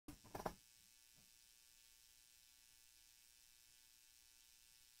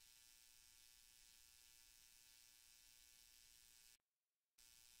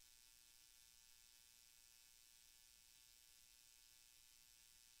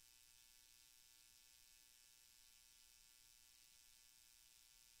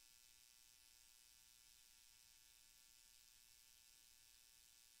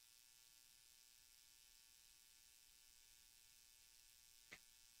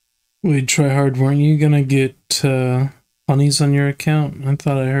Wait, try hard. Weren't you gonna get honeys on your account? I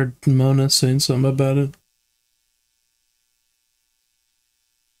thought I heard Mona saying something about it.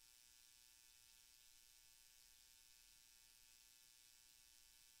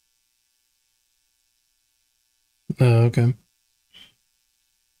 Oh, okay.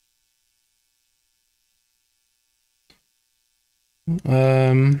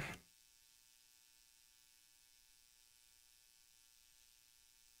 Um,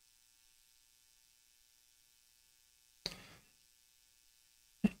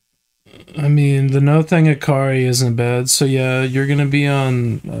 I mean, the no thing Akari isn't bad. So yeah, you're gonna be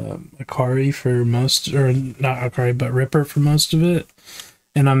on Akari for most, or not Akari, but Ripper for most of it.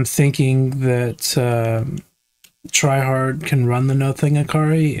 And I'm thinking that Tryhard can run the no thing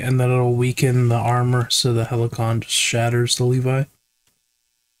Akari, and that it'll weaken the armor so the Helicon just shatters the Levi.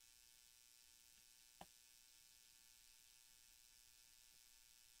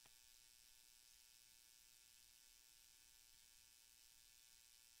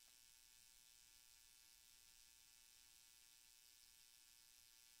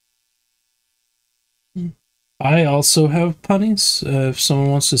 I also have punnies. If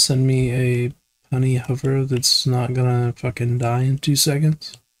someone wants to send me a punny hover that's not gonna fucking die in 2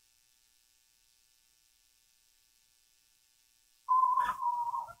 seconds.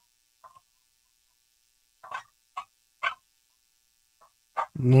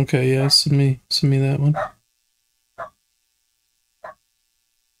 Okay, yeah, send me that one.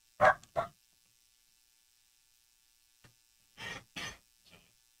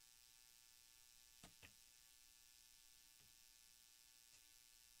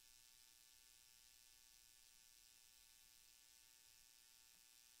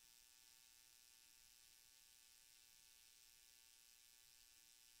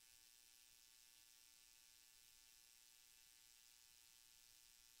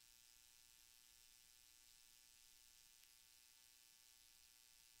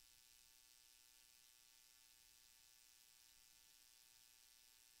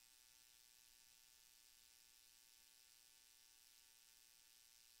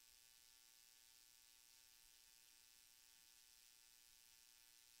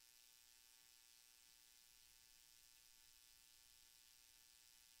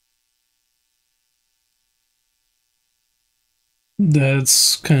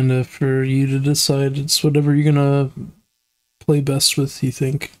 That's kind of for you to decide. It's whatever you're gonna play best with, you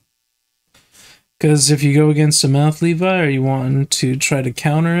think. Because if you go against a mouth Levi, are you wanting to try to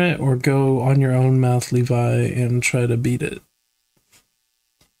counter it or go on your own mouth Levi and try to beat it?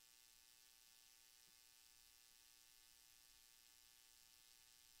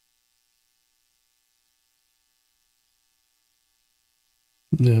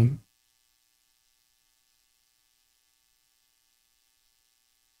 Yeah.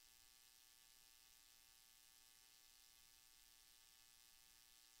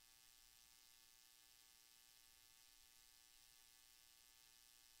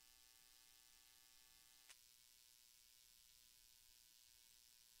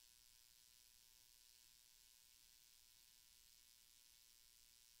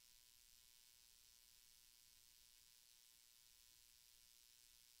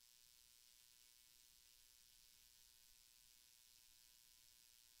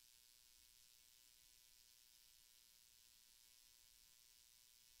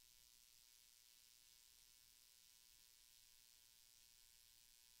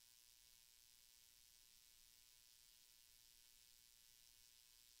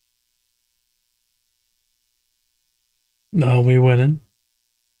 No, we winning.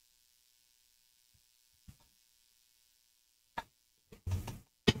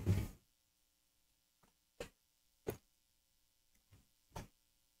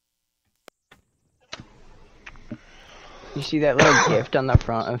 You see that little gift on the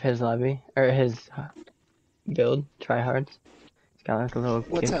front of his levy or his build? Tryhards. He's got like a little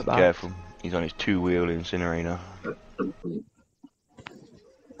What's gift up? box. Careful, he's on his two-wheel incinerator.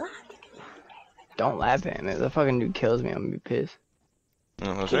 Don't laugh at him. If the fucking dude kills me, I'm gonna be pissed. I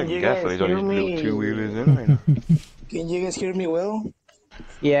was Can saying, you careful, guys he's on hear his little two-wheel me? incinerator. Can you guys hear me well?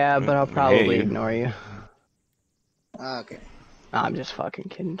 Yeah, but I'll We can hear probably you. ignore you. Okay. I'm just fucking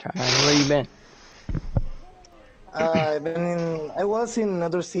kidding, Tryhard. Where you been? I was in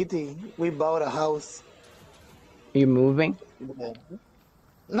another city. We bought a house. You moving? Yeah.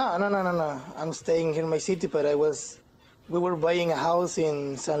 No. I'm staying here in my city, but we were buying a house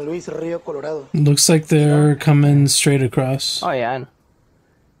in San Luis Rio, Colorado. Looks like You know? they're coming straight across. Oh yeah, I know.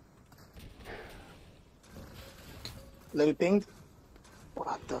 Little pink.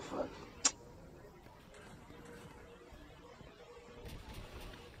 What the fuck?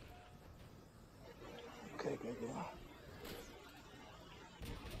 Okay.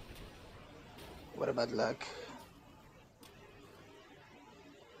 What about luck?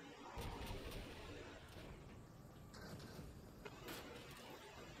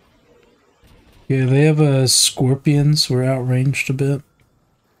 Yeah, they have scorpions. We're outranged a bit.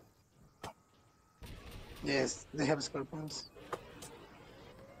 Yes, they have scorpions.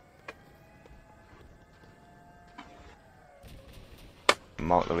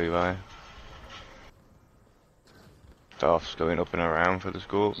 Mark the Levi. Staff's going up and around for the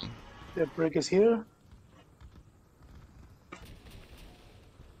score. The break is here.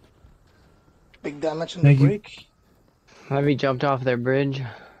 Big damage on the Thank you. break. Levy jumped off their bridge.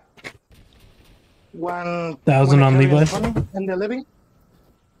 1,000 on carry Levi. And the levy.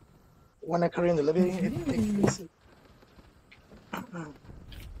 When I carry in the levy, it's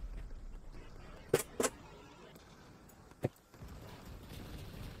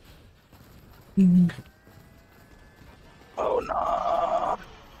oh no.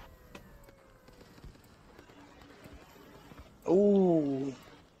 Ooh.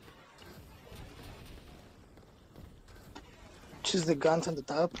 Choose the guns on the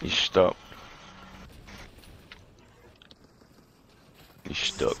top. He's stuck. He's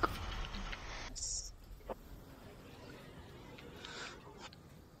stuck.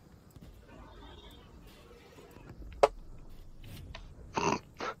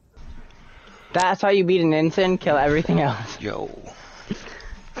 That's how you beat an ensign, kill everything else. Yo.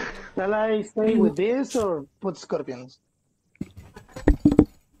 Shall I stay with this or put scorpions?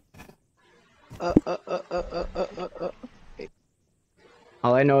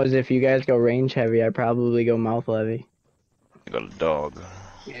 All I know is if you guys go range heavy, I probably go mouth levy. I got a dog.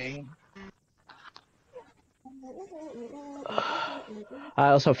 Okay. I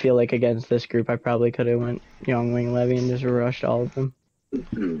also feel like against this group, I probably could have went young wing levy and just rushed all of them.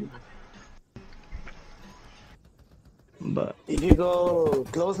 But If you go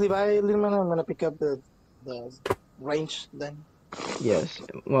closely by Lilman, I'm gonna pick up the range then. yes,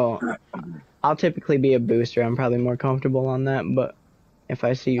 well, I'll typically be a booster. I'm probably more comfortable on that. But if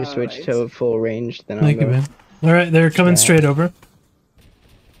I see you switch Alright. to full range, then I'll Thank you, go. man. All right, they're coming Yeah. straight over.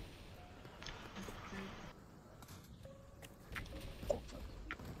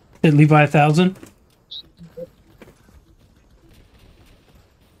 Hit Levi 1,000.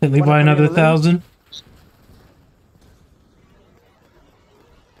 Hit Levi another 1,000.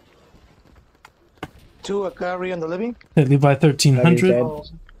 Two a carry on the living. Hit Levi Levy's 1,300. dead. Oh,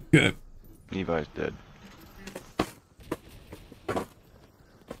 Good. Levi's dead.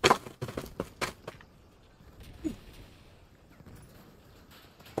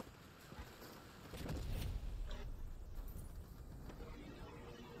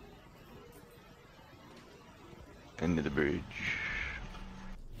 End of the bridge.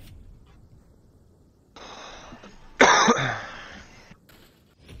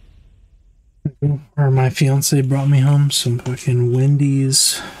 Or my fiance brought me home some fucking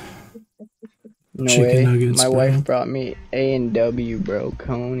Wendy's. No Chicken way. nuggets, My bro. wife brought me A&W, bro.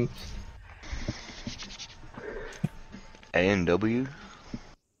 Coney. A&W?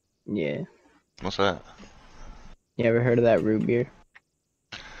 Yeah. What's that? You ever heard of that root beer?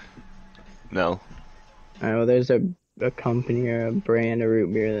 No. Well, there's a company or a brand of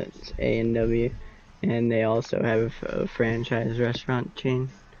root beer that's A&W, and they also have a franchise restaurant chain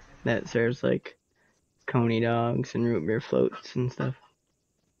that serves like coney dogs and root beer floats and stuff.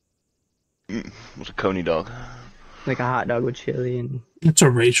 What's a coney dog? Like a hot dog with chili and It's a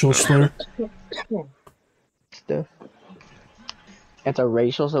racial slur. stuff. It's a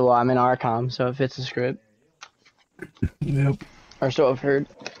racial, so I'm in RCOM, so it fits the script. Yep. Or so I've heard.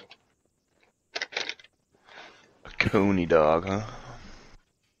 A coney dog, huh?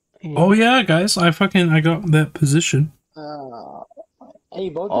 Oh yeah, guys, I got that position. hey,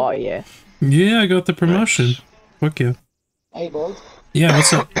 Bolt. Oh yeah. Yeah, I got the promotion. Nice. Fuck yeah. Hey, Bolt. Yeah,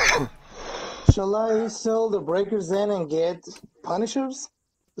 what's up? Shall I sell the breakers then and get punishers?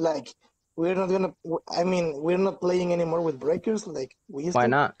 Like, we're not gonna. I mean, we're not playing anymore with breakers like we used Why to.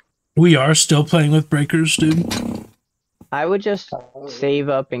 not? We are still playing with breakers, dude. I would just save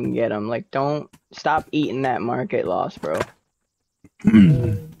up and get them. Like, don't stop eating that market loss, bro.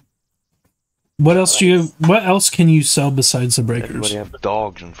 What else what else can you sell besides the breakers? Everybody have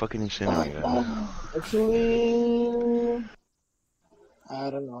dogs and fucking incinerator. Actually, I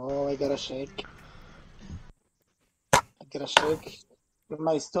don't know. I gotta shake.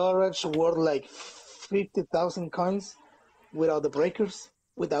 My storage worth like 50,000 coins without the breakers.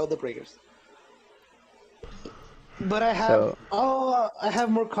 But I have I have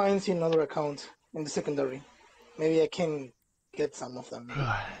more coins in another account in the secondary. Maybe I can get some of them.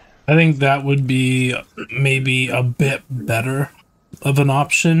 I think that would be maybe a bit better of an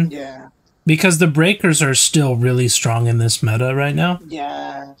option Yeah, because the breakers are still really strong in this meta right now.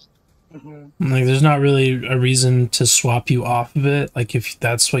 yeah. Hmm. Like, there's not really a reason to swap you off of it. Like, if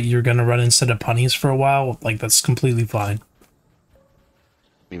that's what you're gonna run instead of punnies for a while, like, that's completely fine.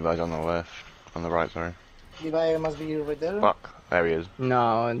 Levi's on the left. On the right, sorry. Levi must be right there. Fuck. There he is.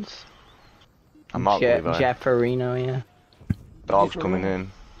 No, it's I marked Levi. Jefferino, yeah. Dog's coming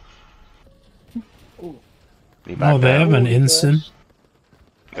in. Ooh. Be back Oh, they there. have an Holy instant.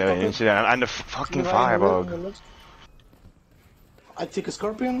 gosh. Yeah, incident. And the fucking Levi, firebug. look. I take a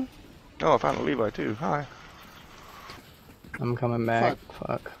scorpion. Oh, I found a Levi too. Hi. I'm coming back.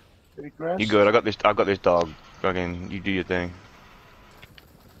 Fuck. Did it crash? You good? I've got this dog. Fucking, you do your thing.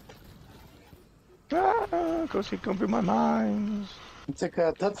 Ah, cause he come through my mind. I took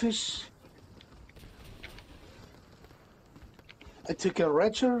a tubfish. I took a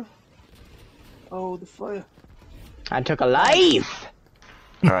retcher. Oh, the fire. I took a life!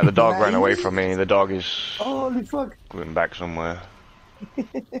 Alright, the dog ran Nice. away from me. The dog is Holy fuck. going back somewhere.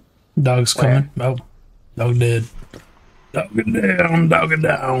 Dog's coming. Oh, dog dead. Dog it down, dog it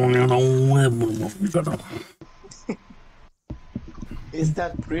down. Is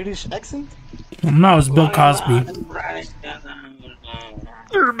that British accent? No, it's Bill Cosby.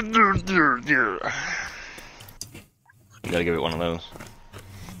 You gotta give it one of those.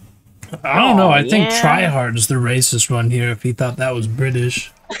 I don't know. I think yeah. Tryhard is the racist one here if he thought that was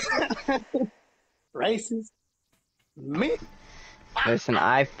British. Racist? Me? Listen,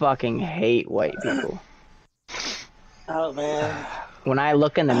 I fucking hate white people. Oh, man. When I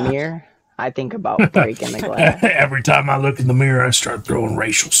look in the mirror, I think about breaking the glass. Every time I look in the mirror, I start throwing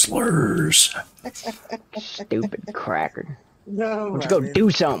racial slurs. Stupid cracker. No, Why don't you man. go do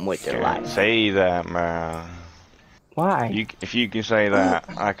something with your Can't life? say that, man. Why? If you can say that,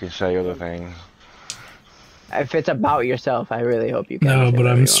 I can say other things. If it's about yourself, I really hope you can. No, say but whatever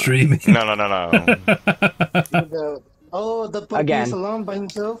I'm you want. streaming. No. Oh, the puppy Again. is alone by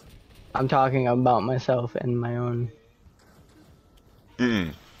himself? I'm talking about myself and my own.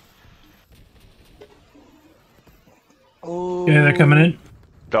 Mm. Oh. Yeah, they're coming in.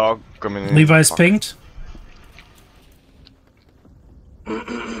 Dog coming in. Levi's Fuck. pinked.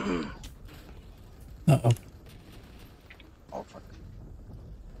 Uh-oh. Oh, fuck.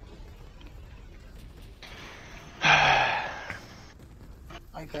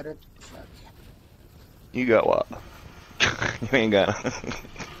 I got it. Fuck. You got what? You ain't got.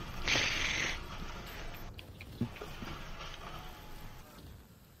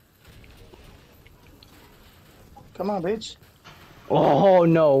 Come on, bitch. Oh,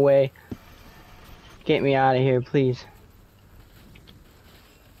 no way. Get me out of here, please.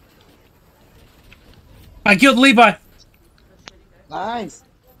 I killed Levi. Nice.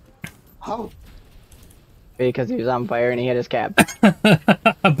 How? Because he was on fire and he hit his cap.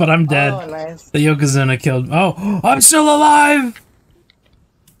 But I'm dead. Oh, nice. The Yokozuna killed. Oh, I'm still alive.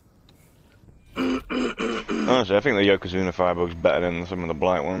 Honestly, I think the Yokozuna Firebug's better than some of the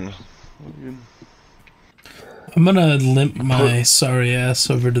blight ones. I'm gonna limp my sorry ass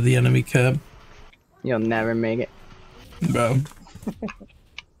over to the enemy cab, You'll never make it. bro.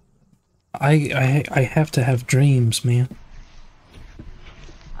 I have to have dreams, man.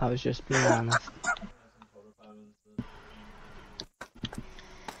 I was just being honest.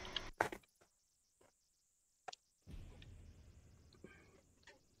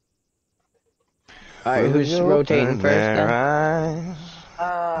 Alright, who's rotating first then?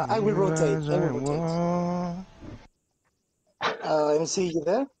 I will rotate. I will rotate. MC, you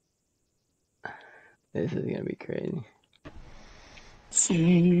there? This is gonna be crazy.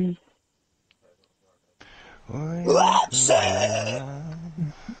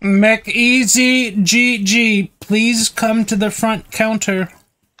 Mech Easy GG, please come to the front counter.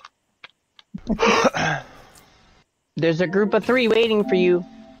 There's a group of 3 waiting for you.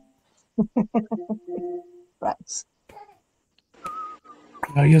 Right.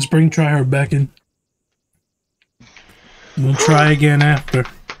 I guess bring Tryhard back in. We'll try again after.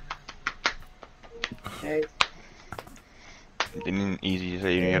 Okay. Didn't Easy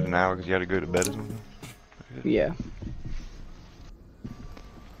say you had an hour because you had to go to bed or something? Yeah.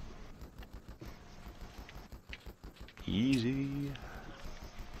 Easy.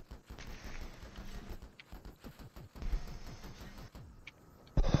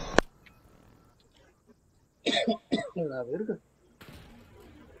 La verga.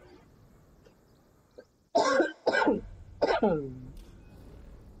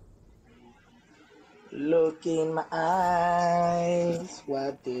 Look in my eyes,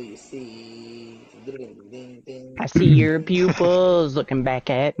 what do you see? Ding, ding, ding. I see your pupils looking back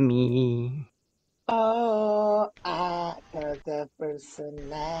at me. Oh, I got the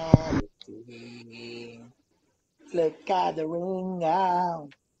personality. Look at the ring now.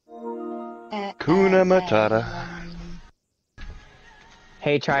 Kuna Matata.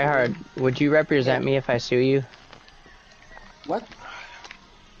 Hey, Tryhard, would you represent me if I sue you? What?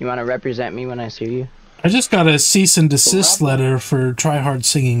 You want to represent me when I sue you? I just got a cease and desist Robbery? letter for Try Hard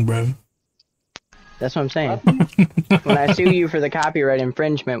Singing, bro. That's what I'm saying. Robbery? When I sue you for the copyright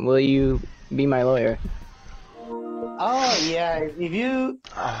infringement, will you be my lawyer? Oh yeah, if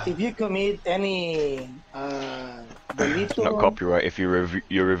you commit any It's not delito, copyright if you're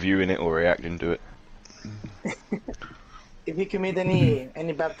reviewing it or reacting to it. if you commit any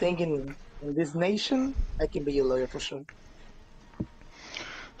bad thing in this nation, I can be your lawyer for sure.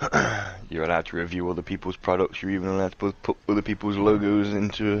 You're allowed to review other people's products. You're even allowed to put other people's logos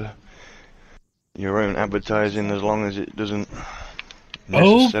into your own advertising as long as it doesn't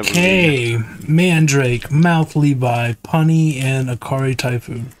necessarily... Okay, Mandrake, Mouth Levi, Punny, and Akari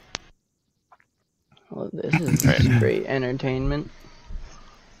Typhoon. Well, this is great entertainment.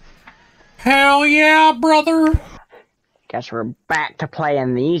 Hell yeah, brother! Guess we're back to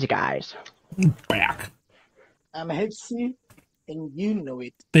playing these guys. Back. I'm Hepsi, and you know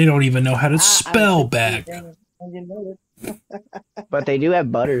it. They don't even know how to spell I'm back. Hepsi, and you know it. But they do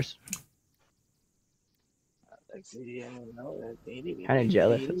have butters. Kind of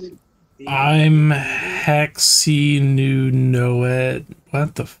jealous. I'm Hexy New Know It.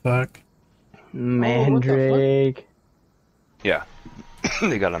 What the fuck? Mandrake. Yeah.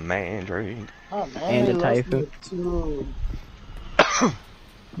 They got a Mandrake. Oh man, And they a lost typhoon.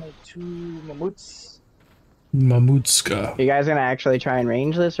 my two mammoths. Mamutska. You guys gonna actually try and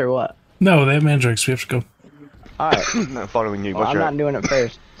range this or what? No, they have Mandrakes. We have to go. Alright. I'm following you. Well, Watch I'm out. not doing it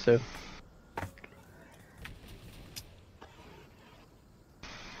first, so.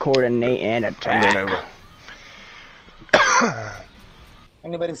 Coordinate and I'm going attack. over.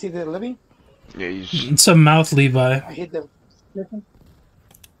 Anybody see the LEVI? Yeah, he's... It's a Mouth Levi. I hit the.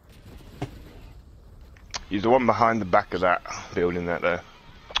 He's the one behind the back of that building there.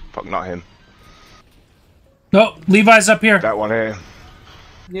 Fuck, not him. No, Levi's up here. That one here.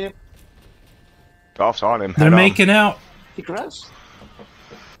 Yep, Off's on him. They're Head on. making out. he crashed.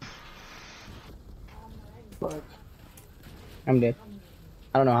 Fuck. I'm dead.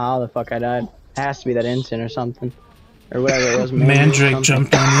 I don't know how the fuck I died. It has to be that instant or something. Or whatever it was. Mandrake something.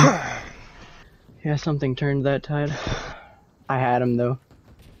 jumped on you. Yeah, something turned that tide. I had him though.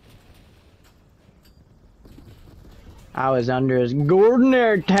 I was under his Gordon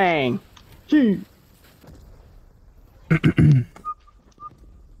air tank. Gee.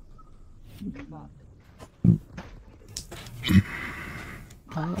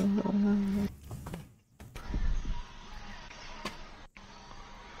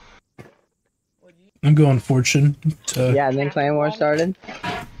 I'm going Fortune. Yeah, and then Clan War started.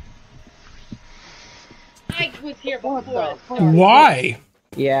 I was here before. Why?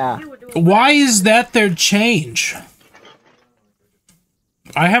 Yeah. Why is that their change?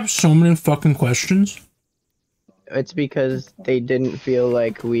 I have so many fucking questions. It's because they didn't feel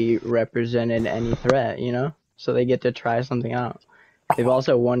like we represented any threat, you know? So they get to try something out. They've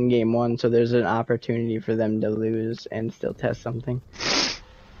also won game one, so there's an opportunity for them to lose and still test something.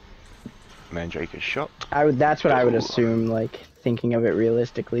 Mandrake is shot. That's what I would assume, like, thinking of it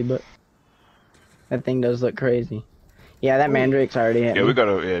realistically, but that thing does look crazy. Yeah, that Mandrake's already hit Yeah, me. we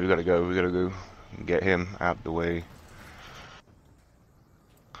gotta go. We gotta go get him out the way.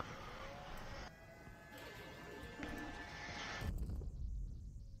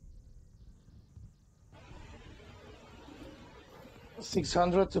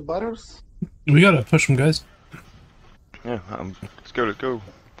 $600 to Butters. We gotta push them, guys. Yeah, let's go, let's go.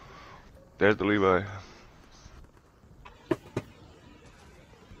 There's the Levi.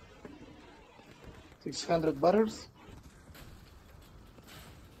 $600 Butters.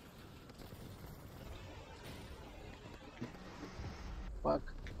 Fuck.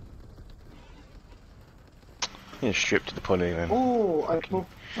 Yeah, stripped to the punny, man. Oh, I put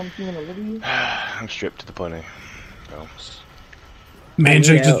something in a LEVI. I'm stripped to the punny. So.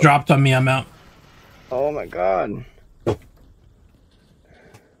 Mandrake Yeah. just dropped on me. I'm out. Oh my god.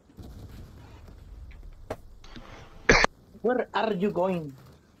 Where are you going?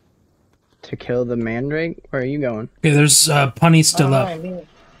 To kill the Mandrake? Where are you going? Okay, there's Punny still No, up. I mean,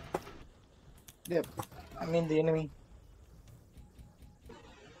 yep, I mean the enemy.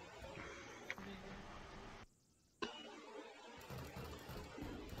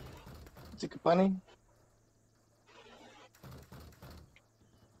 Take a bunny.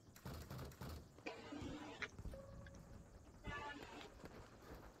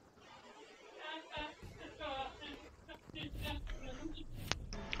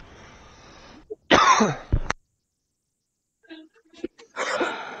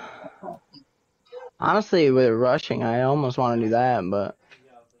 Honestly, with rushing, I almost want to do that, but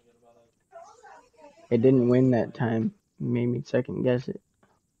it didn't win that time. It made me second guess it.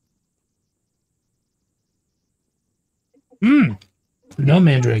 No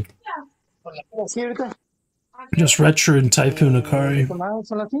Mandrake. Sí, ahorita. Just Retro and Typhoon Akari.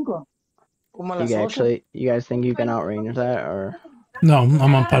 Son las 5. Como a las You 8. guys think you can outrange that, or No,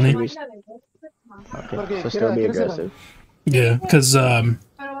 I'm on should Punny. we? Okay, so still be aggressive. Yeah, because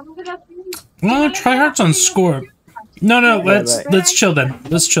well, try hearts on score. No, let's chill then.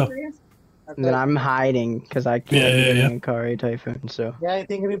 Let's chill. And then I'm hiding because I can't be getting a Akari Typhoon. So yeah, I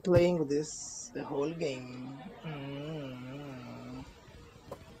think I've been playing with this the whole game.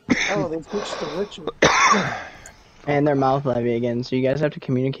 Oh, they switched to ritual. and they're mouth levy again, so you guys have to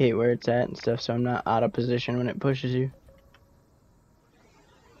communicate where it's at and stuff, so I'm not out of position when it pushes you.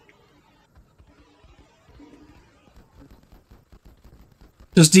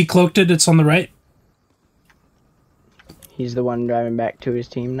 Just decloaked it. It's on the right. He's the one driving back to his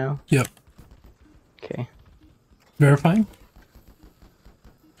team now? Yep. Okay. Verifying.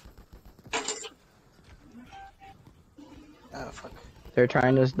 Oh, fuck. They're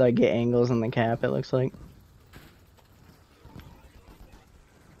trying to like get angles on the cap, it looks like.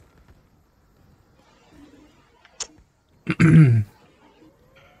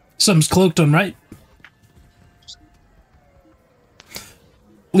 Something's cloaked on right.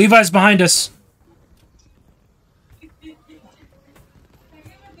 Levi's behind us.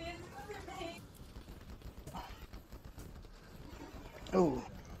 Oh.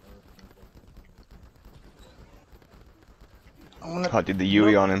 I did the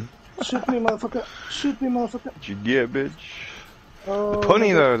Yui on him. Shoot me, motherfucker. Shoot me, motherfucker. What you get, bitch? Oh, The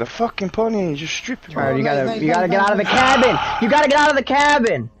pony, though. The fucking pony. Just strip him. Alright, you gotta get out of the cabin! You gotta get out of the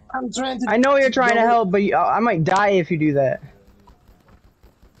cabin! I'm trying to... I know you're trying to help, but I might die if you do that.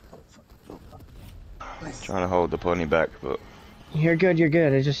 Trying to hold the pony back, but... You're good, you're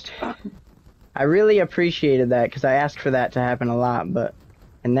good. I really appreciated that, because I asked for that to happen a lot, but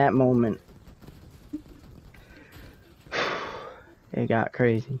in that moment, it got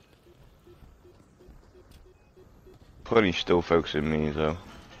crazy. Pony's still focusing me, so...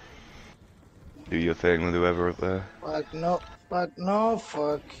 Do your thing with whoever up there. Fuck, no. Fuck, no,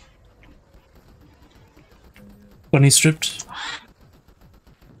 fuck. Bunny stripped.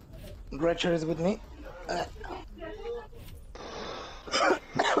 Retcher is with me.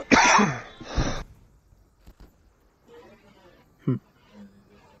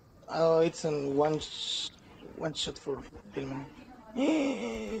 Oh, it's in one shot for filming.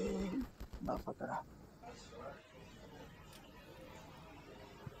 Motherfucker.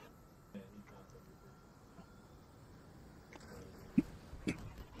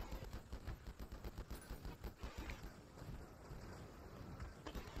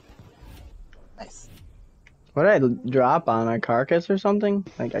 Nice. What did I drop on a carcass or something?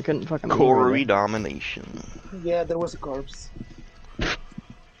 Like I couldn't fucking. Corey domination. Yeah, there was a corpse.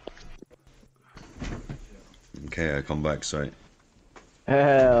 Okay, I come back site.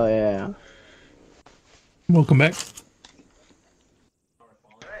 Hell yeah. Welcome back.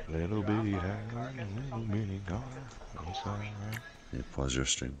 Little bitty hand, little bitty gone. Yeah, pause your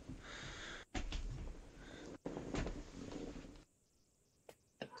stream.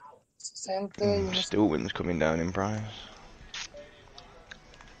 Still wins coming down in price.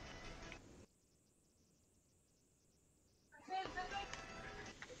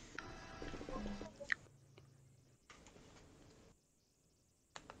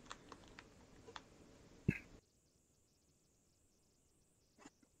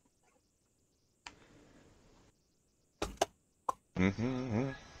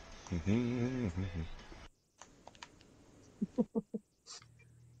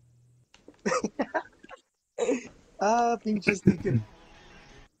 Pinche sticker.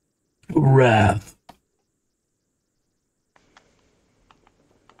 Wrath.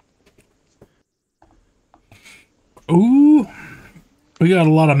 Ooh. We got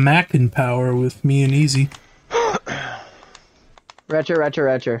a lot of Mackin power with me and Easy. Retcher.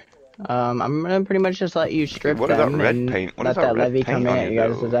 I'm gonna pretty much just let you strip what them red and paint? What let is that that red levy paint come in on at you, you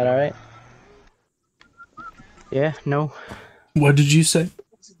guys. though? Is that alright? Yeah, no. What did you say?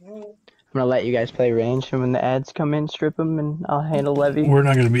 I'm gonna let you guys play range, and when the ads come in, strip them, and I'll handle levy. We're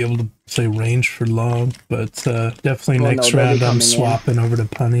not going to be able to play range for long, but definitely Well, next no, they'll be round I'm coming swapping over to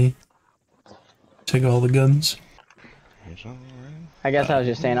Punny. Take all the guns. I guess I was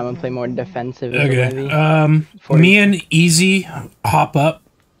just saying I'm gonna play more defensive as a Okay. levy. Me and Easy hop up.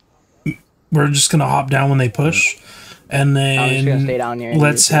 We're just gonna hop down when they push, and I'm just gonna stay then down here. and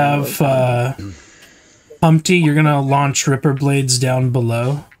let's do the same have Humpty. You're gonna launch Ripper Blades down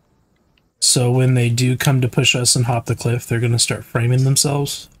below, So when they do come to push us and hop the cliff, they're going to start framing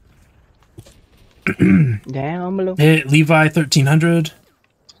themselves. Down below. Hit Levi 1300.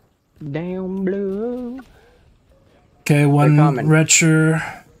 Down below. Okay, one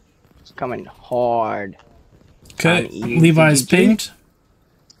retcher. It's coming hard. Okay, Levi's pinged.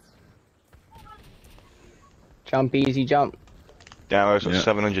 Jump easy, jump. Down, I was got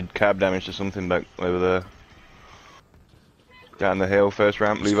 700 cab damage to something back over there. Down the hill, first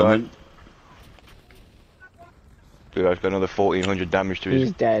ramp, Levi. Dude, I've got another 1400 damage to his.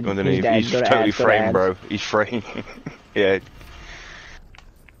 He's dead. Underneath. He's dead. He's totally framed, bro. He's framed. Yeah.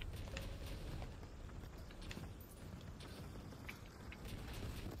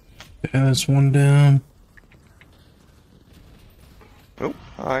 Okay, that's one down. Oh,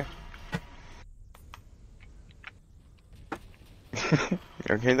 hi. You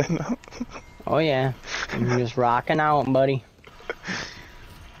okay then? No? Oh yeah, I'm just rocking out, buddy.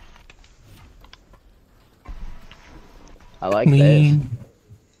 I like this.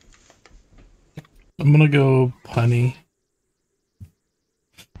 I'm gonna go punny.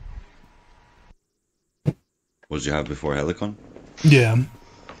 What did you have before Helicon? Yeah.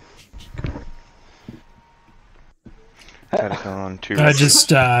 Helicon, I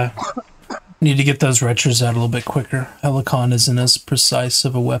just need to get those retros out a little bit quicker. Helicon isn't as precise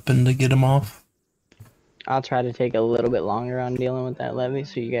of a weapon to get them off. I'll try to take a little bit longer on dealing with that levy,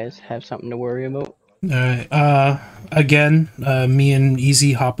 so you guys have something to worry about. Alright, again, me and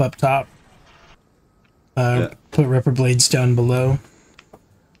Easy hop up top. Put Ripper Blades down below.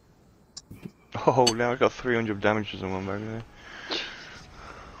 Oh, now I got 300 damage to someone back there.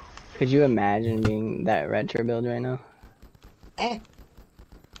 Could you imagine being that retro build right now?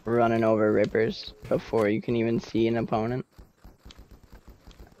 Running over Rippers before you can even see an opponent.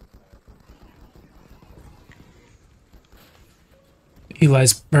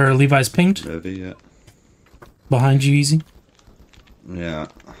 Levi's pinged. Levi, yeah. Behind you, Easy. Yeah,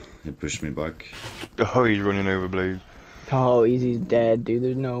 he pushed me back. Oh, he's running over Blade. Oh, Easy's dead, dude.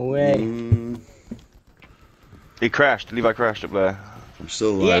 There's no way. He crashed. Levi crashed up there. I'm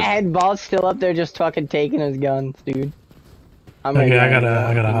still alive. Yeah, Ball's still up there, just fucking taking his guns, dude. I'm okay, ready.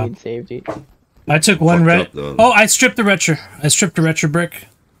 I gotta hop. Need safety. I took one Oh, I stripped the retro. I stripped the retro brick.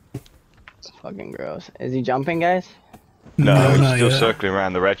 Fucking gross. Is he jumping, guys? No, he's still circling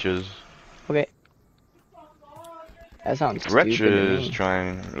around the wretches. Okay. That sounds stupid. Wretches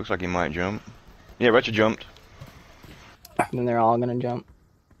trying. Looks like he might jump. Yeah, Wretcher jumped. Then they're all gonna jump.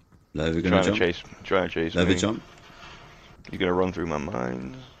 Levi gonna jump. Trying to chase Levi me. jump. He's gonna run through my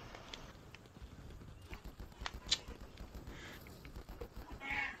mind.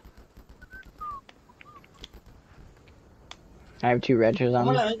 I have two retros on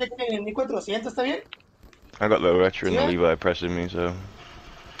me. I got the Retcher and the Levi pressing me, so.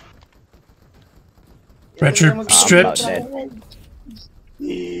 Retro stripped.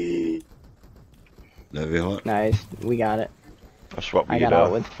 Levi hot. Nice, we got it. I'll swap with I you got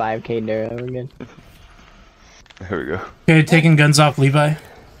out with 5k there, we're good. There we go. Okay, taking guns off Levi.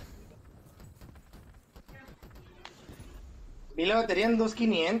 Vi la batería en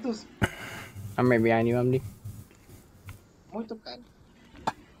 2500. I'm right behind you, MD. Muy tocado.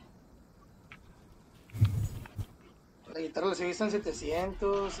 La guitarra la seguiste en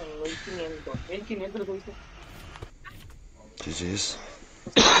 700, en 1500. 1500 lo viste. GG's.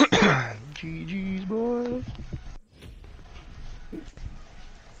 GG's, boys.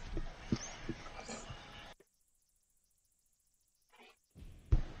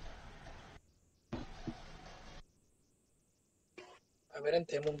 A ver en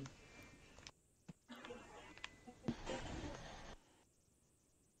Temu.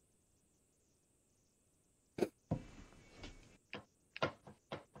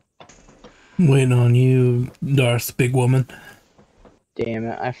 Waiting on you, Darth, big woman. Damn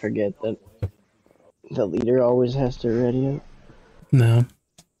it, I forget that the leader always has to ready it. No.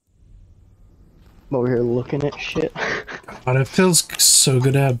 I'm over here looking at shit. God, it feels so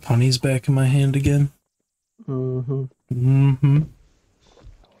good to have punnies back in my hand again. Mm-hmm. Mm-hmm.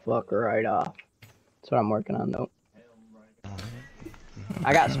 Fuck right off. That's what I'm working on, though.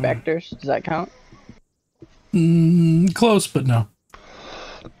 I got Spectres. Does that count? Close, but no.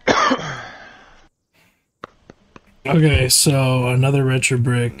 Okay, so another retro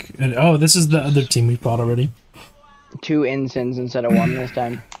brick. And, oh, this is the other team we fought already. 2 ensigns instead of 1 this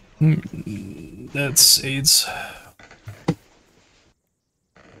time. That's AIDS.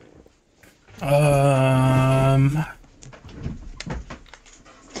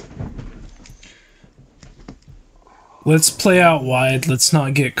 Let's play out wide. Let's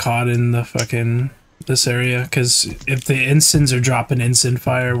not get caught in the fucking this area, because if the ensigns are dropping ensign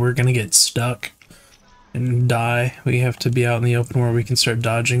fire, we're gonna get stuck and die. We have to be out in the open where we can start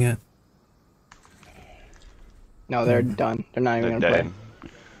dodging it. No, they're done. They're not even gonna play.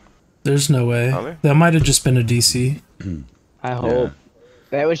 There's no way. That might have just been a DC. I hope. Yeah.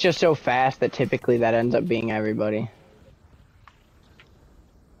 That was just so fast that typically that ends up being everybody.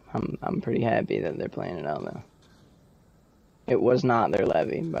 I'm pretty happy that they're playing it out though. It was not their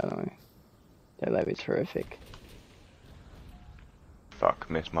levy, by the way. Their levy's horrific. Fuck,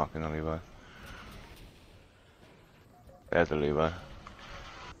 mismarking the Levi. There's the Levi.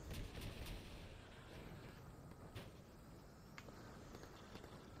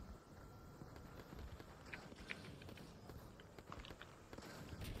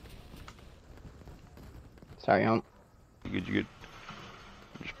 Sorry, home. You good.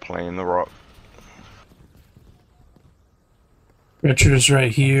 Just playing the rock. Richard's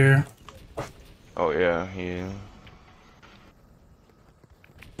right here. Oh yeah, yeah.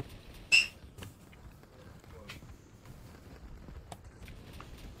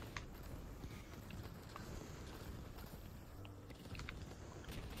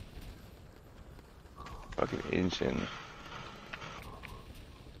 Fucking insane.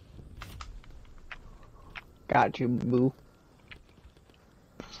 Got you, boo.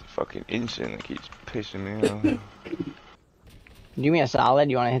 It's fucking insane that keeps pissing me off. Do me a solid.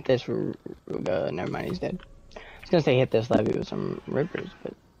 You want to hit this? Never mind, he's dead. I was gonna say hit this levy with some rippers,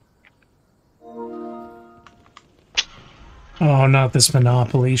 but. Oh, not this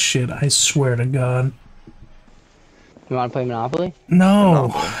Monopoly shit! I swear to God. You want to play Monopoly? No,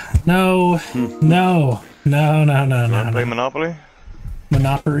 no, no, no, no, no, You no. want to play Monopoly?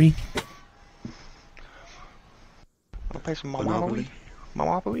 Monopoly. Want to play some Monopoly?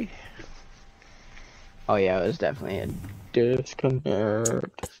 Monopoly? Oh yeah, it was definitely a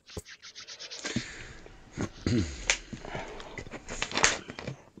disconnect.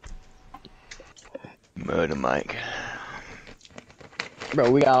 Murder Mike.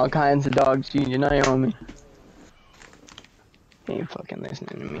 Bro, we got all kinds of dogs cheating on me. He ain't fucking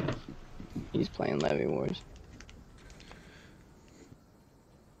listening to me. He's playing Levy Wars.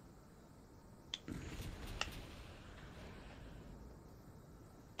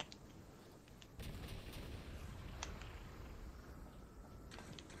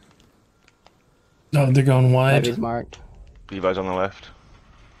 Oh, they're going wide. Levy's marked. Levi's on the left.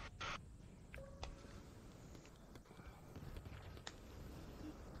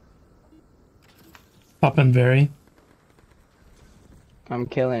 Popping very. I'm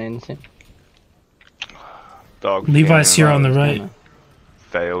killing Instant. Dog. Levi's here on the right.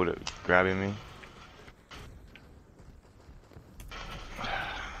 Failed at grabbing me.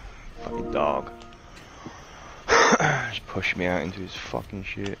 Fucking dog. Just pushed me out into his fucking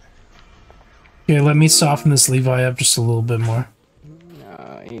shit. Okay, let me soften this Levi up just a little bit more.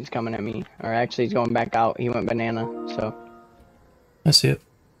 He's coming at me. Or actually, he's going back out. He went banana, so. I see it.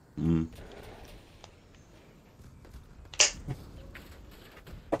 Mm.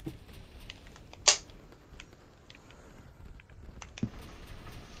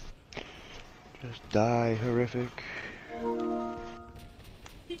 Just die horrific.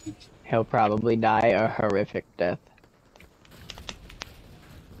 He'll probably die a horrific death.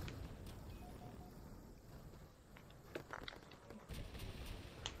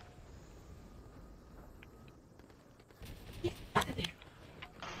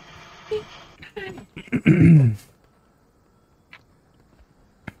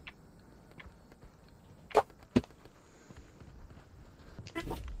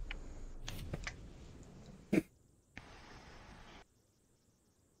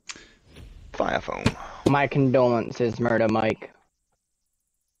 Fire phone. My condolences, Murder Mike.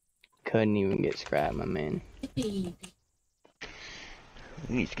 Couldn't even get scrapped, my man. He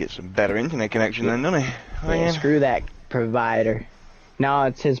needs to get some better internet connection then, doesn't he? Yeah, screw that provider. No,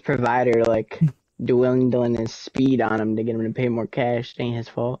 it's his provider, like, dwindling his speed on him to get him to pay more cash. It ain't his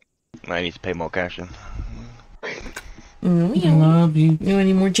fault. I need to pay more cash then. I love you. You want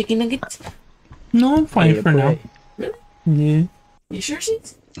any more chicken nuggets? No, I'm fine for now. Really? Yeah. You sure,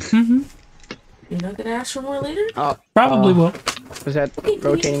 Sheets? Mm-hmm. You're not gonna ask for more later? Oh, Probably will. Was that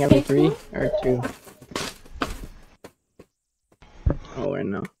rotating every 3 or 2? Oh, I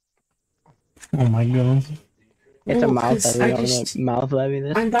know. Oh my god. It's a Oh, mouth 'cause levy. I I'm just- gonna mouth levy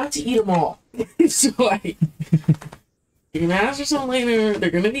this. I'm about to eat them all. So, like, you're gonna ask for some later, they're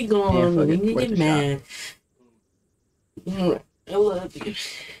gonna be gone, Yeah, you're fuck it, gonna worth get a mad. I love you.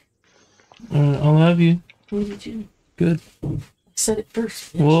 I love you. What did you? Good. I said it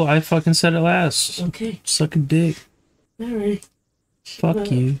first. Well, I fucking said it last. Okay. Suck a dick. Alright.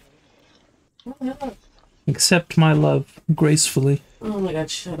 Fuck you. Accept my love gracefully. Oh my god,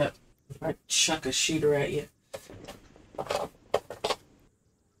 shut up. I chuck a shooter at you.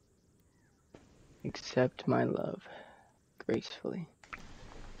 Accept my love gracefully.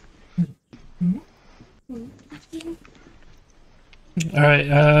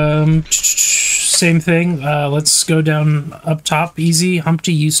 Alright, same thing. Let's go down up top, easy.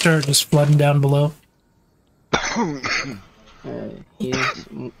 Humpty, you start just flooding down below. He's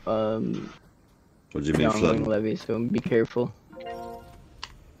What do you mean young flooding? Levy, so be careful.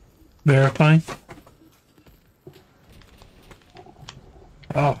 Verifying.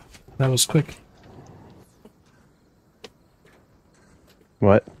 Oh, that was quick.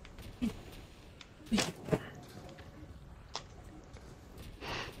 What?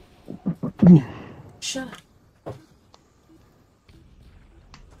 Shut up.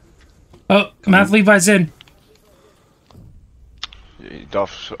 Oh, Math Levi's in.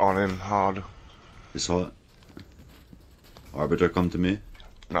 Duff's on him hard. It's hot. Arbiter, come to me.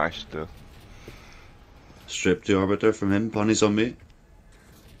 Nice though. Strip the Arbiter from him. Pony's on me.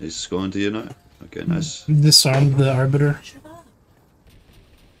 He's going to you now. Okay, nice. Disarmed the Arbiter. Shut up.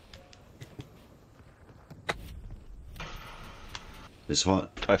 It's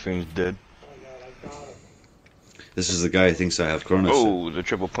hot. Typhoon's dead. This is the guy who thinks I have Cronus. Oh, the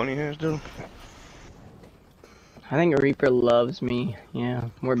triple pony here still. I think Reaper loves me. Yeah,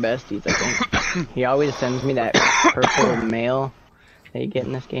 we're besties, I think. He always sends me that purple mail that you get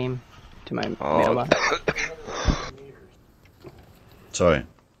in this game to my mailbox. Sorry.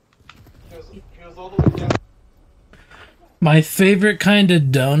 My favorite kind of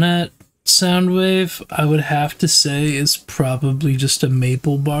donut Soundwave, I would have to say, is probably just a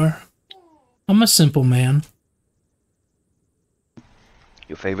maple bar. I'm a simple man.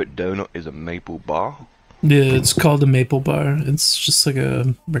 Your favorite donut is a maple bar? Yeah, it's called a maple bar. It's just like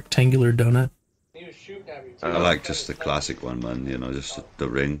a rectangular donut. I like just the classic one, man. You know, just the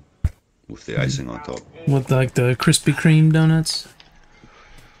ring with the icing on top. With like the Krispy Kreme donuts.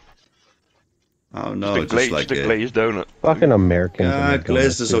 Oh no, Just just like a glazed donut. Fucking Americans. Yeah, and their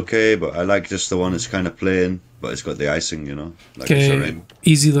glazed donuts, is too. okay, but I like just the one that's kind of plain, but it's got the icing, you know, like it's a Okay, ring.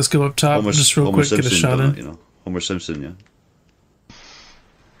 easy, let's go up top. Just real quick, get a shot donut, in. you know, Homer Simpson, yeah.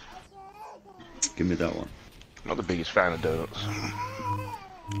 Give me that one. Not the biggest fan of donuts.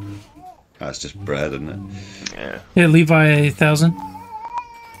 That's just bread, isn't it? Yeah. Yeah, Levi 1000.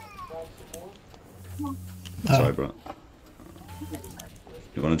 Sorry, bro.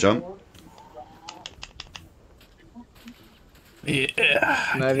 You want to jump?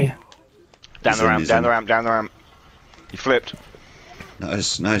 Yeah. Levy. Down He's the in, ramp, he's down in. the ramp, down the ramp. He flipped.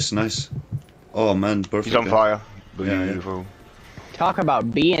 Nice, nice, nice. Oh man, perfect. He's on yeah. fire. Yeah, Beautiful. Talk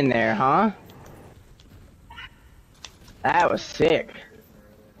about being there, huh? That was sick.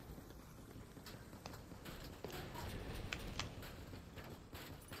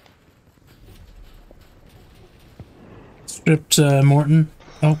 Stripped Morton.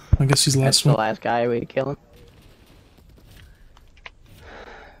 Oh, I guess he's the That's last the one. last guy we kill him.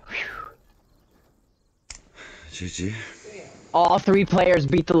 GG. All three players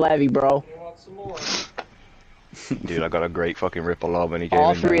beat the Levy, bro. Dude, I got a great fucking ripple lob and he gave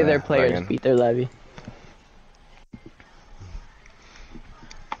All in three of their there, players banging. beat their Levy.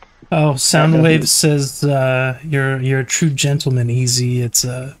 Oh, Soundwave says you're a true gentleman, Easy. It's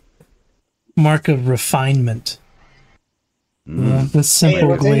a mark of refinement. The simple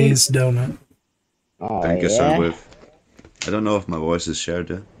what's in- glazed donut. Oh, Thank you, yeah? Soundwave. I don't know if my voice is shared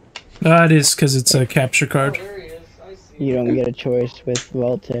yet. It is because it's a capture card. You don't get a choice with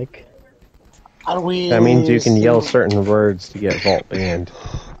Voltic. Are we? That means you can yell certain words to get Vault banned.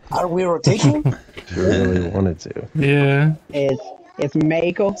 Are we rotating? If you really wanted to. Yeah. It's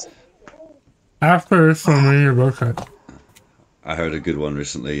Mako. After from your birthday. I heard a good one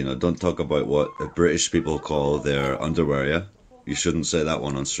recently, you know, don't talk about what the British people call their underwear, yeah? You shouldn't say that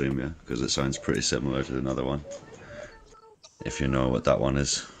one on stream, yeah? Because it sounds pretty similar to another one. If you know what that one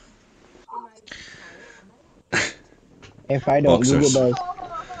is. If I don't Boxers. Google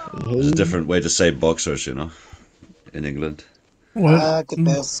There's a those. different way to say boxers, you know, in England. What? Good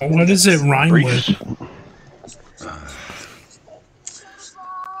best. What does it rhyme Briefs. with?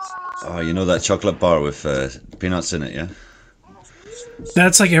 Oh, you know that chocolate bar with peanuts in it, yeah?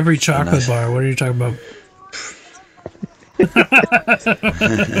 That's like every chocolate bar. What are you talking about?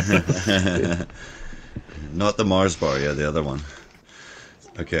 Not the Mars bar, yeah, the other one.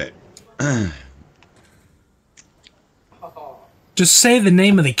 Okay. Just say the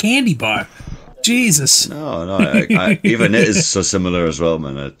name of the candy bar. Jesus. No, even it is so similar as well,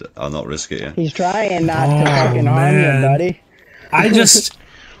 man. I'll not risk it, yeah? He's trying not to Oh, fucking harm you, man. buddy. I just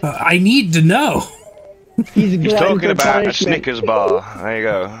I need to know. He's He's glutton talking for about a punishment. Snickers bar. There you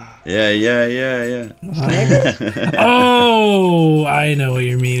go. Yeah. Oh, I know what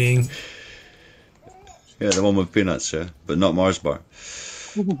you're meaning. Yeah, the one with peanuts, yeah. But not Mars bar.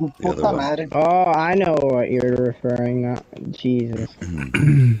 The other Puta one. madre. Oh, I know what you're referring to. Jesus.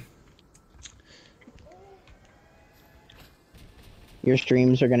 Your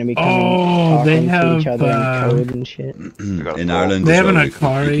streams are gonna be coming Oh, they talking to each have, other in code and shit. got a In ball. Ireland They as have well, an you can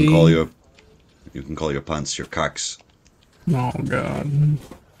Akari. call your pants your cacks. Oh god. You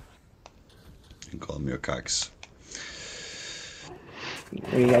can call them your cacks.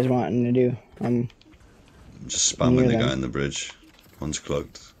 What are you guys wanting to do? I'm just spamming Near the them. guy in the bridge. One's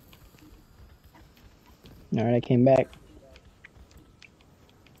clogged. Alright, I came back.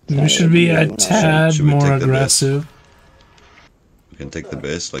 We should be a tad Should we more take the aggressive. We can take the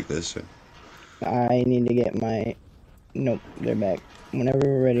base like this. Yeah. I need to get my... Nope, they're back. Whenever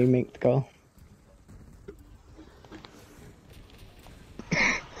we're ready, make the call.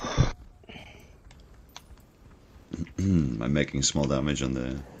 I'm making small damage on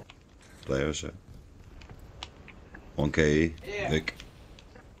the players. Yeah. 1k, Vic.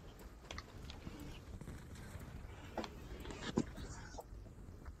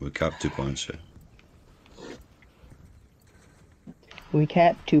 We capped 2 points. Yeah. We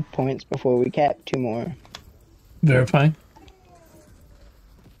capped 2 points before we capped 2 more. Verifying.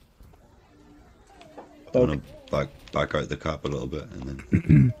 I'm gonna back out the cap a little bit and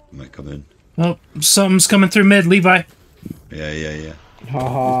then might come in. Oh, something's coming through mid, Levi. Yeah.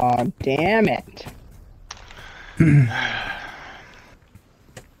 Oh, damn it. Yeah.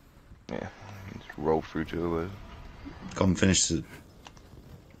 Just roll through to the way. Come finish the.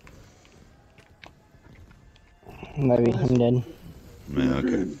 Maybe I'm dead. Yeah,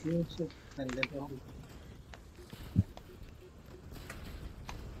 okay.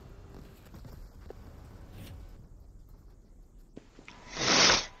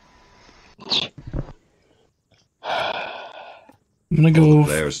 I'm gonna go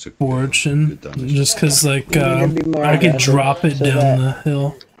Players took fortune good damage. just because, like, need to be more I could aggressive drop it so down that- the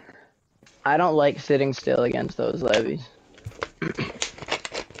hill. I don't like sitting still against those levies. It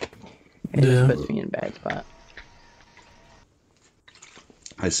Yeah. just puts me in a bad spot.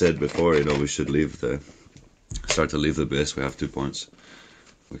 I said before, we should start to leave the base. We have 2 points.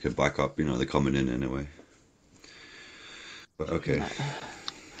 We could back up. They're coming in anyway. But okay.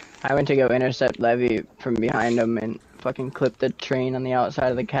 I went to go intercept Levy from behind him and fucking clipped the train on the outside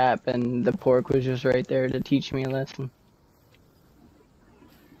of the cap, and the pork was just right there to teach me a lesson.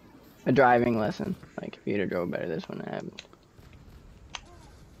 A driving lesson. Like, if you'd have drove better, this wouldn't have happened.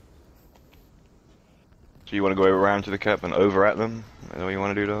 So you want to go around to the cap and over at them? Is that what you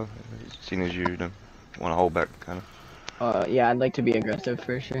want to do, though? Seeing as you don't want to hold back, kind of. Yeah, I'd like to be aggressive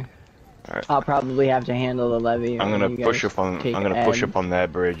for sure. Alright. I'll probably have to handle the Levy. I'm gonna push up on. take I'm gonna push ad. up on their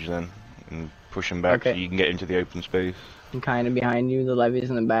bridge then, and push them back so Okay. you can get into the open space. I'm kind of behind you. The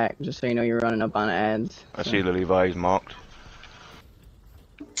Levy's in the back, just so you know you're running up on ads. I see the Levi's marked.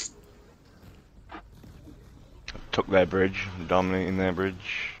 Took their bridge, dominating their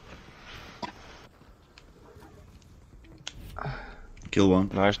bridge. Kill one.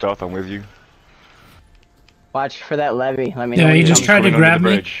 Nice, Darth. I'm with you. Watch for that Levy. Let me Yeah, know. when he he just comes. tried to Coming under grab the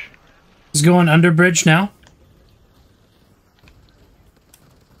me. bridge. He's going under bridge now.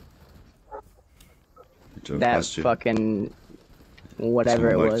 Drove That past you. fucking whatever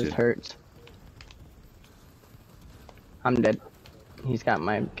it Someone was marked you. hurts. I'm dead. He's got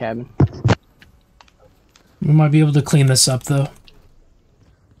my cabin. We might be able to clean this up though.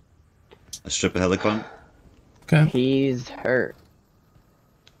 A strip of helicon. Okay. He's hurt.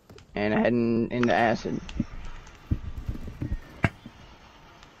 And heading into acid.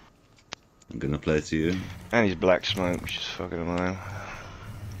 I'm gonna play to you. And he's black smoke, which is fucking annoying.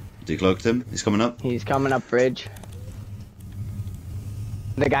 Decloaked him. He's coming up. He's coming up bridge.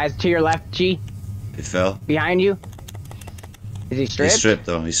 The guy's to your left, G. He fell. Behind you. Is he stripped? He's stripped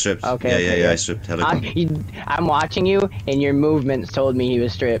though. He's stripped. Okay, Yeah. okay. I stripped helicon. I'm watching you, and your movements told me he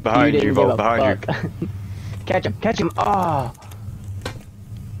was stripped. Behind you, didn't Volt, give a behind fuck. Catch him. Oh.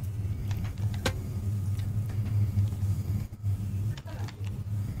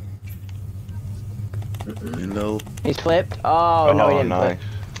 Hello. He's flipped. Oh, no, he didn't nice. flip.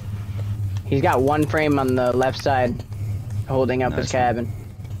 He's got one frame on the left side, holding up his Nice. cabin.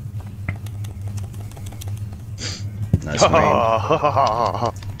 Nice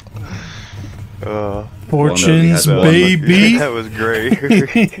man. Fortunes, One. baby. That was great.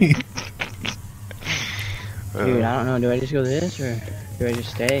 Dude, I don't know. Do I just go this or do I just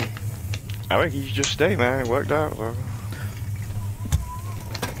stay? I think you should just stay, man. It worked out, bro.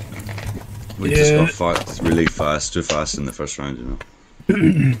 We just got fucked really fast, too fast in the first round, you know.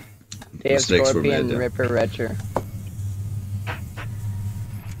 They have Mistakes were Scorpion, made, yeah. Ripper, Retcher.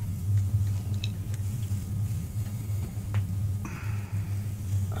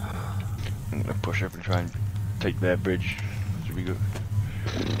 I'm gonna push up and try and take that bridge. Should be good.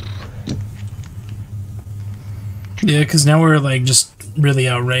 Yeah, because now we're like just really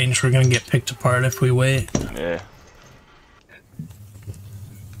outranged. We're gonna get picked apart if we wait. Yeah.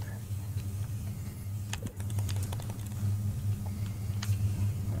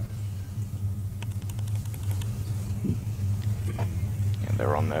 And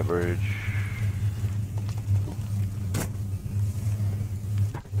they're on that bridge.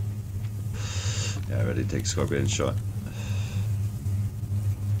 Yeah, ready to take Scorpion shot.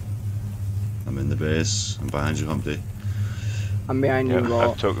 I'm in the base. I'm behind you, Humpty. I'm behind you, Yeah, I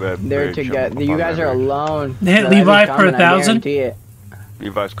Walt. took that They're bridge. together. I'm You on guys that are bridge. alone. They hit The Levi Levi's for coming, 1,000? I guarantee it.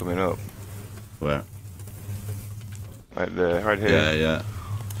 Levi's coming up. Where? Right there, right here. Yeah, yeah.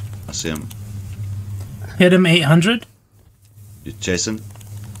 I see him. Hit him 800. You chasing?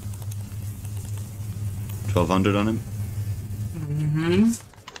 1200 on him? Mm-hmm.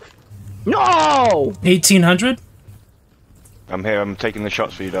 No! 1800. I'm here, I'm taking the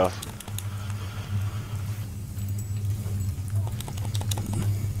shots for you, Darth.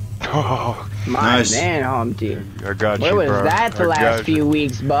 Oh, My Nice. man, Humpty. I got Where you, was bro. that the I last got few you.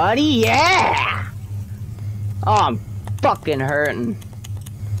 weeks, buddy? Yeah! Oh, I'm fucking hurting.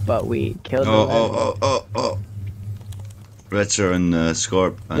 But we killed the Oh. Retcher and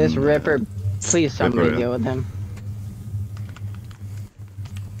Scorp. And, This Ripper, please somebody Ripper, yeah. deal with him.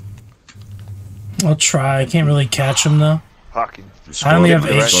 I'll try. I can't really catch him though. Fucking. I only have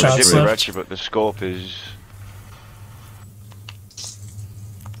Scorp, 8 Retcher, shots Ship the left. Retcher, but the scope is.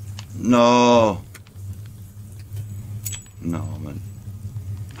 No. No, man.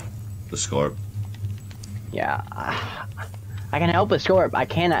 The Scorp. Yeah. I can help with Scorp. I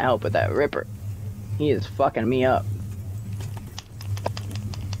cannot help with that Ripper. He is fucking me up.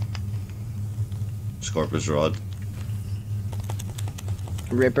 Scorp is Rod.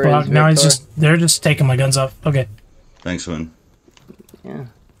 Ripper Well, is now Victor. they're just taking my guns off. Okay. Thanks, Win. Yeah.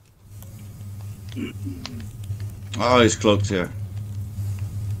 Oh, he's cloaked here.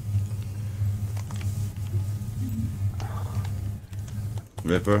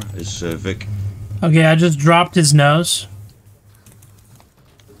 Ripper is Vic. Okay, I just dropped his nose.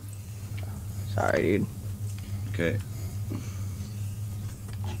 Sorry, dude. Okay.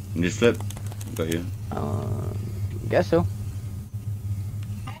 Need flip? Got you. Guess so.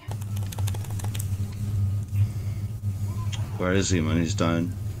 Where is he, man? He's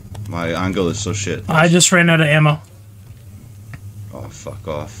down. My angle is so shit. I just ran out of ammo. Oh, fuck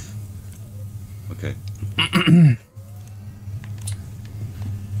off. Okay.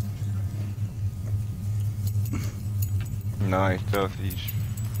 Nice stuff. He's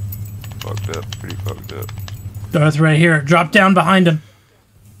fucked up, pretty fucked up. Darth right here. Drop down behind him.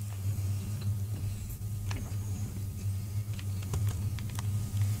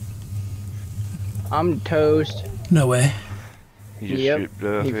 I'm toast. No way. He just Yep. stripped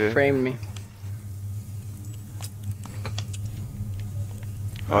off He here. framed me.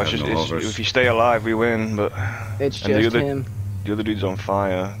 Oh, it's I have just, no hovers. if you stay alive, we win, but. It's And the just other- him. The other dude's on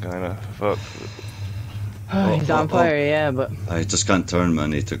fire, kinda. Fuck. He's on fire, yeah, but I just can't turn,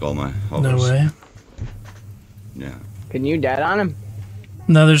 man. He took all my hovers. No way. Yeah. can you dead on him?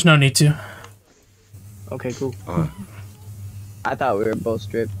 No, there's no need to. Okay, cool. Oh, I thought we were both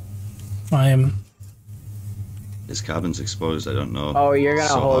stripped. I am. his cabin's exposed. I don't know. Oh, you're gonna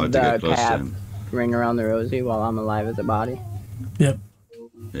So hold hard to the get close to cap him. ring around the rosy while I'm alive as a body. Yep.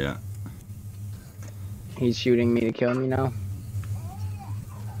 Yeah. He's shooting me to kill me now.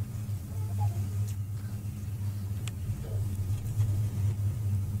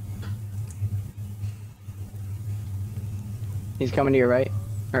 He's coming to your right.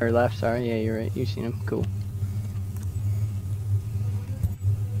 Or left, sorry. Yeah, you're right. You've seen him. Cool.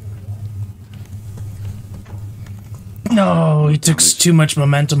 No, he took too much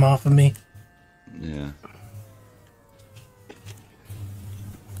momentum off of me. Yeah.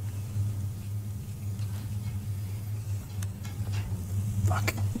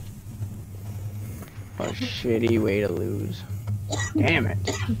 Fuck. What a shitty way to lose. Damn it.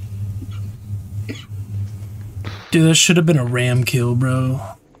 Dude, that should have been a ram kill, bro.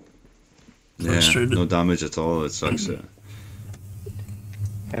 Yeah. Frustrated. No damage at all. It sucks.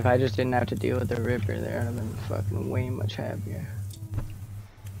 If I just didn't have to deal with the Ripper there, I'd have been fucking way much happier.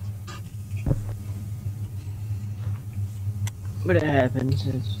 But it happens.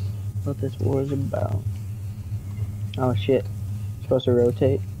 It's what this war is about. Oh shit. Supposed to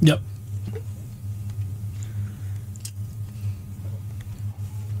rotate? Yep.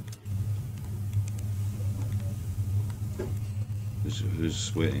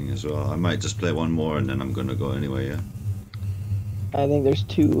 Who's waiting as well? I might just play one more and then I'm gonna go anyway, yeah? I think there's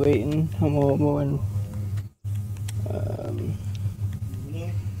 2 waiting. Homo and I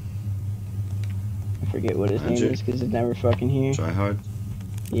forget what his name is because it's never fucking here. Try hard.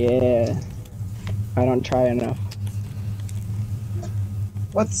 Yeah. I don't try enough.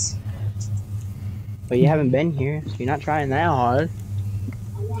 What's But you haven't been here, so you're not trying that hard.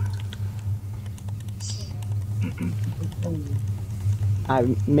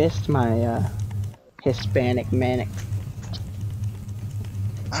 I missed my Hispanic manic.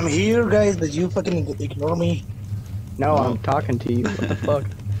 I'm here, guys, but you fucking ignore me. No, I'm talking to you. What the fuck?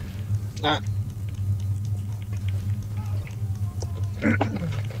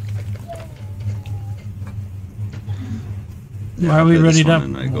 Why are we play this ready one up?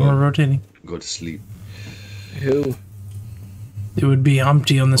 and I We're rotating. Go to sleep. Who? It would be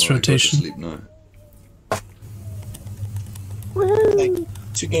empty on this Or rotation. I go to sleep now. Like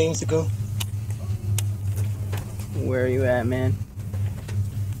 2 games ago. Where are you at, man?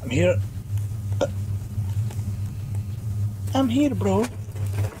 I'm here. I'm here, bro.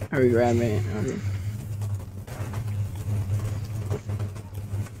 Are you at, man? Okay.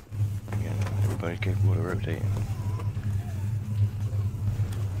 Yeah, everybody's capable of rotating.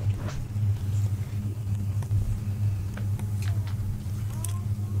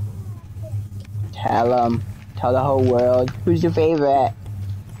 Tell the whole world. Who's your favorite?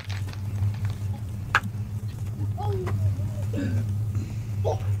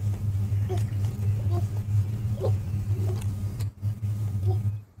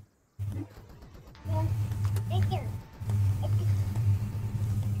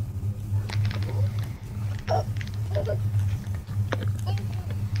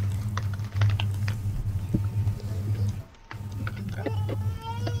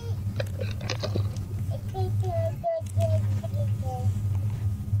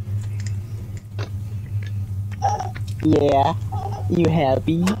 Yeah. You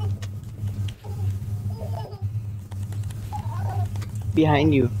happy?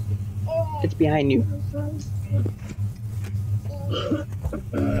 Behind you. It's behind you.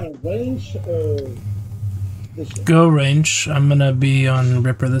 Range. Go range. I'm gonna be on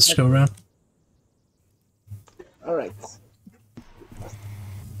Ripper this go round. All right.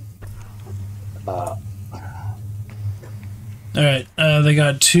 Alright, they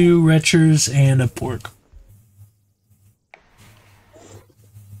got 2 retchers and a pork.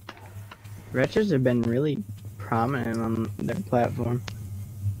 Retchers have been really prominent on their platform.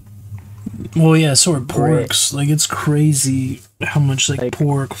 Well, yeah, so are porks. Like, it's crazy how much, like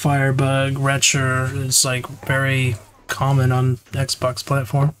pork, firebug, retcher is, like, very common on Xbox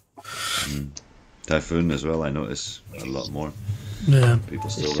platform. Typhoon as well, I notice a lot more. Yeah. People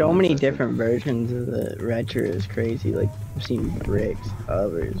still There's so run many Typhoon. different versions of the retcher is crazy. Like, I've seen bricks,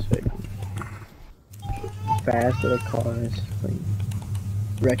 others, like fast little cars, like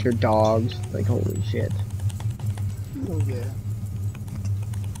retcher dogs, like holy shit. Oh, yeah.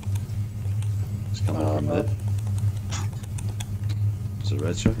 It's coming from mid. It's a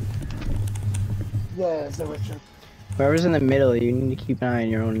red shirt. Yeah, it's a Richard. Whoever's in the middle, you need to keep an eye on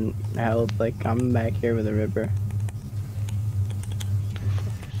your own health. Like, I'm back here with a Ripper.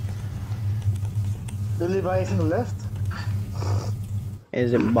 The Levi is on the left.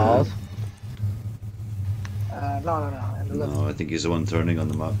 Is it balls? No, on the left. No, I think he's the one turning on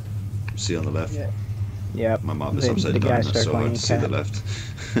the map. See on the left. Yeah. Yep. My map is The upside guy down, started so hard playing to see the cat. left.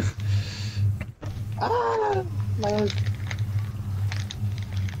 My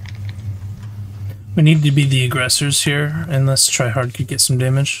We need to be the aggressors here, unless Tryhard could get some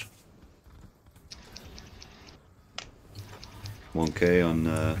damage. 1k on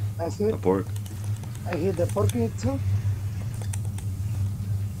I see a it. pork. I hit the porky too.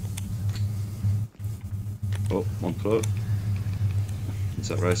 Oh, one float. Is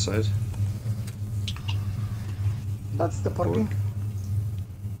that right side? That's the porky.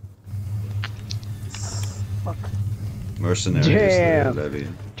 Fuck. Mercenary Damn. is the levy.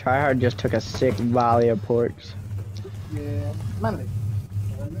 Tryhard just took a sick volley of porks. Yeah. Mande.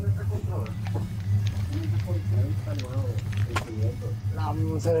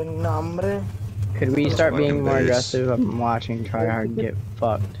 Nombre. Could we start being Fucking more base. aggressive? I'm watching Tryhard get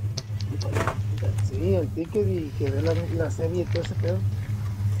fucked. Sí, el ticket y que ve la serie y todo ese pedo.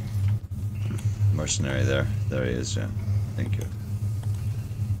 Mercenary there. There he is, yeah. Thank you.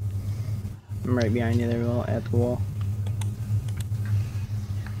 I'm right behind you there, Will, at the wall.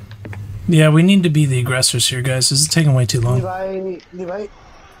 Yeah, we need to be the aggressors here, guys. This is taking way too long. Levi.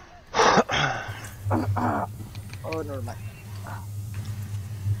 Oh, never mind.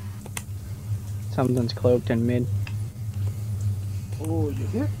 Something's cloaked in mid. Oh, you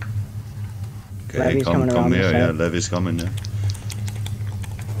hit? Okay, Levi's come coming around here. the Yeah, side. Levy's coming. Yeah.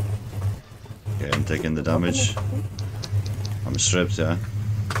 Okay, I'm taking the damage. I'm stripped. Yeah.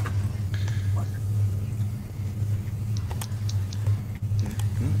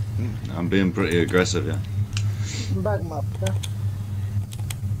 I'm being pretty aggressive. Yeah. Back map, yeah.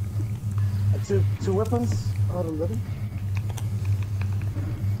 I took 2 weapons out of Levy.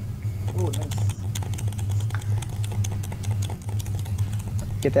 Oh, nice.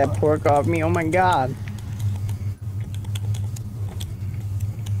 Get that pork off me. Oh my god.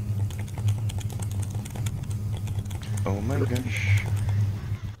 Oh my gosh.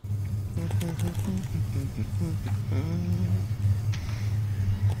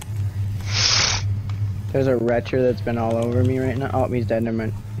 There's a retcher that's been all over me right now. Oh, he's dead. Never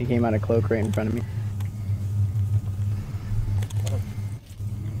mind. He came out of cloak right in front of me.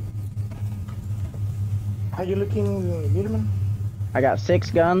 How you looking, Vitamin? I got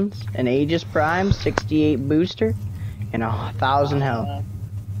 6 guns, an Aegis Prime, 68 booster, and 1,000 health.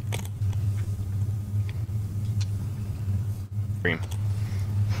 Green.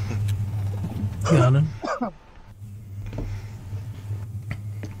 Got him.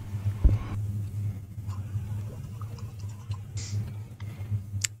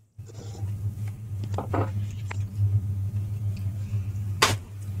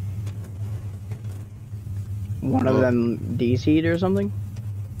 One of them DC'd or something?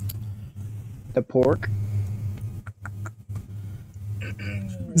 The pork?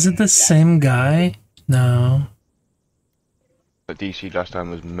 Is it the same guy? No. The DC last time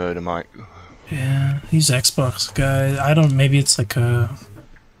was Murder Mike. Yeah, he's Xbox guy. I don't. Maybe it's like a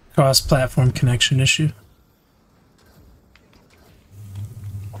cross-platform connection issue.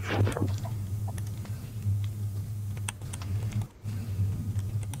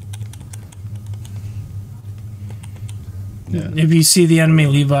 Yeah. If you see the enemy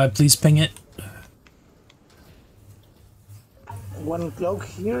Levi, please ping it. One cloak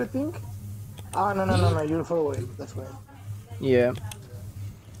here, I think. Ah, no, you're far away. That's right. Yeah.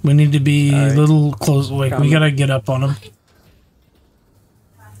 We need to be a Alright. little close. Wait, we Coming. gotta get up on him.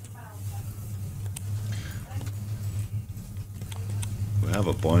 We have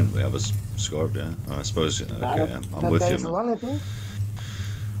a point. We have a scorp. Yeah. Oh, I suppose. Okay, I'm That with guy's you, man. one, I think.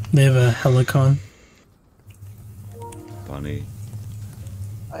 They have a helicon. Bunny.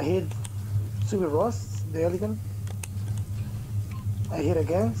 I hit Super Ross, the elegant. I hit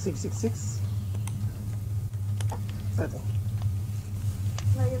again, 666. Setting.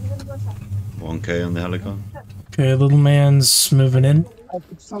 1K on the helicon. Okay, little man's moving in. I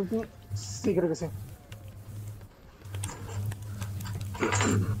put something. Sí, creo que sí.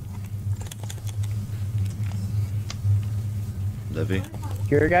 Levy.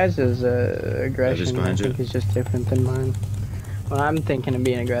 Your guys' aggression, I behind you. think, is just different than mine. When I'm thinking of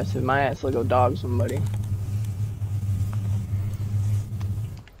being aggressive, my ass will go dog somebody.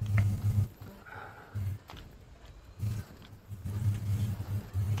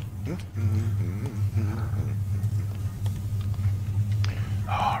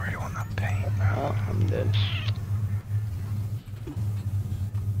 Oh, I really want that paint. Oh, I'm dead.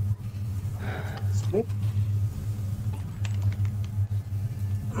 Split.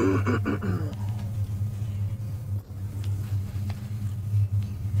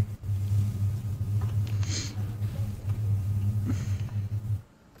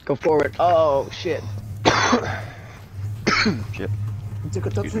 Go forward. Oh, shit. Shit. Took a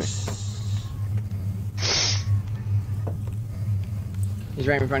top Excuse fish. He's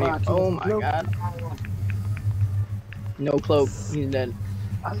right in front of you. Oh my god. No cloak. He's dead.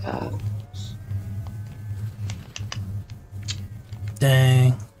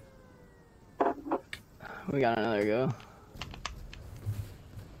 Dang. We got another go.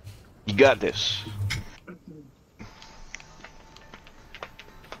 You got this.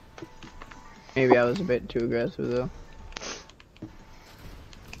 Maybe I was a bit too aggressive though.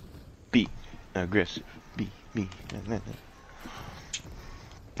 Be aggressive. Be.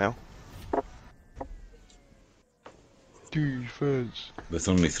 No? Defense. With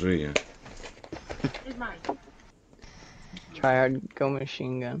only 3. Yeah. Try hard, go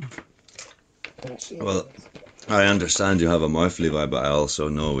machine gun. Well, I understand you have a mouth, Levi, but I also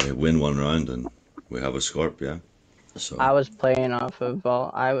know we win one round and we have a scorp. Yeah. So. I was playing off of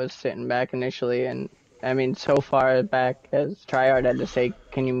I was sitting back initially, and I mean, so far back as Tryhard had to say,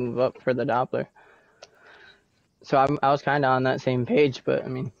 "Can you move up for the Doppler?" So I was kind of on that same page, but I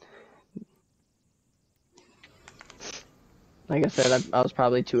mean, like I said, I was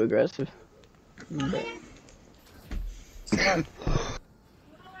probably too aggressive. But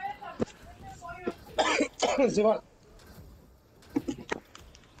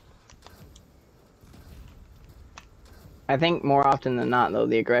I think more often than not, though,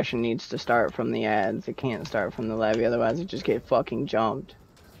 the aggression needs to start from the ads. It can't start from the levy, otherwise it just get fucking jumped.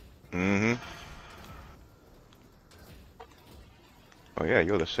 Mm-hmm. Oh yeah,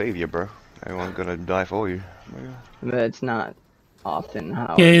 you're the savior, bro. Everyone's gonna die for you. But it's not often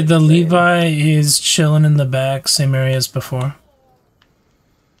how. Okay, it the is played. Levi is chilling in the back, same area as before.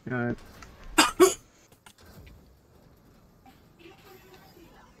 Alright.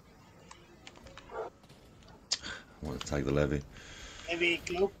 I want to tag the levy. Heavy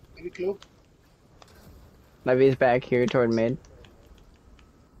cloak. Heavy cloak. Levy's back here toward mid.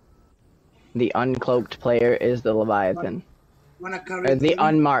 The uncloaked player is the Leviathan. Wanna carry Or the Levy?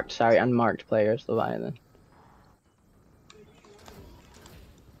 unmarked, sorry, unmarked player is Leviathan.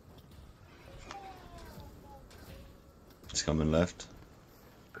 He's coming left.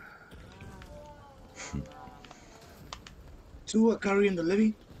 2 are carrying the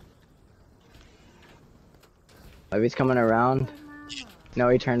levy. Levy's coming around. No,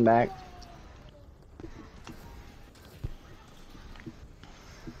 he turned back.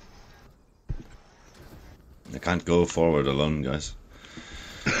 I can't go forward alone, guys.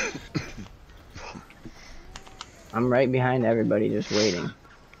 I'm right behind everybody, just waiting.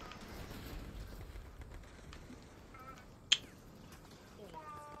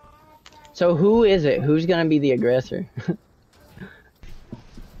 So who is it? Who's gonna be the aggressor?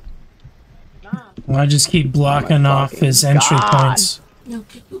 Well, I just keep blocking off his entry God. points.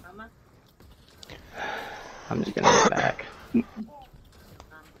 I'm just gonna get back.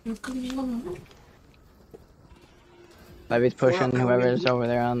 Levy's pushing whoever's over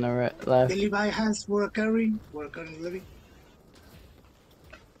there on the left. The Levi has 4 are carrying. 4 are carrying the levy.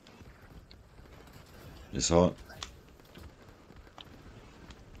 It's hot.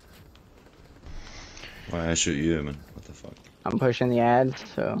 Why I shoot you, man? What the fuck? I'm pushing the ads,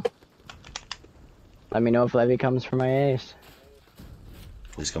 so let me know if Levy comes for my ace.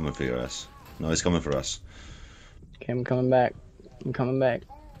 He's coming for your ass. No, he's coming for us. Okay, I'm coming back. I'm coming back.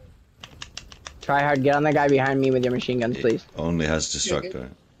 Try hard, get on that guy behind me with your machine guns, please. Only has destructor.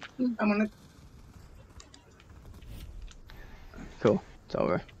 I'm on it. Cool, it's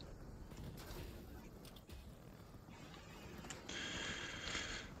over.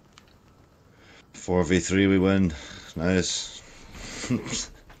 Four v3 we win. Nice.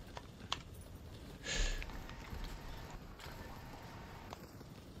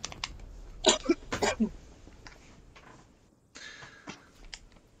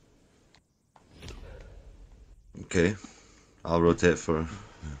 Okay, I'll rotate for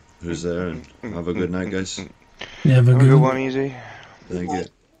who's there and have a good night, guys. Yeah, have a Have a good good one. one, easy. Thank you.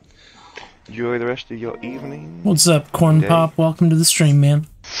 Enjoy the rest of your evening. What's up, Corn Day. Pop? Welcome to the stream, man.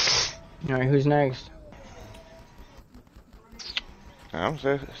 Alright, who's next? I'm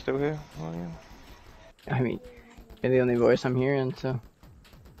still here. Oh, yeah. I mean, you're the only voice I'm hearing, so.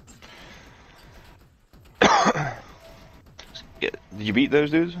 Yeah, did you beat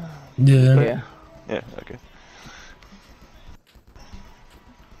those dudes? Yeah. Yeah. Yeah, okay.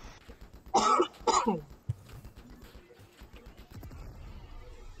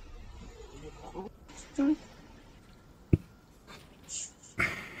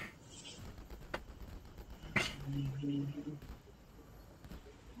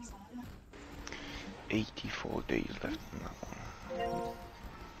 $84 days left on that one.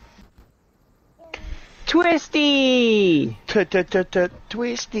 Twisty!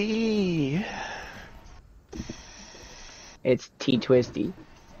 Twisty! It's T Twisty.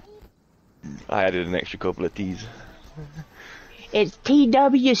 I added an extra couple of T's. It's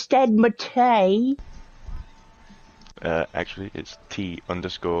TW Stedmatay. Actually, it's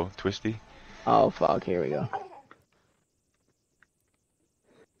T_Twisty. Oh fuck, here we go.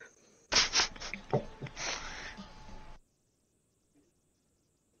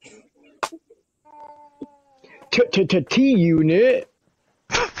 T-Unit.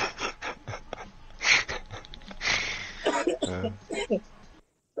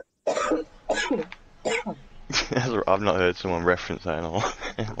 I've not heard someone reference that in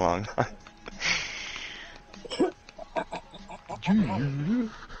a long time.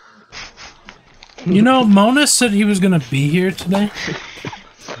 You know, Mona said he was gonna be here today.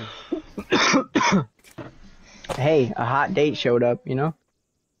 Hey, a hot date showed up, you know?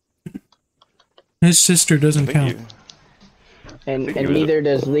 His sister doesn't count. And think he was- neither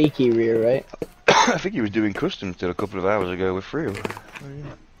does Leaky Rear, right? I think he was doing customs till a couple of hours ago with Frio.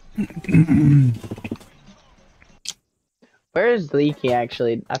 Where is Leaky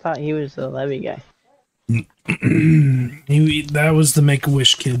actually? I thought he was the Levy guy. That was the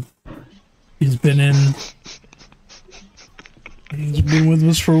Make-A-Wish kid. He's been with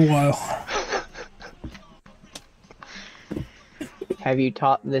us for a while. Have you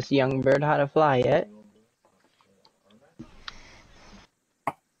taught this young bird how to fly yet?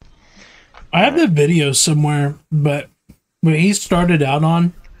 I have the video somewhere, but what he started out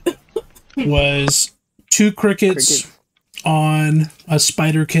on was 2 crickets on a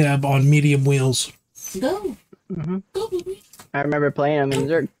spider cab on medium wheels. Go. Mm-hmm. Go, baby. I remember playing them in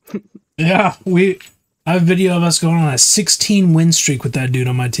Zerg. Yeah, I have a video of us going on a 16 win streak with that dude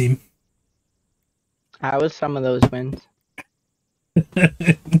on my team. How was some of those wins? Dude,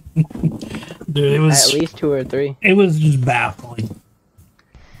 it was At least 2 or 3. It was just baffling.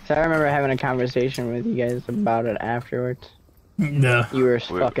 So I remember having a conversation with you guys about it afterwards. Yeah. You were Are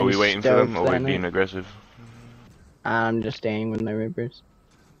fucking we waiting for them, or are we stoked being then. aggressive? I'm just staying with my rippers.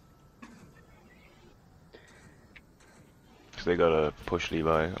 Because they got a push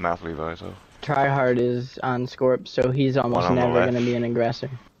Levi, a mouth Levi, so. Tryhard is on Scorp, so he's almost One on the never left. going to be an aggressor.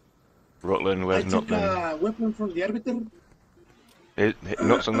 Rutland, I where's took Nutland? a weapon from the arbiter.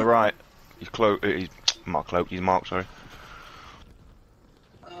 Nuts on the right. He's cloak. He's not cloak. He's marked. Sorry.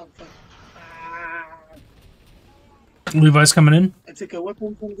 Fuck. Levi's coming in. I took a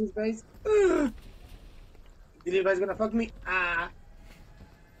weapon from these guys. The Levi's gonna fuck me.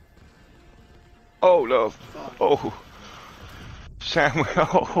 Oh no. Fuck. Oh. Sam.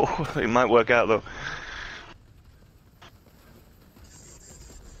 Oh, it might work out though.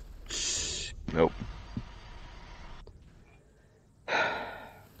 Nope.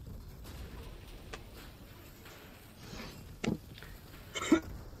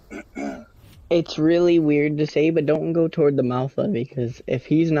 It's really weird to say, but don't go toward the mouth levy, because if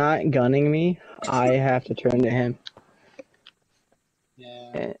he's not gunning me, I have to turn to him.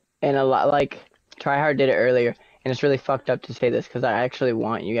 Yeah. And a lot, like, Tryhard did it earlier, and it's really fucked up to say this, because I actually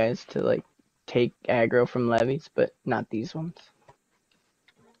want you guys to, like, take aggro from levies, but not these ones.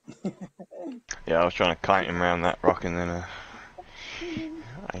 Yeah, I was trying to kite him around that rock, and then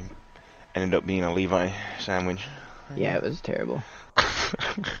I ended up being a Levi sandwich. Yeah, it was terrible.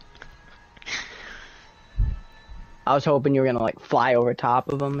 I was hoping you were gonna, like, fly over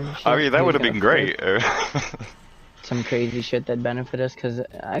top of him and shit. I mean, that He would was have been gonna great. some crazy shit that benefit us, because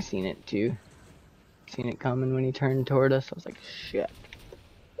I seen it too. Seen it coming when he turned toward us. I was like, shit.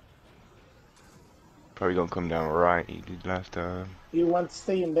 Probably gonna come down right. He did last time. You want to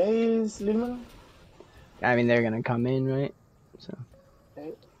stay in base, Lilman? I mean, they're gonna come in, right? So.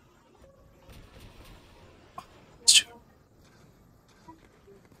 Okay.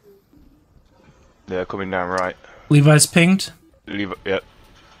 They're coming down right. Levi's pinged. Levi. Yep.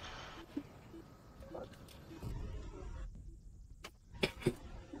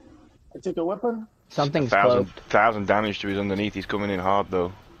 I took a weapon. Something's Thousand cloaked. damage to his underneath. He's coming in hard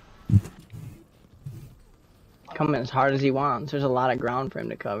though. Coming as hard as he wants. There's a lot of ground for him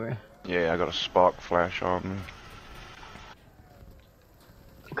to cover. Yeah, I got a spark flash on me.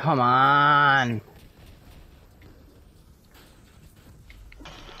 Come on.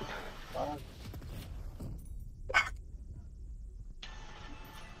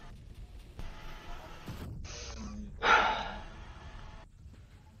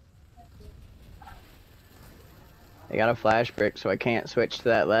 I got a flash brick, so I can't switch to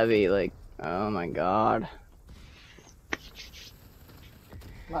that levy. Like, oh my god.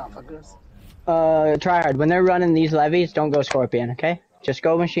 Motherfuckers. Try hard. When they're running these levies, don't go Scorpion, okay? Just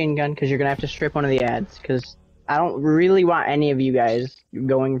go machine gun, because you're gonna have to strip one of the ads. Because I don't really want any of you guys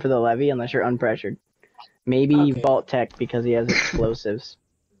going for the levy unless you're unpressured. Maybe Okay. Vault Tech, because he has explosives.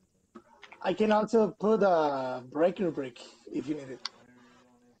 I can also put a breaker brick if you need it.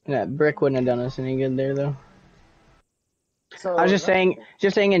 That brick wouldn't have done us any good there, though. So I was just saying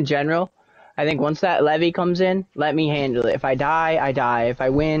in general, I think once that levy comes in, let me handle it. If I die, I die. If I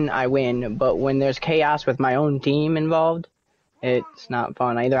win, I win. But when there's chaos with my own team involved, it's not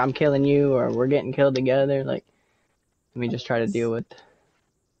fun. Either I'm killing you or we're getting killed together. Like, let me just try to deal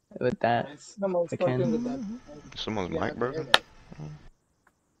with that. Someone's I can. talking with that. Someone's Yeah, mic broken. yeah.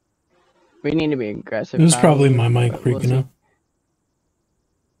 We need to be aggressive. It was probably my but mic we'll freaking see. out.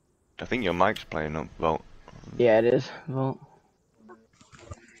 I think your mic's playing up, Vault. Yeah, it is. Well,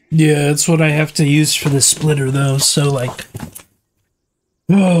 Yeah, it's what I have to use for the splitter though. So like,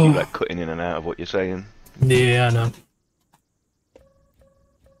 You oh like cutting in and out of what you're saying. yeah, I know.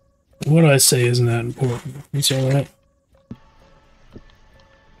 What I say isn't that important. It's all right.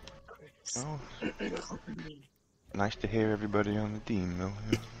 Oh. Nice to hear everybody on the team, though.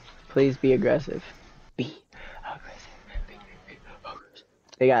 Yeah. please be aggressive. Be aggressive. Be aggressive.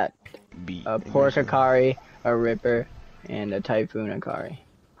 They got Be a Pork Akari, a Ripper, and a Typhoon Akari.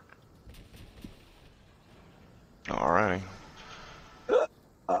 Alrighty.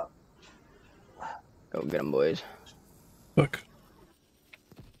 Go get them, boys. Fuck.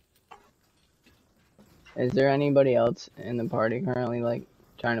 Is there anybody else in the party currently, like,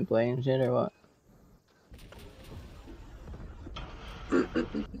 trying to play and shit, or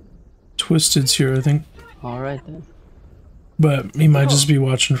what? Twisted's here, I think. Alright then. But he might just be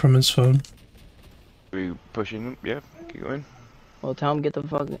watching from his phone. Are we pushing them? Yeah, keep going. Well, tell him get the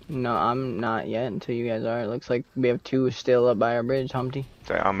fuck. No, I'm not yet until you guys are. It looks like we have 2 still up by our bridge, Humpty.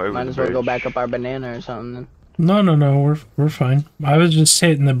 Say, I'm over Might the as well bridge. go back up our banana or something then. No, we're fine. I was just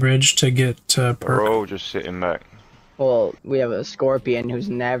hitting the bridge to get perk. We're all just sitting back. Well, we have a scorpion who's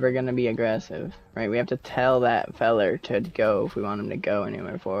never gonna be aggressive, right? We have to tell that feller to go if we want him to go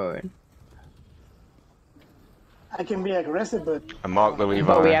anywhere forward. I can be aggressive, but I mark the Levi.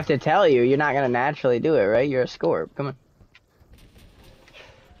 But we have to tell you. You're not gonna naturally do it, right? You're a scorp. Come on.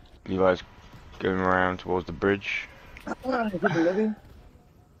 Levi's going around towards the bridge. hit the levy.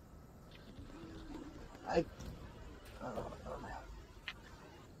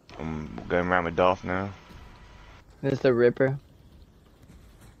 I'm going around with Darth now. This is the Ripper.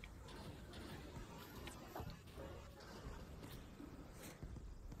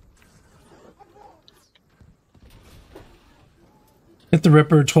 Hit the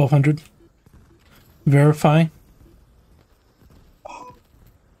Ripper 1200. Verify.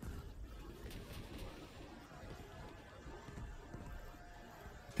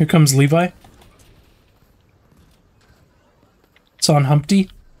 Here comes Levi. It's on Humpty.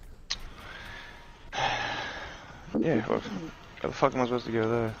 Yeah, fuck. How the fuck am I supposed to go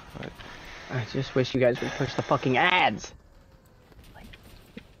there? Right. I just wish you guys would push the fucking ads.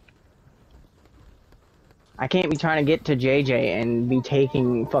 I can't be trying to get to JJ and be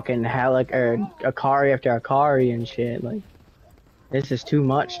taking fucking Halleck or Akari after Akari and shit. Like, this is too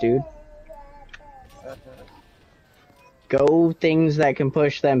much, dude. Go things that can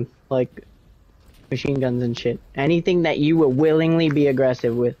push them, like machine guns and shit. Anything that you will willingly be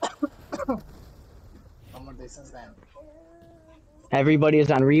aggressive with. Everybody is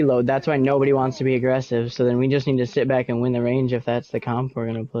on reload. That's why nobody wants to be aggressive. So then we just need to sit back and win the range if that's the comp we're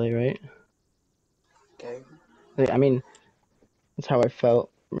gonna play, right? Okay. I mean, that's how I felt,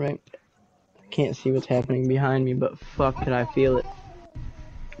 right? I can't see what's happening behind me, but fuck, could I feel it?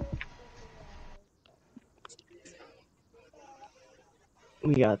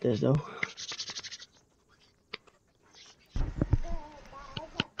 We got this, though.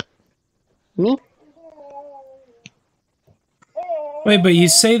 Me? Wait, but you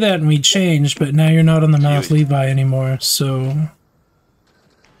say that and we changed, but now you're not on the Mouth Levi anymore, so...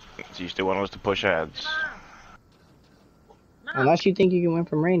 So you still want us to push ads? Unless you think you can win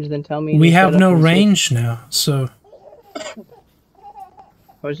from range, then tell me. We have no range now, so... I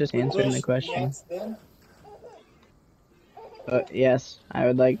was just answering the question. Yes, I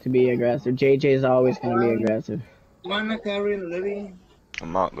would like to be aggressive. JJ is always going to be aggressive. Mana carry and Levy. I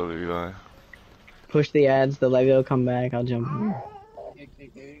mark the Levi. Push the ads, the Levy will come back, I'll jump in.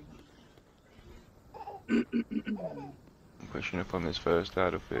 I'm pushing up on this first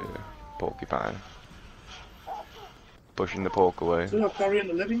ad of the porcupine. Pushing the pork away. So carry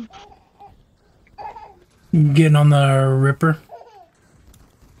and Levy. Getting on the Ripper.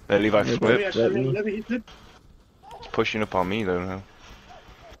 The Levi flipped. Levy, flip. It's pushing up on me though now.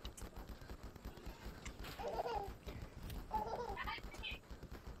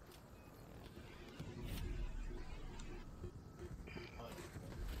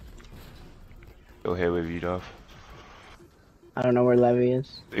 Still here with you, Dove. I don't know where Levy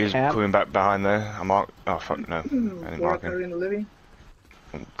is. He's Cap? coming back behind there. I mark. Oh fuck no! I didn't mark him. and Levy.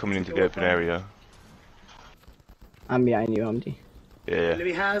 I'm coming into the open area. I'm behind you, Humpty. Yeah.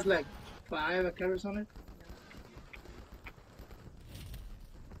 Levy has like 5 carries on it.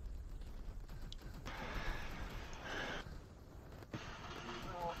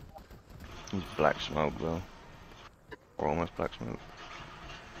 He's black smoke though. Or almost black smoke.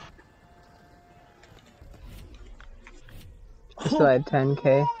 Still at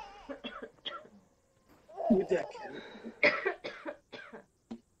 10k. With that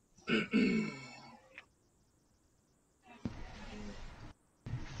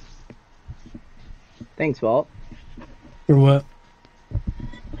Thanks, Walt. For what?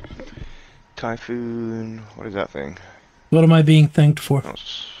 Typhoon. What is that thing? What am I being thanked for? Oh,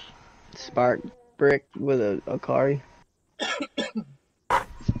 Spark brick with a Akari.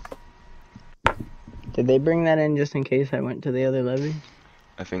 Did they bring that in just in case I went to the other levy?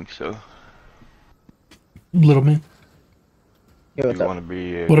 I think so. Little man. Yo, what's You up? want to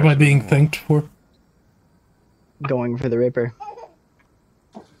be? What am I being thanked for? Going for the Ripper.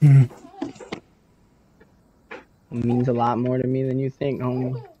 Mm. It means a lot more to me than you think,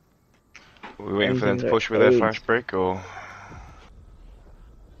 homie. Are we waiting for them to Engines push are with their aged. flash break or?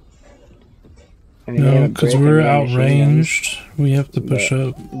 I mean, they No, have a because brick and we're they have machine guns, outranged. We have to push but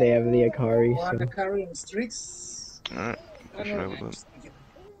up. they have the Akari, so... Wanna carry in streaks? Alright, I pushing don't know, over I'm then. just thinking.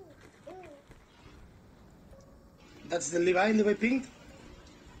 That's the Levi pinged?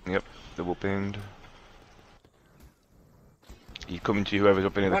 Yep, double pinged. You coming to whoever's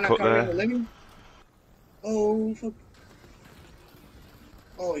up in the Wanna cut carry in there? 11? Oh, fuck.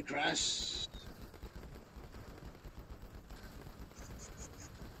 Oh, it crashed.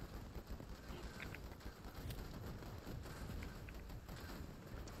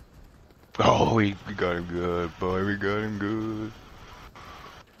 Oh, we got him good, boy. We got him good.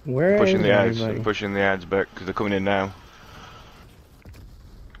 Where Pushing is the ads. everybody? I'm pushing the ads back because they're coming in now.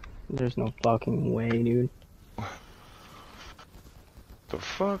 There's no fucking way, dude. The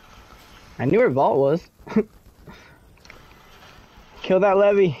fuck? I knew where Vault was. Kill that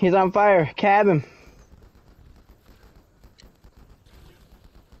Levy. He's on fire. Cab him.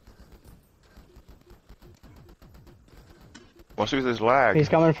 What's with this lag? He's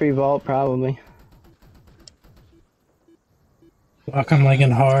coming for you, Vault, probably. Fucking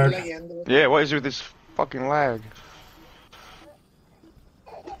lagging hard. Yeah, what is with this fucking lag?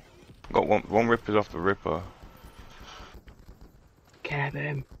 Got one Ripper's off the Ripper. Cab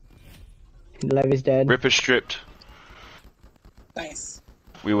him. Levy's dead. Ripper's stripped. Nice.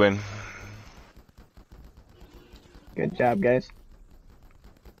 We win. Good job, guys.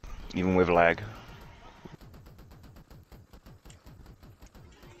 Even with lag.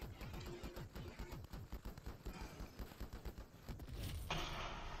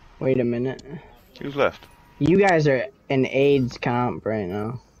 Wait a minute. Who's left? You guys are an AIDS comp right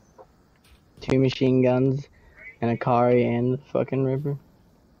now. 2 machine guns, an Akari, and the fucking Ripper.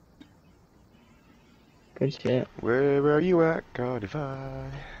 Good shit. Where are you at, Codify?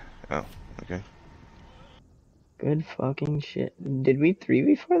 Oh, okay. Good fucking shit. Did we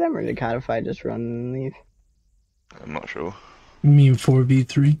 3v4 them, or did Codify just run and leave? I'm not sure. You mean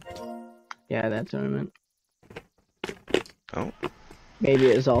 4v3? Yeah, that's what I meant. Oh. Maybe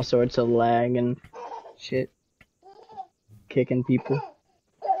it's all sorts of lag and shit. Kicking people.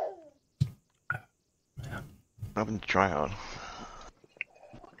 Happened to try hard.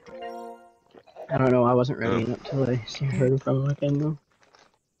 I don't know, I wasn't ready up till I heard from like I know.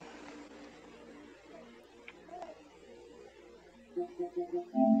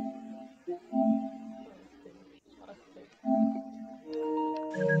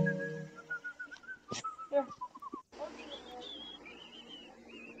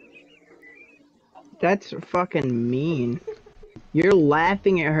 That's fucking mean. You're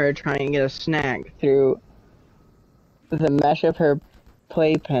laughing at her trying to get a snack through the mesh of her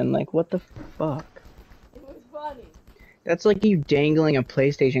playpen. Like, what the fuck? It was funny. That's like you dangling a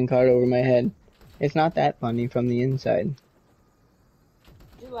PlayStation card over my head. It's not that funny from the inside.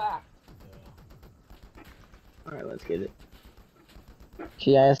 You laughed. Alright, let's get it.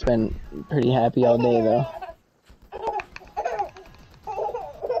 She has been pretty happy all day, though.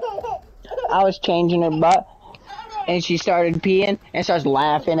 I was changing her butt, and she started peeing, and starts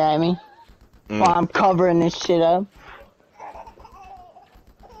laughing at me while I'm covering this shit up.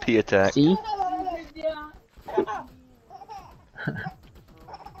 Pee attack. See?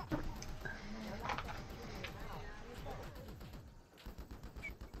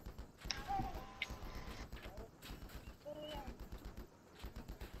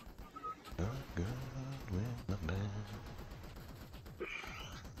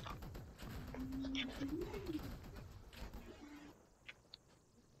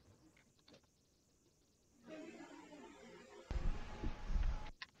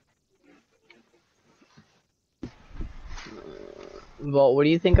 Well, what do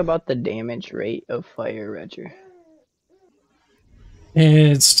you think about the damage rate of Fire Retcher?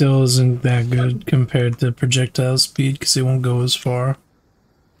 It still isn't that good compared to projectile speed because it won't go as far.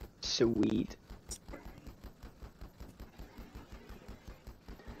 Sweet.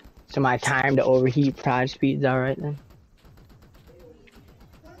 So my time to overheat prod speed's alright then?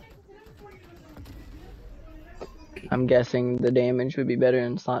 I'm guessing the damage would be better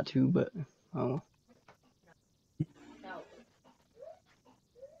in slot 2, but oh.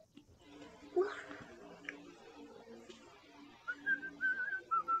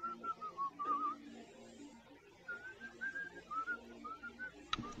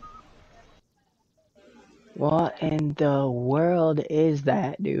 What in the world is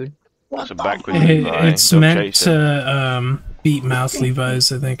that, dude? It's a backwards Levi. It's Dog meant chaser. to beat mouth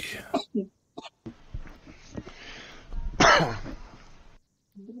Levi's, I think.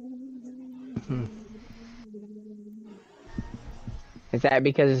 Is that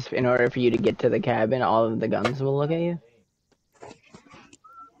because in order for you to get to the cabin, all of the guns will look at you?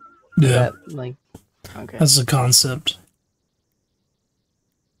 Is Yeah. that, like, Okay. That's the concept.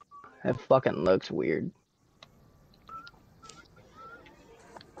 That fucking looks weird.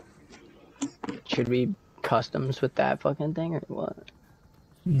 Should we customs with that fucking thing or what?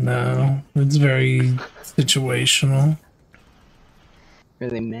 No, it's very situational.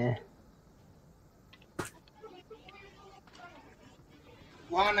 Really meh.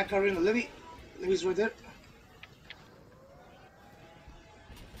 One, I carry in Levy. Levy's right there.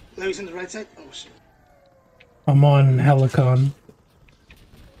 Levy's on the right side. Oh shit. I'm on Helicon.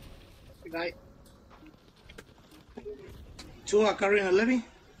 Good night. Two, I carry in Levy.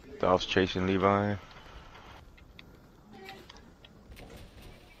 Darth's chasing Levi.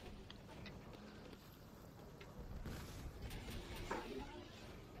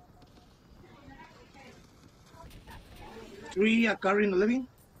 Three, I carry in Levy.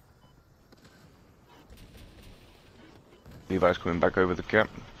 Levi's coming back over the cap.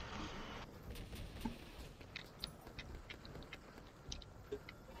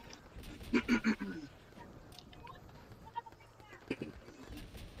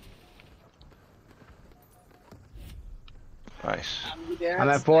 Nice. I'm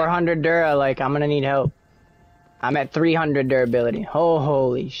at 400 Dura, like, I'm gonna need help. I'm at 300 durability. Oh,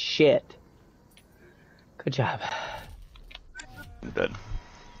 holy shit. Good job. I'm dead.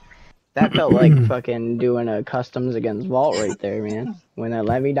 That felt like fucking doing a customs against Vault right there, man. When that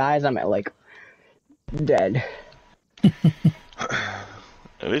Levy dies, I'm at, like, dead. It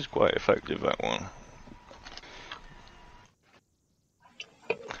is quite effective, that one.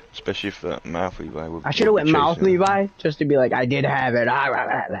 Especially if that mouth Levi would. I should have went mouth chasing. Levi, just to be like, I did have it.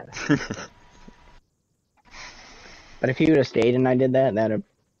 But if he would have stayed and I did that, that'd have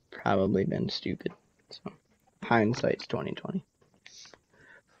probably been stupid. So, hindsight's 2020.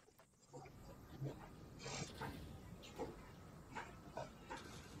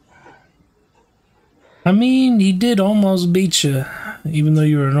 I mean, he did almost beat you, even though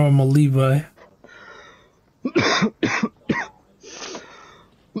you were a normal Levi.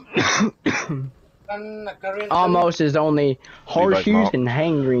 Almost is only horseshoes and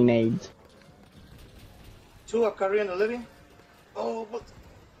hand grenades. Two, I carry in Levy. Oh, but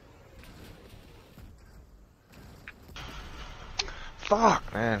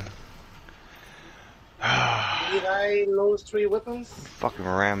Fuck, man. did I lose 3 weapons? Fucking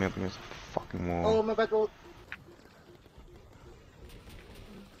ram me up against the fucking wall. Oh, my bad.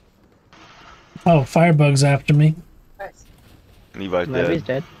 Oh, Firebug's after me. Nice. Levi's Levy's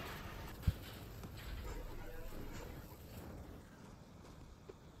dead. dead.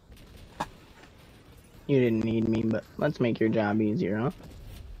 You didn't need me, but let's make your job easier, huh?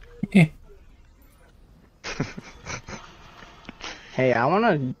 Eh. Hey, I want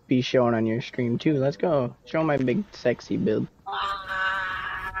to be shown on your stream too. Let's go. Show my big sexy build.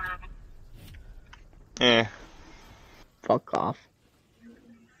 Eh, Fuck off.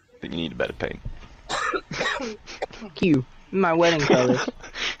 but you need a better paint. Fuck you. My wedding colors.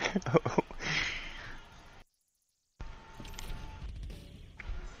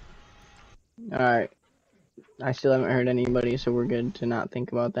 Alright. I still haven't heard anybody, so we're good to not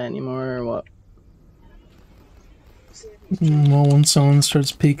think about that anymore, or what? Well, when someone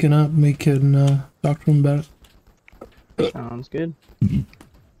starts peeking up, we can talk to him about it. Sounds good. Do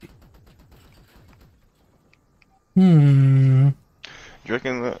you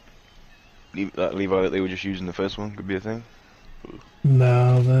reckon that Levi that they were just using the first one could be a thing?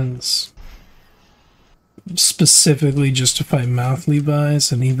 No, that's specifically just to fight mouth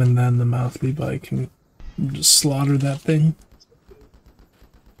Levi's, and even then the mouth Levi can just slaughter that thing.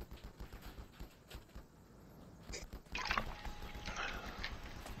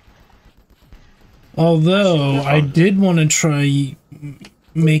 Although I did want to try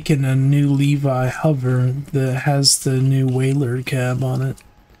making a new Levi hover that has the new Whaler cab on it.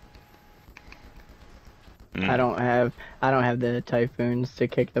 I don't have the typhoons to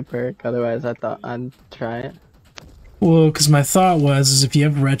kick the perk, otherwise I thought I'd try it. Well, because my thought was if you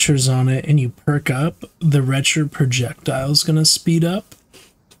have retros on it and you perk up, the retro projectile's gonna speed up.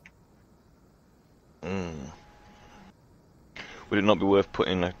 Would it not be worth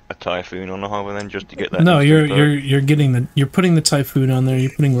putting a typhoon on the hover then, just to get that? No, instant you're putting the typhoon on there.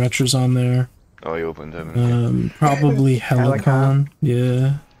 You're putting retros on there. Oh, you opened them. Probably Helicon.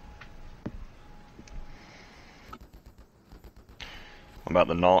 Yeah. What about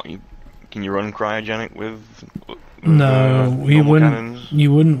the knot? Can you run cryogenic with No, we wouldn't. cannons?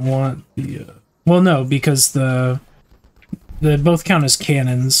 You wouldn't want the. Well, no, because they both count as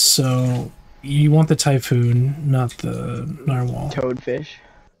cannons, so you want the typhoon, not the narwhal. Toadfish.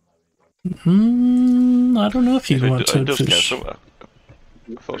 I don't know if you'd want it does toadfish. count.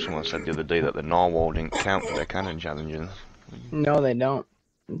 I thought someone said the other day that the narwhal didn't count for their cannon challenges. No, they don't.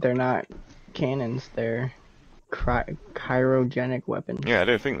 They're not cannons. They're chirogenic weapons. Yeah, I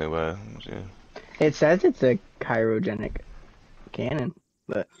don't think they were. Yeah. It says it's a chirogenic cannon,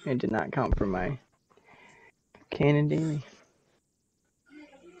 but it did not count for my cannon daily.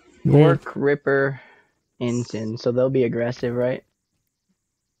 Orc, Ripper, Ensign. So they'll be aggressive, right?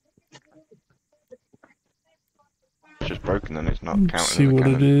 It's just broken and it's not Let's counting see as a what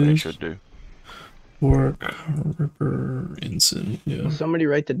cannon, it but it is. should do. Work, Ripper, Ensign. Yeah. Well, somebody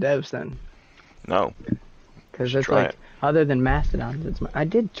write the devs then. No. Because it's Try like, it. other than Mastodons, it's I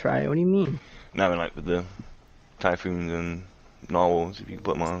did try it. What do you mean? No, I mean, like with the typhoons and narwhals, if you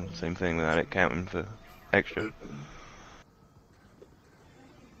put them on, same thing without it counting for extra.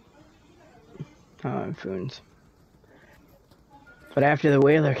 Oh, and Foons. But after the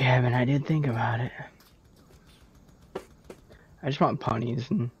whaler cabin, I did think about it. I just want ponies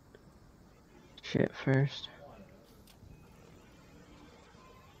and shit first.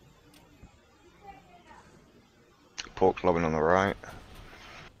 Pork's lobbing on the right.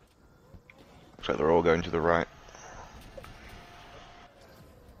 Looks like they're all going to the right.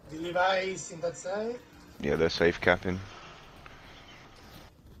 The Levi is in that side. Yeah, they're safe capping.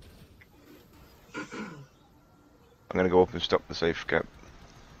 I'm gonna go up and stop the safe cap.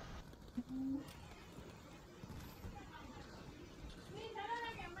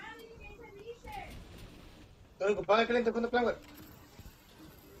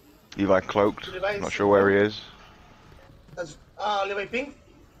 Levi cloaked. Not sure where he is. That's Levi ping.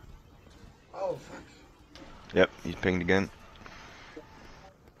 Oh fuck. Yep, he's pinged again.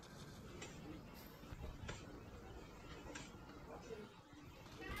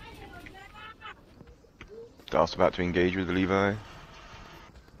 Darth's about to engage with the Levi.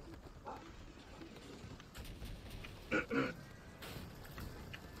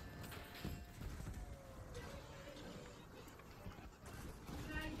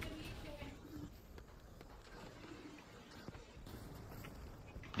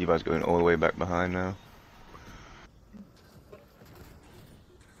 Levi's going all the way back behind now.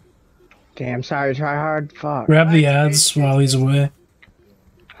 Damn, sorry, try hard. Fuck. Grab the ads while he's away.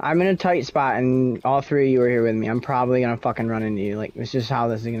 I'm in a tight spot, and all three of you are here with me. I'm probably gonna fucking run into you. Like, it's just how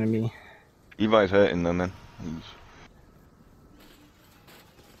this is gonna be. Levi's hurting them, man.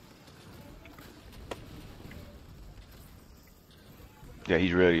 Yeah,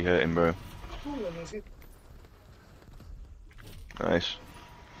 he's really hurting, bro. Nice.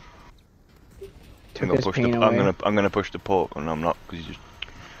 Took his pain away. I'm gonna push the pork, and I'm not because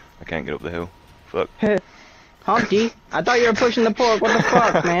I can't get up the hill. Fuck. Humpty, I thought you were pushing the pork. What the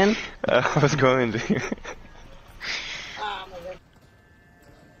fuck, man? I was going to.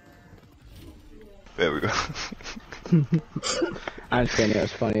 There we go. I'm just kidding. It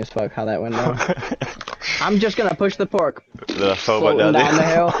was funny as fuck how that went down. I'm just gonna push the pork. Then I fell Floating back down the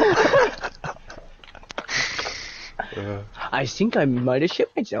hill. I think I might have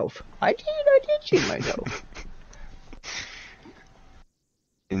shit myself. I did shit myself.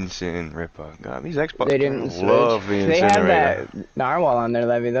 Insane Ripper. God, these Xbox They didn't games love the They have incinerator. that narwhal on their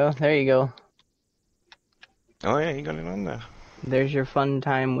levy though. There you go. Oh yeah, you got it on there. There's your fun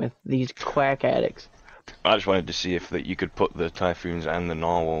time with these quack addicts. I just wanted to see if that you could put the typhoons and the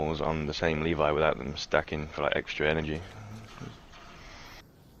narwhals on the same Levi without them stacking for like extra energy.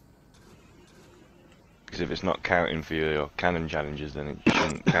 Because if it's not counting for your cannon challenges, then it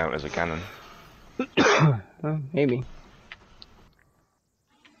shouldn't count as a cannon. Maybe.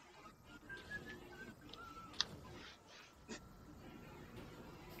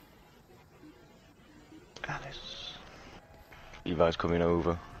 Alice. Levi's coming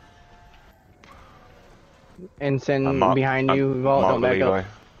over. Ensign Mark- behind you, Vault, Mark don't the back Levi. up.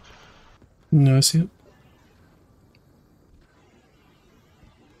 No, I see it.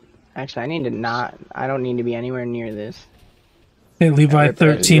 Actually, I don't need to be anywhere near this. Hey, Levi, Ripper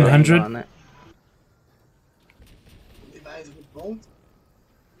has no angle 1300. on it. Levi's with bolt.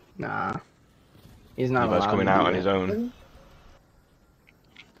 Nah. He's not Levi's allowed coming to out do on that. his own.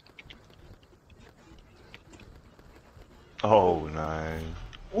 Oh, nice.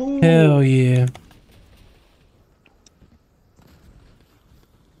 Hell yeah.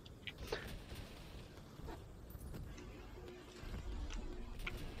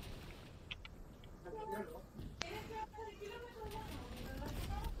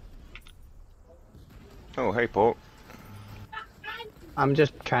 Oh, hey, Paul. I'm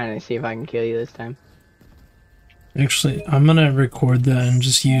just trying to see if I can kill you this time. Actually, I'm gonna record that and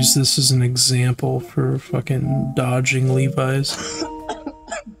just use this as an example for fucking dodging Levi's.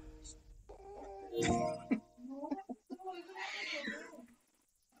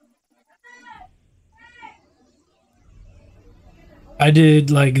 I did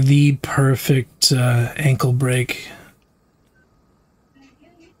like the perfect ankle break.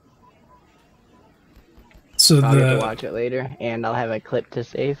 So I'll get to watch it later, and I'll have a clip to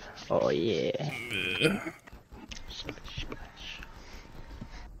save. Oh yeah.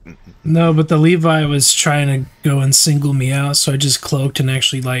 No, but the Levi was trying to go and single me out, so I just cloaked and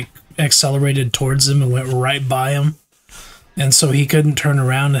actually like accelerated towards him and went right by him. And so he couldn't turn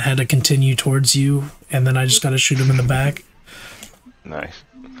around and had to continue towards you, and then I just got to shoot him in the back. Nice.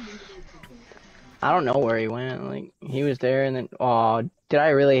 I don't know where he went. Like, he was there, and then... Oh, did I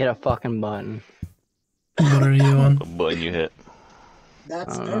really hit a fucking button? What are you on? The button you hit. I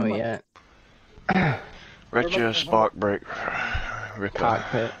don't know yet. Retro spark break. Ripper.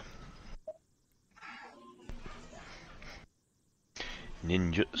 Cockpit.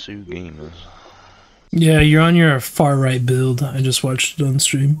 Ninjutsu gamers. Yeah, you're on your far right build. I just watched it on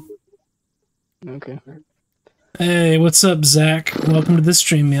stream. Okay. Hey, what's up, Zach? Welcome to the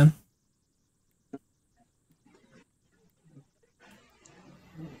stream, man.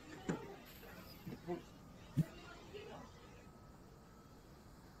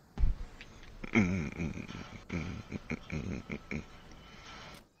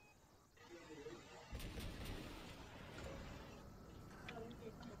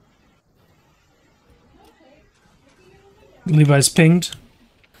 Levi's pinged.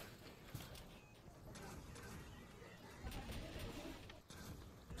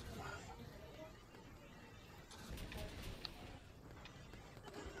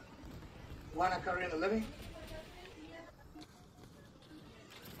 Wanna carry in the living?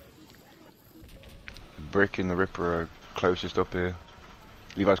 Brick and the Ripper are closest up here.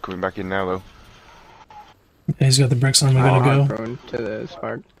 Levi's coming back in now, though. Yeah, he's got the bricks on. We gotta go. Prone to the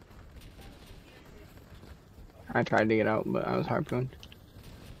spark. I tried to get out, but I was harpooned.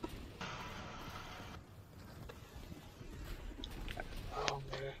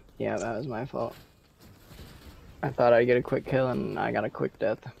 Yeah, that was my fault. I thought I'd get a quick kill, and I got a quick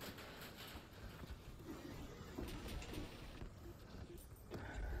death.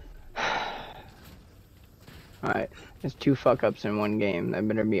 Alright, it's 2 fuck-ups in 1 game. That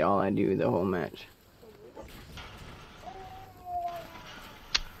better be all I do the whole match.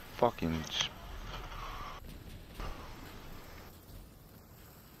 Fucking...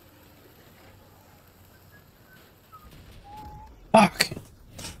 Fuck.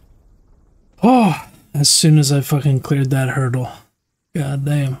 Oh, as soon as I fucking cleared that hurdle. God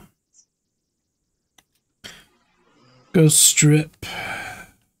damn. Go strip.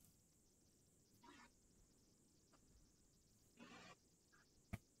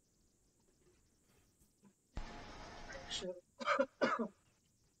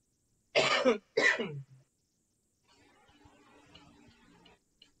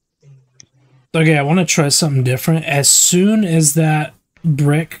 Okay, I want to try something different. As soon as that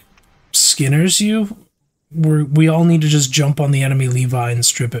brick skinners you, we all need to just jump on the enemy Levi and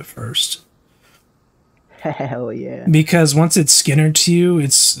strip it first. Hell yeah. Because once it's skinnered to you,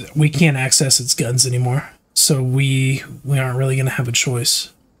 we can't access its guns anymore. So we aren't really gonna have a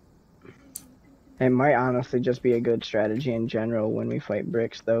choice. It might honestly just be a good strategy in general when we fight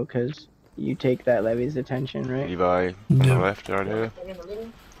bricks, though, because you take that Levi's attention, right? Levi on the left, right here.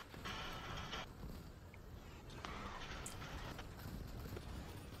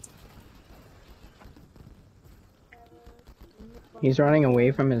 He's running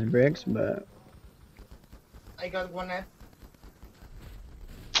away from his bricks, but... I got one at.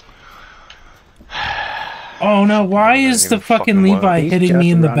 Oh no, why is the fucking Levi hitting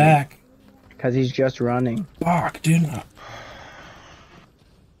me in the back? Because he's just running. Fuck, dude.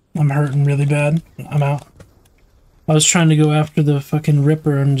 I'm hurting really bad. I'm out. I was trying to go after the fucking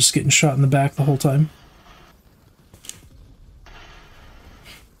Ripper and just getting shot in the back the whole time.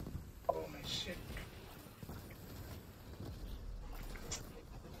 Oh my shit.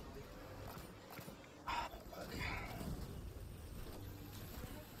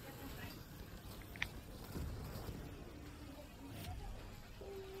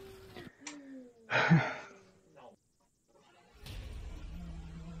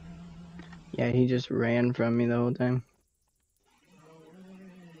 Yeah, he just ran from me the whole time.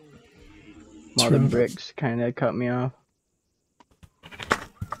 While the bricks kind of cut me off.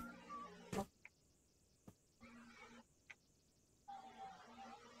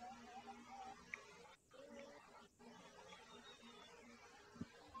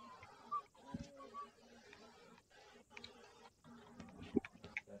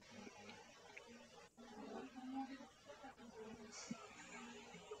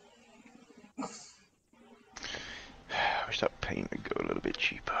 I wish that paint would go a little bit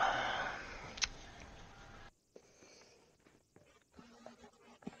cheaper.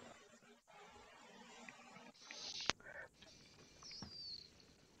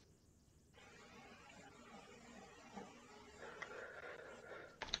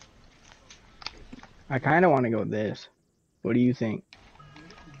 I kind of want to go with this. What do you think?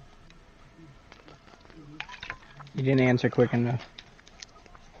 You didn't answer quick enough.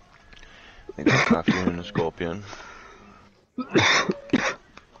 I think the Typhoon and the Scorpion.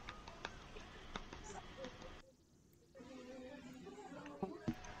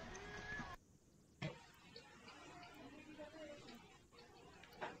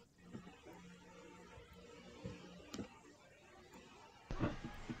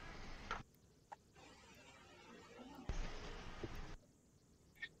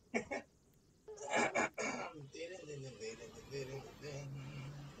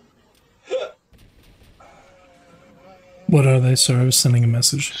 What are they? Sorry, I was sending a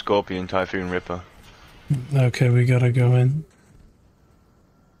message. Scorpion, Typhoon, Ripper. Okay, we gotta go in.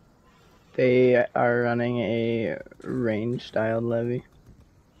 They are running a range-styled levy.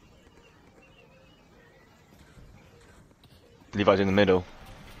 Levi's in the middle.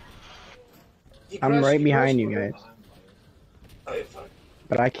 I'm right behind you guys.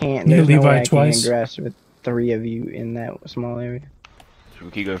 But I can't. Yeah, There's no way Levi I can twice. ingress with 3 of you in that small area. Should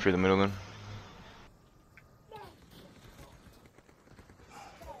we keep going through the middle then?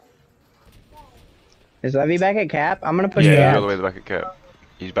 Is Levy back at cap? I'm gonna push Yeah. Yeah, cap. all the way to the back at cap.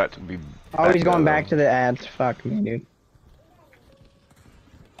 He's back to be. Oh, he's going there, back to the ads. Fuck me, dude.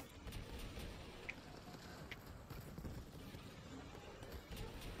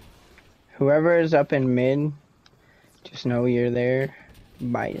 Whoever is up in mid, just know you're there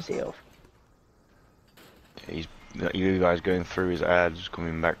by yourself. He's you guys going through his ads,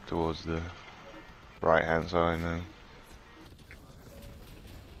 coming back towards the right hand side now.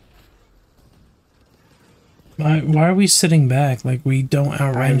 Why are we sitting back? Like, we don't I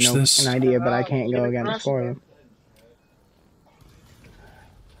have outrange no this. an idea, but I can't go against 4 of them.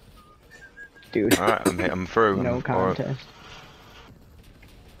 Dude, Alright, I'm through. no contest.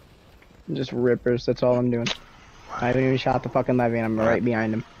 Just rippers, that's all I'm doing. I haven't even shot the fucking levy and I'm right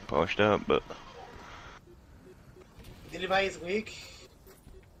behind him. Pushed up, but The Levi is weak.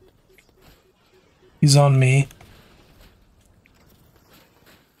 He's on me.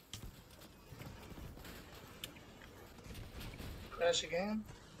 Crash again.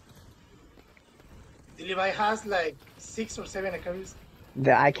 The Levi has like 6 or 7 accounts.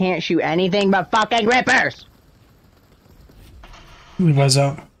 I can't shoot anything but fucking rippers! Levi's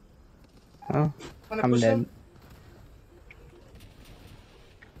out. Oh, Wanna I'm push dead. him?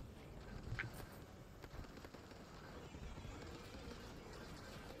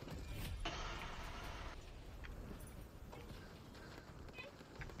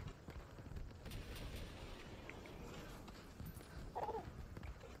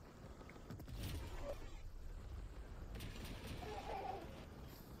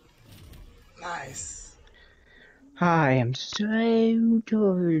 Nice. I am so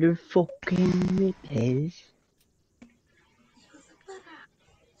tired of fucking rippers.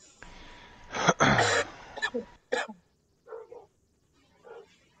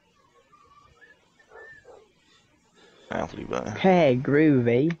 Mouth Levi. Hey,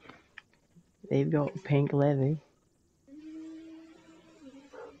 groovy. They've got pink levy.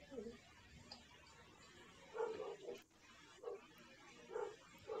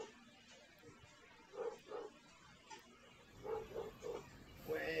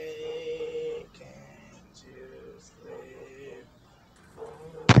 Wait, can't you sleep?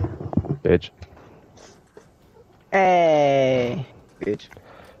 Bitch. Hey, bitch.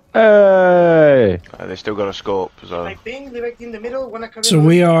 Hey! They still got a scope, so I think Levi in the middle. Wanna come So in?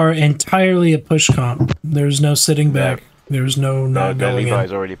 we are entirely a push comp. There's no sitting back. There's no not the going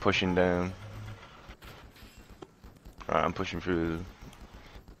Levi's in. already pushing down. Right, I'm pushing through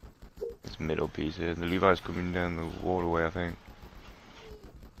this middle piece here. The Levi's coming down the waterway, I think.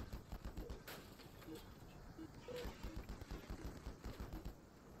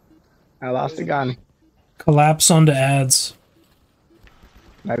 I lost a gun. Collapse onto ads.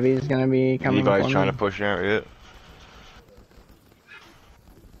 Levy's gonna be coming Levi's for trying me. to push out it.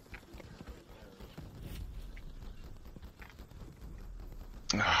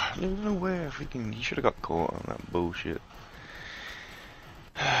 There's no way. Freaking, he should have got caught on that bullshit.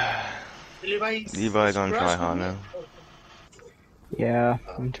 Levi's on try hard now. Yeah,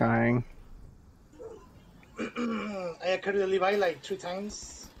 I'm trying. I carried the Levi like 3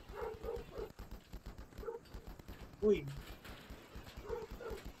 times. Uy.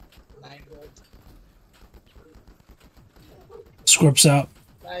 9 gold. Scorp's out.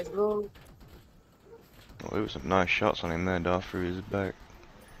 Nice, bro. Oh, there was some nice shots on him there, Darth through his back.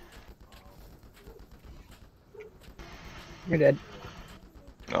 You're dead.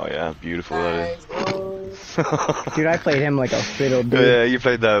 Oh yeah, beautiful that is. Nice, bro. Dude, I played him like a fiddle, dude. Yeah, you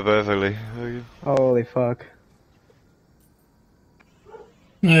played that perfectly. Holy fuck.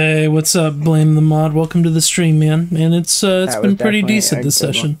 Hey, what's up? Blame the mod. Welcome to the stream, man. And it's That was been pretty definitely decent a this good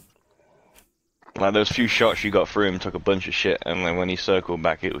one. session. Like those few shots you got through him took a bunch of shit, and then when he circled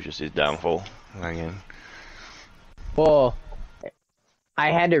back, it was just his downfall. Again. Well,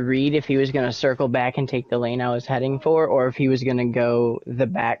 I had to read if he was going to circle back and take the lane I was heading for, or if he was going to go the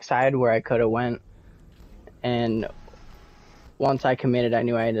backside where I could have went. And once I committed, I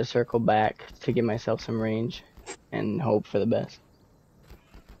knew I had to circle back to give myself some range and hope for the best.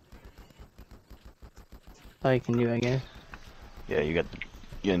 That's all you can do, I guess. Yeah, you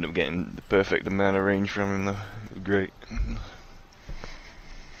end up getting the perfect amount of range from him, though. Great.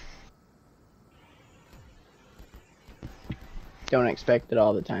 Don't expect it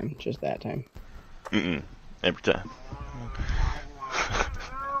all the time, just that time. Every time.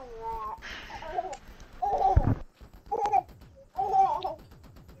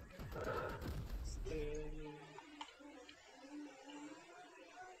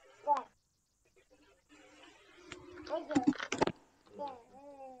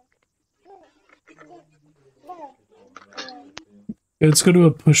 Let's go to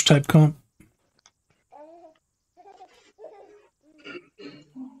a push type comp.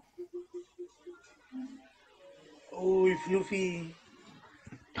 Oh, Fluffy.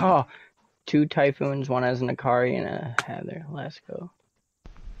 Oh, 2 Typhoons, 1 as an Akari and a Heather. Let's go.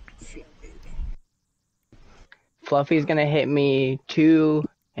 Fluffy's gonna hit me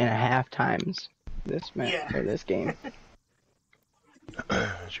 2.5 times this match or this game.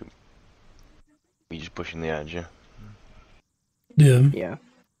 You just pushing the edge, yeah? Yeah. Yeah.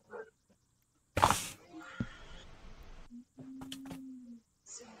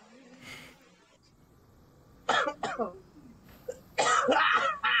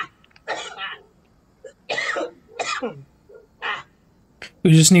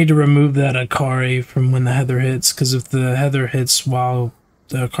 We just need to remove that Akari from when the Heather hits, because if the Heather hits while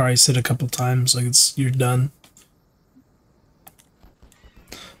the Akari's hit a couple times, like you're done.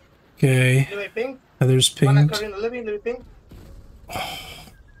 Okay. Heather's pinged.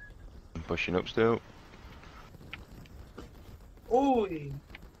 I'm pushing up still. Ooh.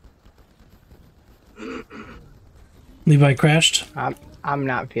 Levi crashed. I'm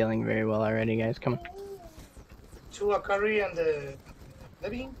not feeling very well already, guys. Come on. 2 Akari and the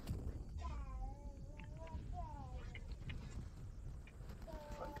LEVI.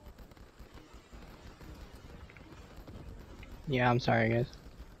 Yeah, I'm sorry, guys.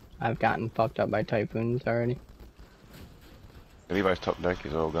 I've gotten fucked up by Typhoons already. Levi's top deck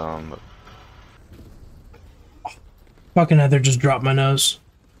is all gone, but... Fucking Heather just dropped my nose.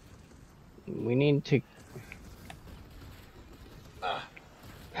 We need to...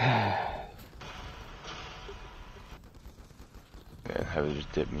 Yeah, Heather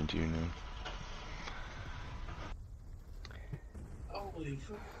just dipped me too now. Holy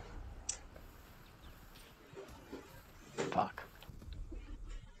fuck. Fuck.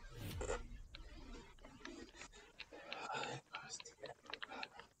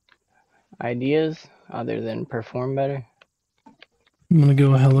 Ideas other than perform better? I'm gonna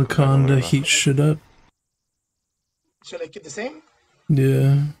go Helicon to heat shit up. Should I keep the same?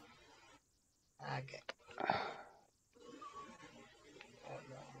 Yeah. Okay.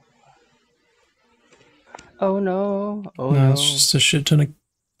 Oh no. Oh No, no. it's just a shit ton of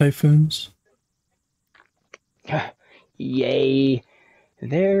Typhoons. Yay.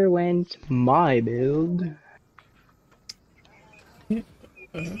 There went my build.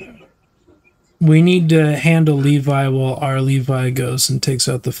 We need to handle Levi while our Levi goes and takes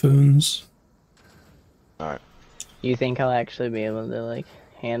out the Foons. Alright. You think I'll actually be able to, like,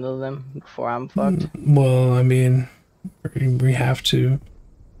 handle them before I'm fucked? Well, I mean, we have to.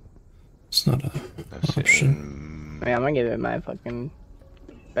 It's not an option. I mean, I'm gonna give it my fucking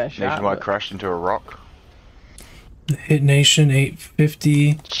best shot. Nationwide crashed into a rock. Hit Nation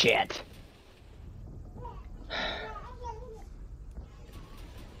 850. Shit.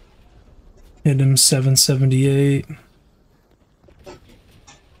 Hit him 778. I'm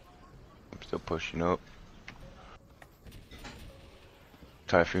still pushing up.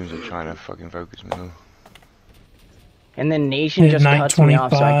 Typhoons are trying to fucking focus me though. And then Nation Hit just cuts me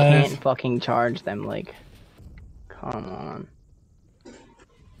off, so I 925. can't fucking charge them, like... Come on.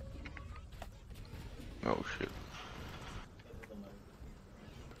 Oh shit.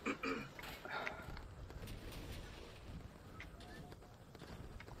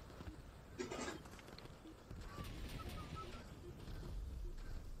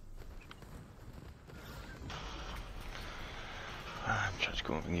 I'm trying to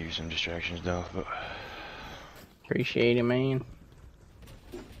come up and give you some distractions though, but Appreciate it, man.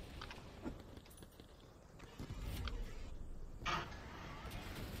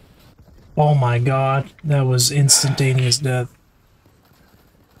 Oh my god, that was instantaneous death.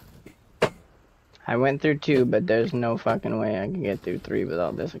 I went through 2, but there's no fucking way I can get through 3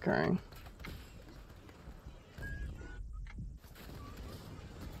 without this occurring.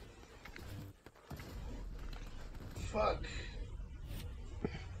 Fuck.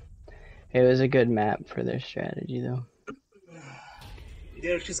 It was a good map for their strategy, though.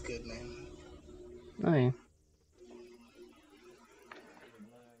 They're just good, man. Oh, yeah.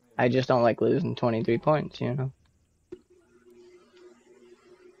 I just don't like losing 23 points, you know?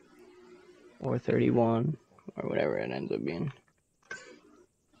 Or 31, or whatever it ends up being.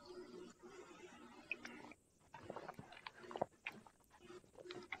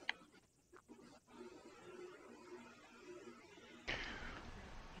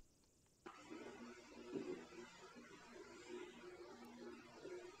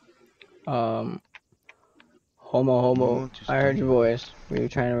 Homo, I heard your voice. Were you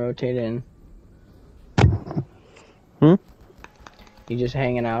trying to rotate in? Hmm? You just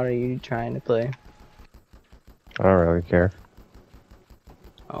hanging out, or are you trying to play? I don't really care.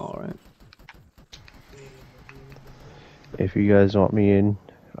 Alright. If you guys want me in,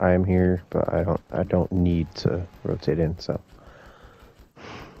 I am here, but I don't need to rotate in, so.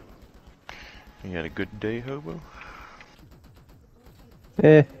 You had a good day, Hobo?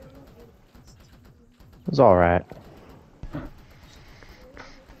 It was alright.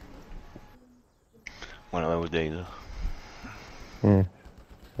 One of those days, though. Yeah.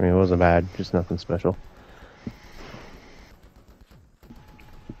 I mean, it wasn't bad, just nothing special.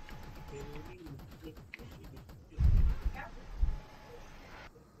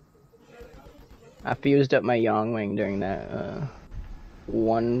 I fused up my Yang Wing during that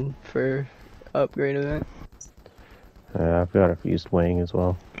 1 for upgrade event. I've got a fused wing as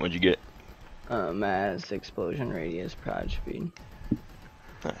well. What'd you get? Mass explosion radius, prod speed.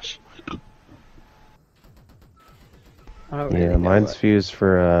 Nice. I don't really Yeah, know mine's what- fused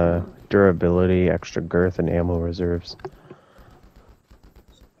for durability, extra girth, and ammo reserves.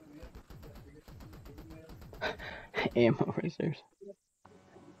 ammo reserves.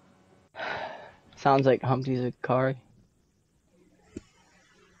 Sounds like Humpty's a car.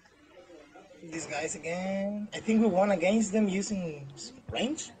 These guys again. I think we won against them using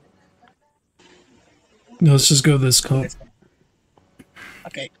range. No, let's just go this comp.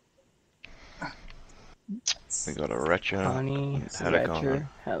 Okay. We got a Retcher, Honey, Helicon.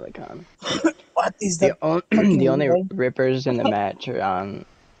 Helicon. What is The, that? the only rippers in the match are on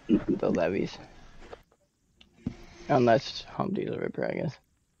the levies. Unless Humpty's a ripper, I guess.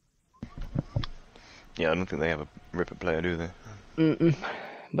 Yeah, I don't think they have a Ripper player, do they? Mm-mm.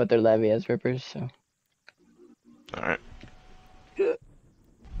 But they're levy as rippers, so. Alright.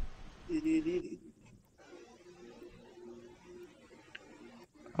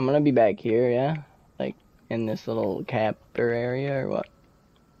 I'm gonna be back here, yeah? Like, in this little capper area, or what?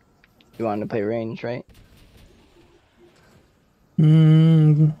 You wanted to play range, right?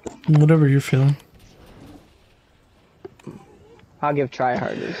 Whatever you're feeling. I'll give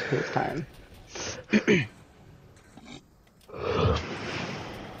Tryhard his time.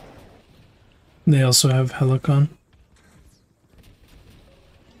 They also have Helicon.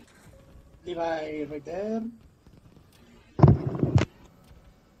 Levi right there.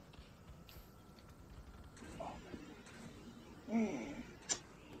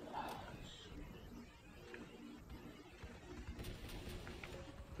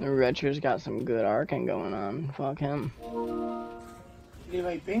 The Retcher's got some good arcing going on. Fuck him.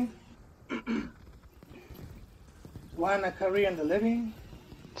 Levi ping. One a career in the living.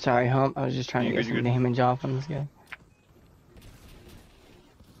 Sorry, Hump. I was just trying to get some damage off on this guy.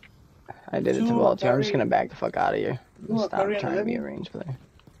 I did it to Vault too. I'm just gonna back the fuck out of here. Stop trying to be a range player.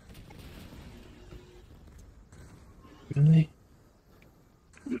 Really?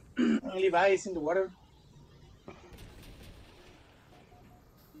 Levi is in the water.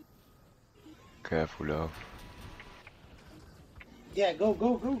 Careful, love. Yeah, go.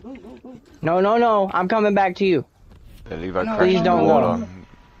 No. I'm coming back to you. Yeah, Levi No, crashed please in don't the go. water.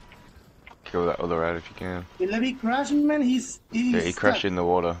 Kill that other rat if you can. The Levi crashing, man. He's Yeah, he crashed in the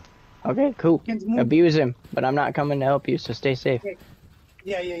water. Okay, cool. Can't move. Abuse him, but I'm not coming to help you, so stay safe.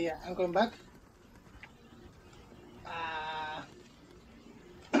 Yeah. I'm going back.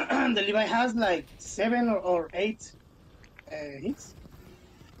 The Levi has like 7 or 8 hits.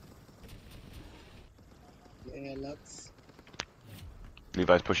 Yeah, lots.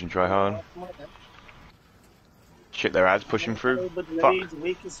 Levi's pushing try hard. Shit, their ads pushing through. But Fuck. Levi is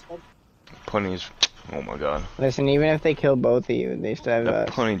weak as fuck. Pony's Oh my god. Listen, even if they kill both of you, they still have That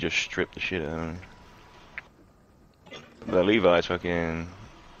us. punny just stripped the shit out of him. The Levi's fucking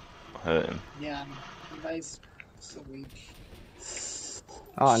hurting. Yeah, Levi's so weak.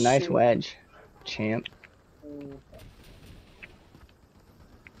 Oh, nice Shit. wedge, champ.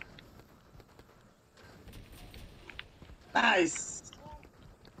 Nice.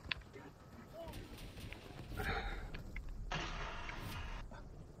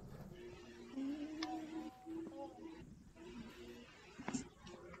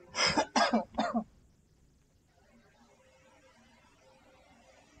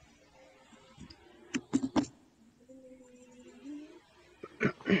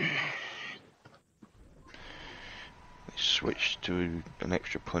 Switch to an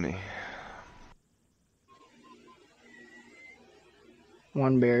extra punny.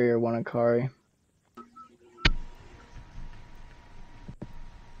 One barrier, one Akari.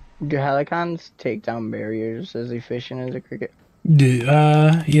 Do Helicons take down barriers as efficient as a cricket?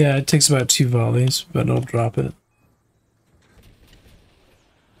 Yeah, it takes about 2 volleys, but I'll drop it.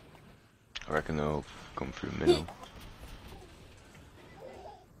 I reckon they'll come through middle.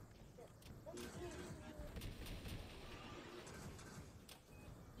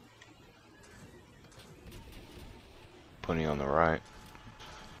 Punny on the right.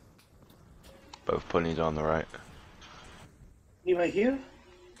 Both punnies on the right. Levi here?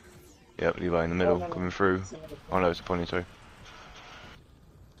 Yep, Levi in the middle, no, no. coming through. Oh no, it's a punny too.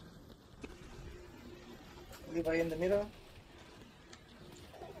 Levi in the middle.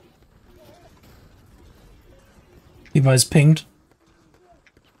 Levi's pinged.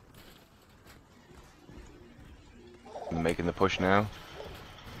 Making the push now.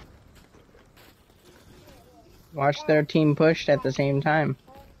 Watch their team pushed at the same time.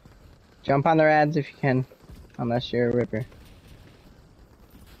 Jump on their ads if you can, unless you're a ripper.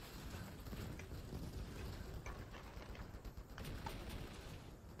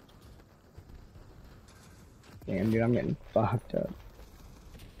 Damn, dude, I'm getting fucked up.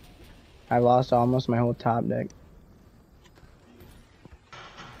 I lost almost my whole top deck.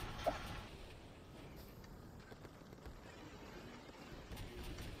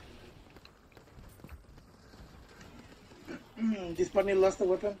 This partner lost the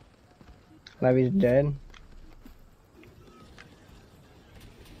weapon. Levi's dead.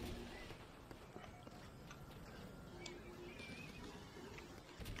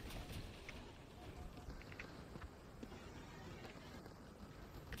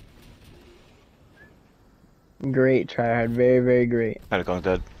 Great tryhard, very, very great. Helicon's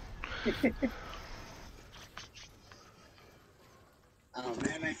dead. Oh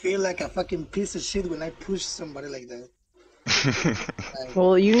man, I feel like a fucking piece of shit when I push somebody like that.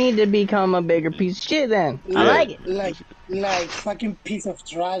 Well, you need to become a bigger piece of shit then. I like it. Like fucking piece of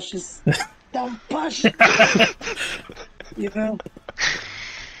trash. Just don't push. You know?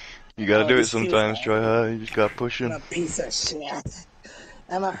 You gotta do it this feels sometimes, bad. try hard, you just gotta push I'm him. a piece of shit.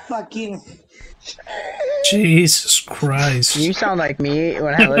 I'm a fucking. Jesus Christ. You sound like me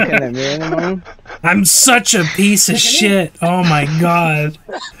when I look in the mirror in the morning. I'm such a piece of shit. Oh my god.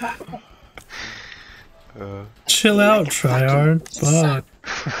 Chill out, tryhard. Fuck.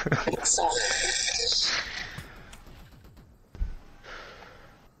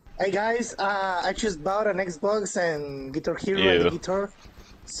 Hey guys, I just bought an Xbox and Guitar Hero and the guitar.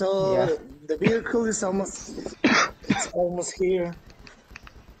 So Yeah. the vehicle is almost here.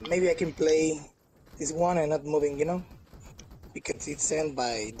 Maybe I can play this one and not moving, you know? Because it's sent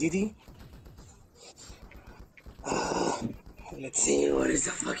by Didi. Let's see, what is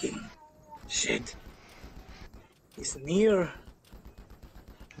the fucking shit? It's near.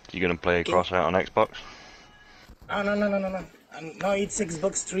 You gonna play CROSSOUT on Xbox? Oh, no. No, it's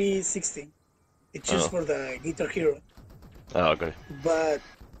Xbox 360. It's just for the Guitar Hero. Oh, okay. But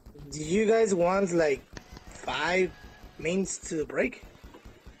do you guys want like 5 mains to break?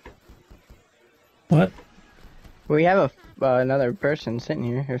 What? We have another person sitting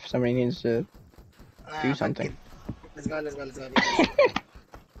here if somebody needs to do something. Let's go.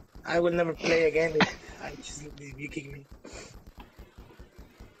 I will never play again if you kick me.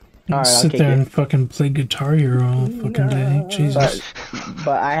 Alright, I'll Sit kick there you. and fucking play Guitar Hero all fucking day. Jesus.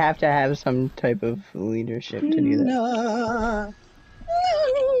 But I have to have some type of leadership to do that. No.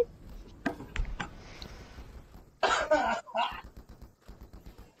 I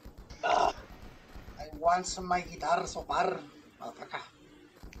want some my guitar so far, motherfucker.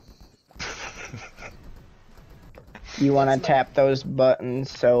 You want to tap those buttons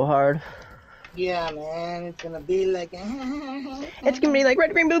so hard? Yeah, man, it's gonna be like. It's gonna be like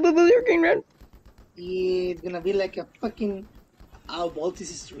red, green, blue, blue, blue, green, red. Yeah, it's gonna be like a fucking Our Bolt is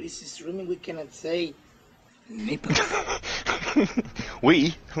streaming. We cannot say nipples.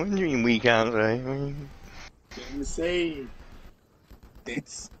 We? When do you mean we can't say? Can we say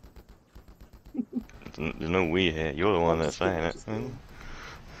tits? There's no we here. You're the one that's saying it. I'm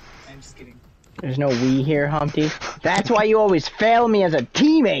just kidding. There's no we here, Humpty. That's why you always fail me as a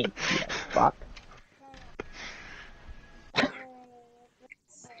teammate. You fuck.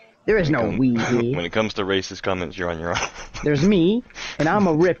 There is no we here. When it comes to racist comments, you're on your own. There's me, and I'm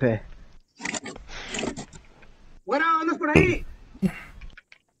a ripper. Bueno, andas por ahí.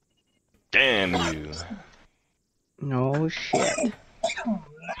 Damn you. No shit.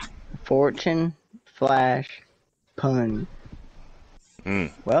 Fortune, flash, pun.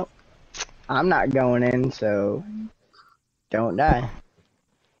 Well, I'm not going in, so don't die.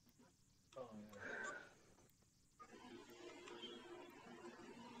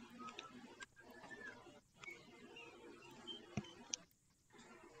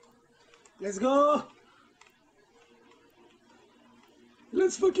 Let's go.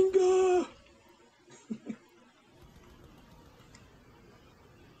 Let's fucking go.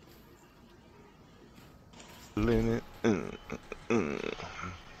 Limit.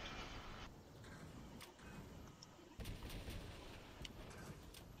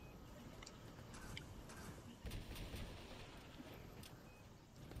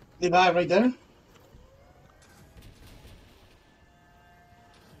 They buy right there.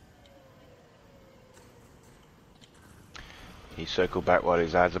 He circled back while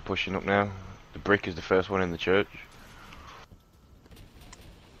his ads are pushing up now. The brick is the first one in the church.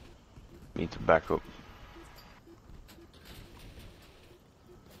 Need to back up.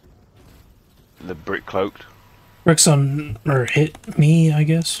 The brick cloaked. Brick's on, or hit me, I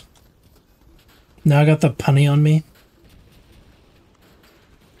guess. Now I got the punny on me.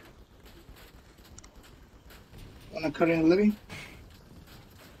 Wanna cut in LEVI?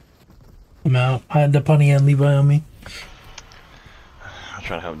 I'm out. I had the punny and Levi on me. I'm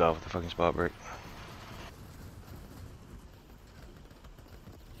trying to help Dal with the fucking spot brick.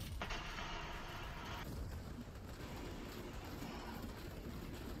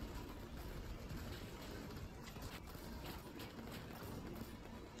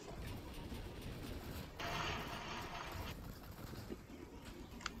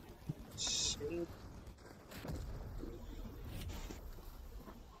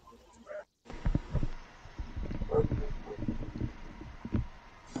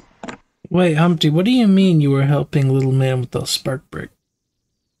 Wait, Humpty, what do you mean you were helping little man with the spark brick?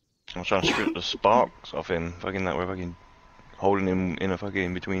 I'm trying to strip the sparks off him. Fucking that we're fucking holding him in a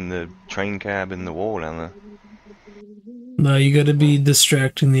fucking between the train cab and the wall down there. No, you gotta be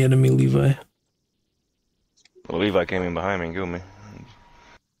distracting the enemy, Levi. Well, Levi came in behind me and killed me.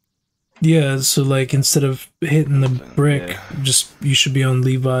 Yeah, so like instead of hitting the brick, Yeah. just you should be on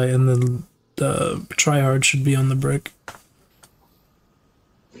Levi, and then the tryhard should be on the brick.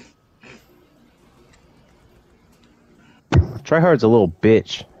 Tryhard's a little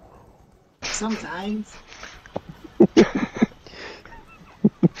bitch. Sometimes.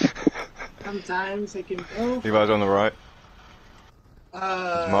 Sometimes I can. Oh. Levi's on the right.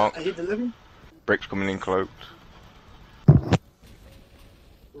 Mark. I hit the LEVI. Brick's coming in cloaked.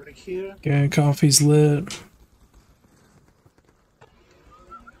 Right here. Okay, coffee's lit.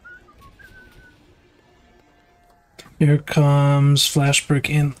 Here comes flash brick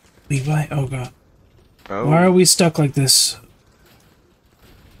and Levi. Oh god. Oh. Why are we stuck like this?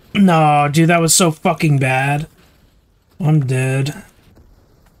 No, dude, that was so fucking bad. I'm dead.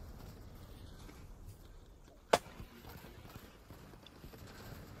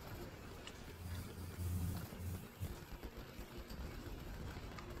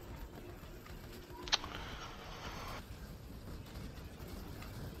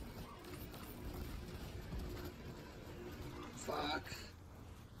 Fuck.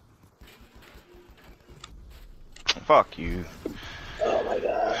 Fuck you. Oh my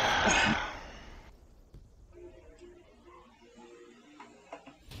god.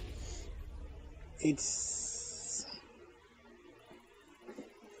 It's.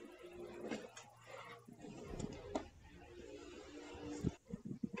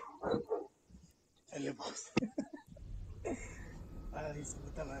 El boss. Ay, su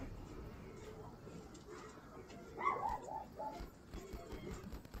puta madre.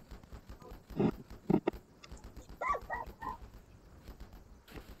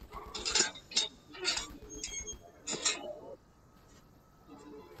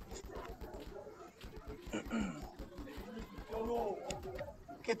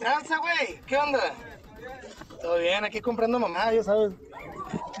 ¿Qué tranza, güey? ¿Qué onda? Todo bien, aquí comprando mamá, ya sabes.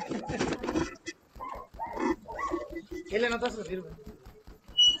 ¿Qué le notas a sirve?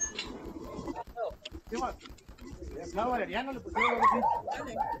 Licenciado Valeriano le pusieron algo así.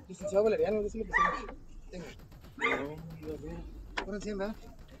 Licenciado Valeriano, algo así le pusieron. Tenga. Por encima.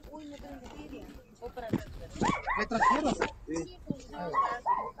 Uy, no transfiere. ¿Me transfieres? Sí. A ver.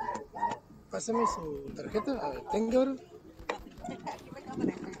 Pásame su tarjeta. A ver, tenga ahora.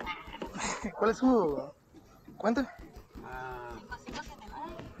 ¿Cuál es su cuenta?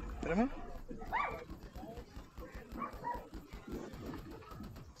 Espérame.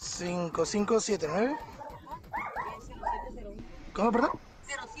 5579. ¿Cómo, perdón?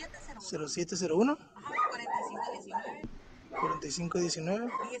 0701.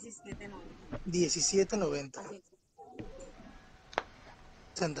 4519. 1790.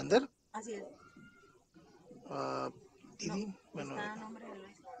 ¿Santander? Así es. Didi, bueno. Está a nombre de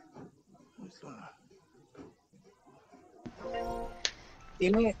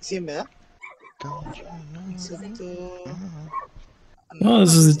tiene 100, ¿verdad? Excepto... Oh,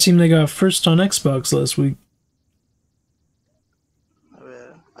 this is the team that got first on Xbox last week. A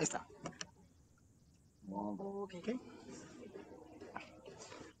ver, ahí está. Okay.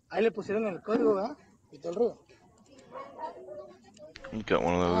 Ahí le pusieron el código, ¿verdad? Y todo el rollo. You got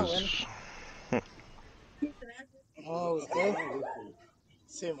one of those. Oh, usted.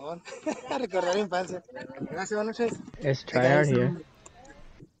 Simón. Recordar la infancia. Gracias, buenas noches. It's tryhard here.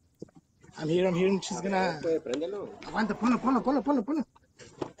 I'm here. She's gonna. Aguanta, ponlo.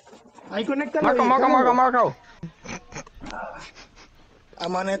 Ahí conéctalo. Marco.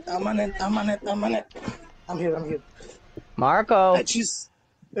 I'm on it. I'm here. Marco. I just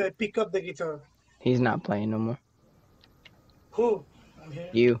pick up the guitar. He's not playing no more. Who? I'm here.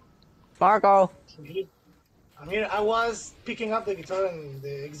 You. Marco. I'm here. I was picking up the guitar and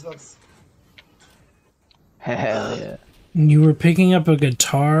the Xbox. Hell yeah. You were picking up a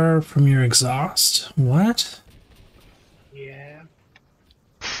guitar from your exhaust? What? Yeah.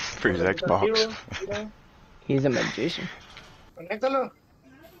 For his Xbox. He's a magician. Conéctalo.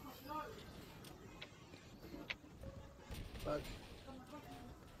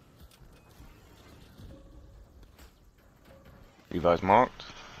 Levi's marked.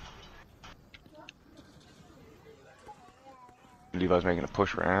 Levi's making a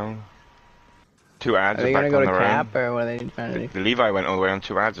push around. Two ads Are they back gonna go on to their cap own. or what are they trying to do? The Levi went all the way on.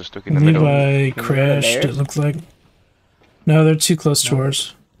 Two ads are stuck in the middle. Levi crashed, it looks like. No, they're too close to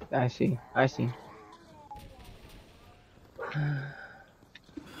ours. I see.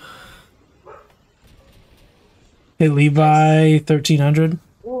 Hey, Levi, 1300.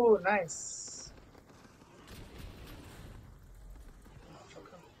 Oh, nice.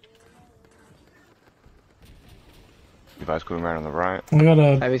 Levi's going around on the right. I got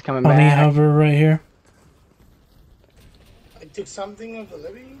a Levi's coming bunny back. hover right here. I took something of the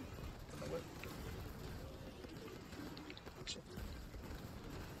LEVI.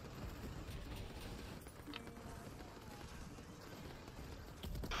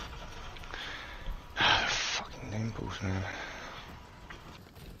 Fucking nimbles, man.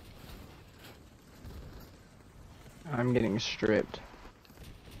 I'm getting stripped.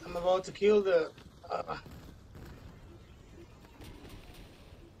 I'm about to kill the.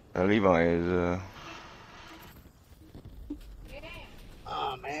 Levi is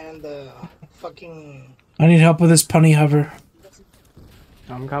Oh man, the fucking. I need help with this punny hover.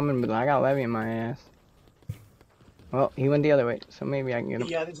 I'm coming, but I got Levy in my ass. Well, he went the other way, so maybe I can get him.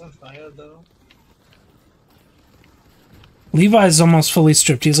 Yeah, this on fire though. Levi's almost fully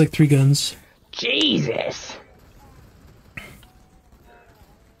stripped. He has like 3 guns. Jesus!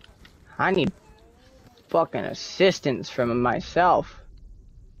 I need fucking assistance from myself.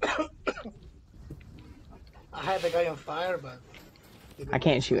 I had the guy on fire, but. I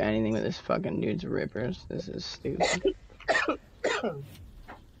can't shoot anything with this fucking dude's rippers. This is stupid.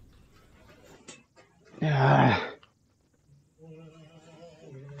 Ah.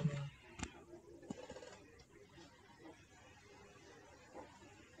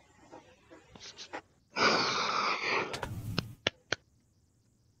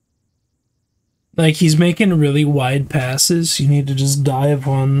 Like, he's making really wide passes. You need to just dive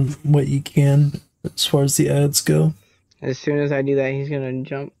on what you can as far as the ads go. As soon as I do that, he's gonna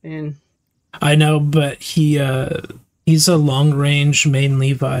jump in. I know, but he's a long range main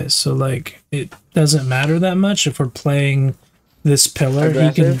Levi, so like it doesn't matter that much if we're playing this pillar.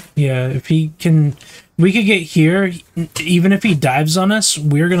 Aggressive? If he can, we could get here. Even if he dives on us,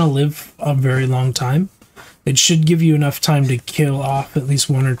 we're gonna live a very long time. It should give you enough time to kill off at least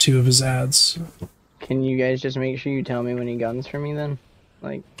 1 or 2 of his ads. Can you guys just make sure you tell me when he guns for me then?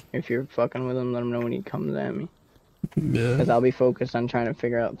 Like, if you're fucking with him, let him know when he comes at me. Yeah. Because I'll be focused on trying to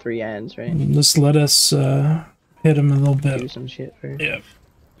figure out 3 ads, right? Just let us hit him a little Do bit. some shit first. Yeah.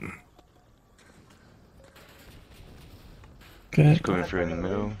 Okay. He's going through in the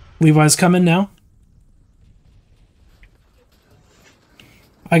middle. Levi's coming now.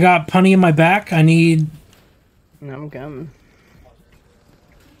 I got punny in my back. I need. I'm coming.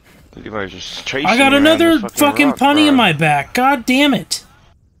 Levi's just chasing I got you around another this fucking rock, punny in bro. my back. God damn it.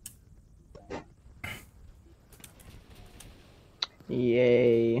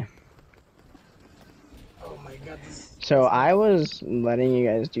 Yay. Oh my god. So I was letting you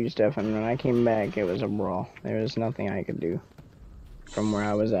guys do stuff, and when I came back, it was a brawl. There was nothing I could do from where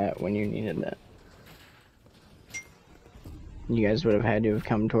I was at when you needed that. You guys would have had to have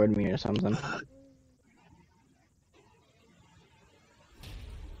come toward me or something.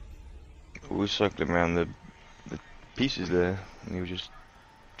 We circled him around the pieces there, and he was just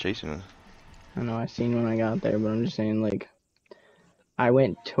chasing us. I know I seen when I got there, but I'm just saying, like, I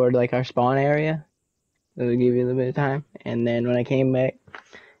went toward, like, our spawn area. That'll give you a little bit of time. And then when I came back,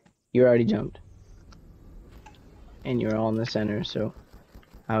 you already jumped. And you were all in the center, so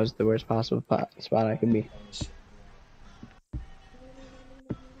I was the worst possible spot I could be.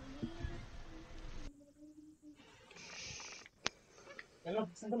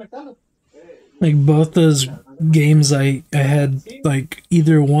 Like both those games, I had like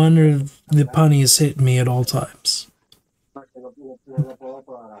either one or the punnies hit me at all times.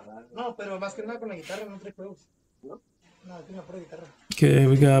 Okay,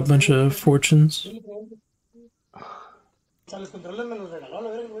 we got a bunch of fortunes.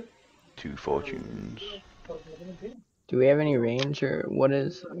 2 fortunes. Do we have any range, or what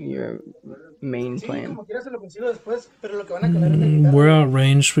is your main plan? We're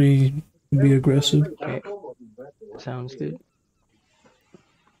outranged. We be aggressive. Okay. Sounds good.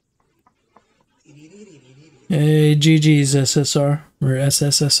 Hey, GG's SSR or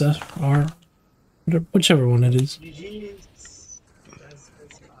SSSR, whichever one it is.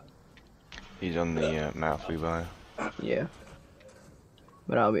 He's on the mouth, Levi. Yeah.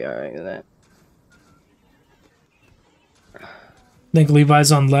 But I'll be alright with that. I think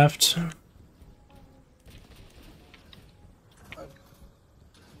Levi's on left. I'm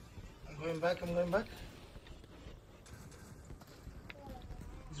going back.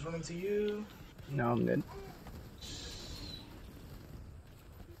 He's running to you. No, I'm good.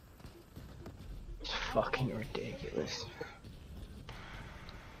 It's fucking ridiculous.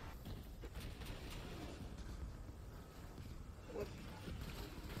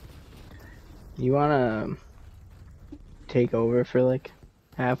 You wanna take over for like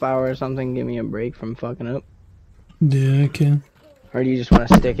half hour or something? Give me a break from fucking up? Yeah, I can. Or do you just want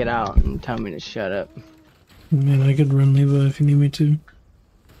to stick it out and tell me to shut up? Man, I could run Levi if you need me to.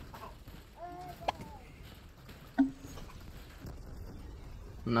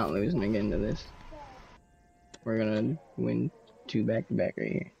 I'm not losing again to this. We're gonna win 2 back-to-back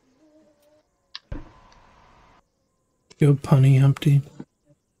right here. Go punny, Humpty.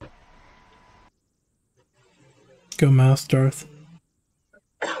 Go mouth, Darth.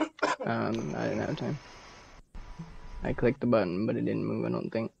 I didn't have time. I clicked the button, but it didn't move, I don't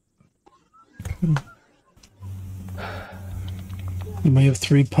think. You might have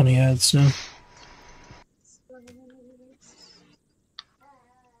 3 punny ads now.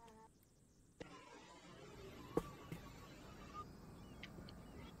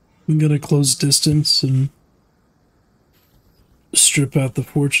 We gotta close distance and strip out the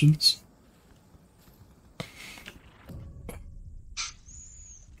fortunes.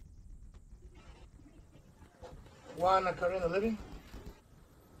 One occurring in the living.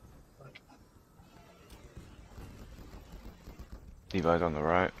 'Levi's on the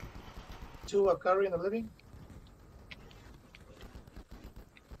right. 2 occurring in the living.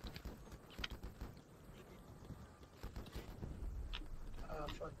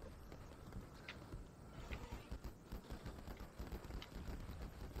 Fuck.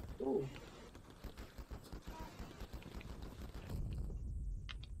 Ooh.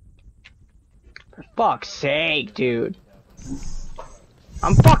 For fuck's sake, dude.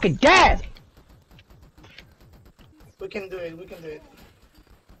 I'm fucking dead! We can do it.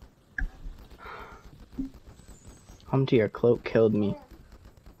 Humpty, your cloak killed me.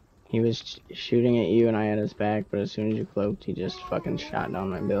 He was shooting at you and I had his back, but as soon as you cloaked, he just fucking shot down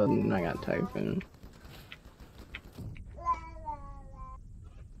my build and I got typhoon.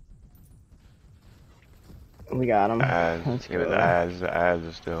 We got him. Let's Yeah, go. but the ads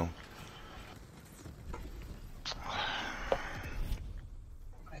are still.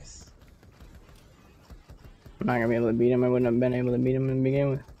 Nice. I'm not gonna be able to beat him. I wouldn't have been able to beat him to begin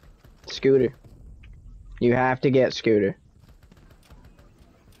with. Scooter. You have to get Scooter.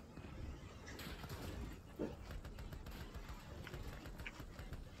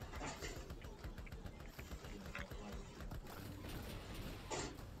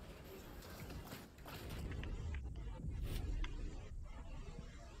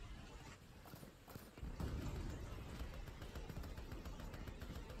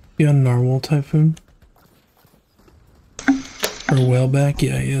 Be on Narwhal Typhoon. Or Whaleback?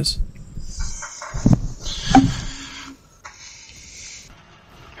 Yeah, he is.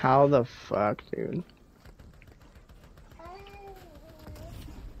 How the fuck, dude?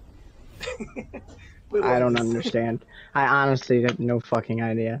 Wait, I what don't is- understand. I honestly have no fucking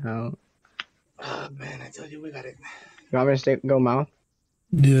idea how. Oh man, I tell you, we got it. You want me to go mouth?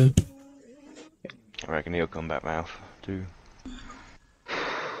 Yeah. I reckon he'll come back mouth too.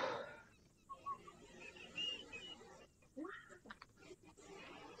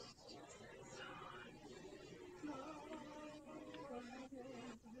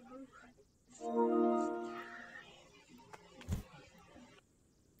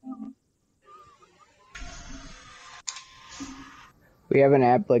 We have an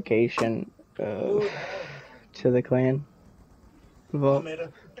application to the clan. Vote.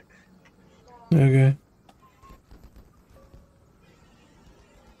 Okay.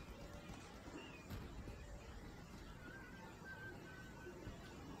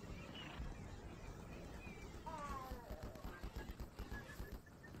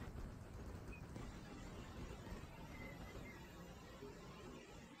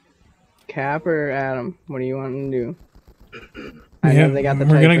 Cap or Adam? What do you want to do? I know they got the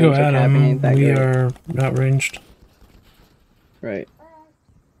we're gonna go typhoons, so capping Adam. ain't that We great. are outranged. Right.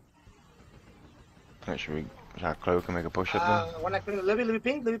 Actually, that Chloe can make a push up then. When I can Levi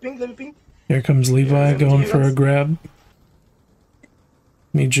ping. Here comes Levi going for a grab.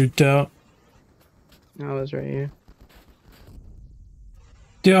 Me juked out. I was right here.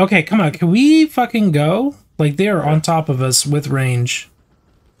 Dude, okay, come on. Can we fucking go? Like, they are on top of us with range.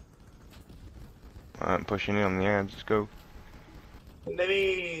 I'm pushing in on the ads. Let's go.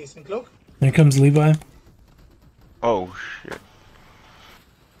 Levi sin cloak. Here comes Levi. Oh shit.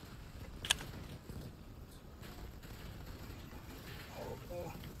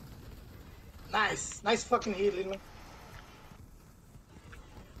 Nice fucking heal, Lilman.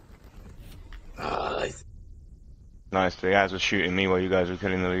 Nice. Nice. The ads were shooting me while you guys were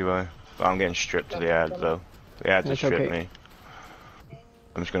killing the Levi. But I'm getting stripped to the ads though. The ads have That's stripped okay. me.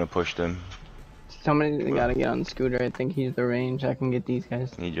 I'm just gonna push them. Somebody gotta get on the scooter. I think he's the range. I can get these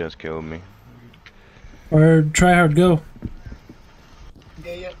guys. He just killed me. Or try hard, go.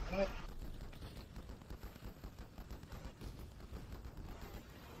 Yeah. Come on.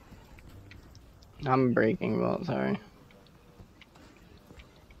 I'm breaking, well, sorry.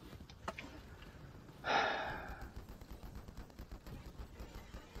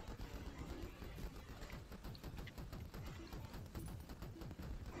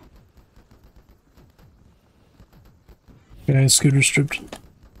 Okay, scooter stripped.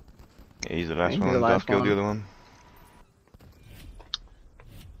 Yeah, he's the last He's one. the I've last killed one. the other one.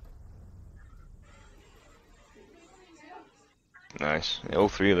 Nice. Yeah, all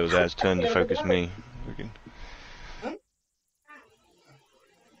three of those ads turned to focus me. Freaking.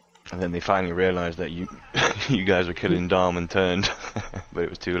 And then they finally realized that you you guys were killing Dom and turned. But it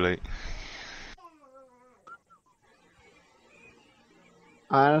was too late.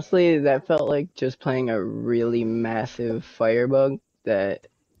 Honestly, that felt like just playing a really massive firebug that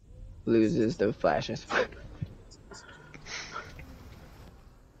loses the flashes.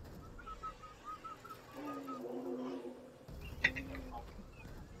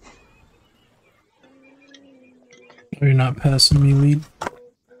 Are you not passing me lead?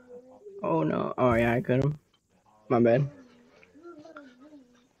 Oh no. Oh yeah, I could have. My bad.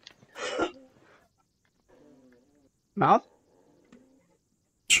 Mouth?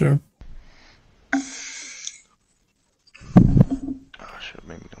 Sure. Oh shit,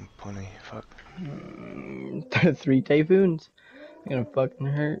 maybe I'm punny. Fuck. 3 typhoons. Gonna fucking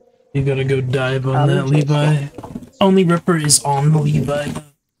hurt. You gotta go dive on Adam that just- Levi. Only Ripper is on the Levi.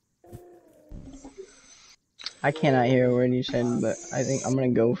 I cannot hear a word you said, but I think I'm gonna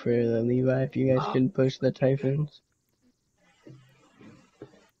go for the Levi if you guys could push the typhoons.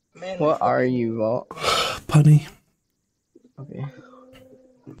 Man, What are you, Vault? Punny. Okay.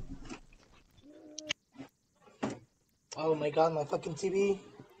 Oh my god, my fucking TV.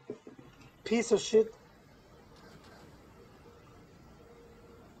 Piece of shit.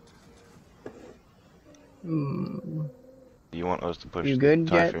 Hmm. You want us to push You the good,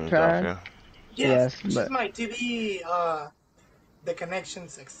 Jet typhoons Tribe? off, yeah? Yes, It's but- my TV, the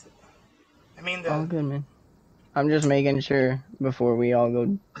connection's I mean the All good, man. I'm just making sure before we all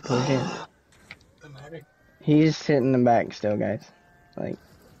go push in. He's sitting in the back still, guys. Like,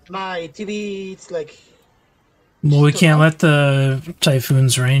 my TV, it's like Well, we can't let the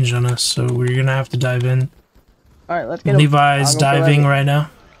Typhoons range on us, so we're gonna have to dive in. alright, let's get him. Levi's I'll go for diving Levi. right now.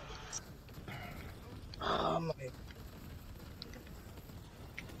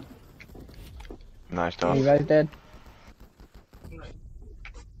 Nice You toss. guys dead?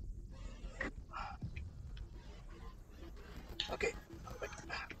 Okay.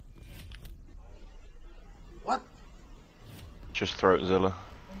 What? Just throw it, Zilla.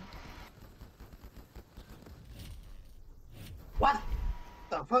 What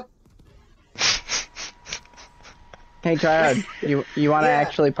the fuck? Hey, Triad, you want to Yeah.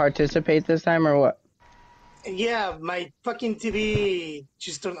 actually participate this time or what? Yeah, my fucking TV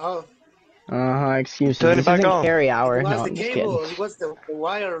just turned off. Excuses. Turn it This back isn't on. carry It hour. was No, the I'm just kidding. cable. It was the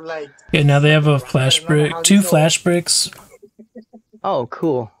wire, like. Okay, now they have a I flash don't know brick, how 2 this all- flash bricks. Oh,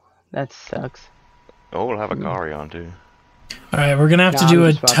 cool. That sucks. Oh, we'll have a Kari on too. All right, we're gonna have to No, do I'm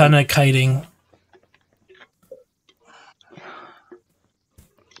a just ton fucking. of kiting.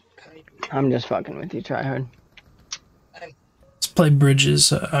 I'm just fucking with you, Tryhard. Let's play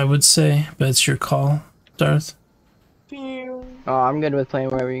bridges, I would say, but it's your call, Darth. Oh, I'm good with playing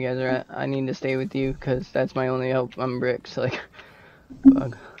wherever you guys are at. I need to stay with you because that's my only hope. I'm bricks. Like,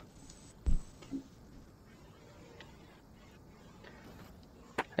 fuck.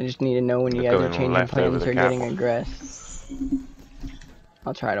 I just need to know when you They're guys are going changing left over plans the or getting cap. aggressed.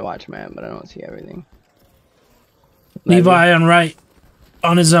 I'll try to watch map, but I don't see everything. Levi on right,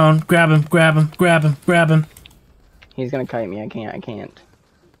 on his own. Grab him, grab him, grab him, grab him. He's gonna kite me. I can't.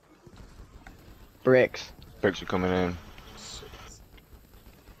 Bricks. Bricks are coming in.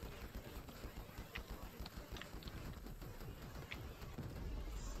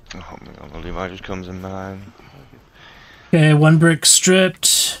 Oh my god, the Levi just comes in behind. Okay, 1 brick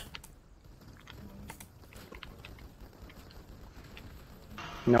stripped.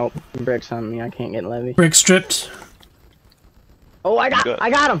 Nope. Bricks on me. I can't get Levy. Brick stripped. Oh, I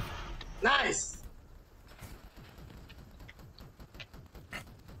got him. Nice.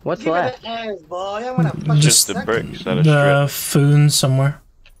 What's Give me left? the ass, boy. I wanna fucking Just the suck bricks it. that are The stripped. Foon somewhere.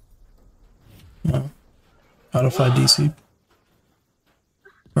 No. Modify DC.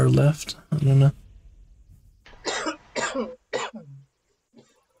 Or left. I don't know.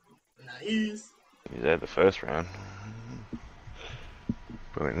 Nice. He's there the first round.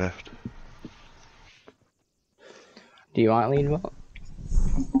 Probably left. Do you want lead vault?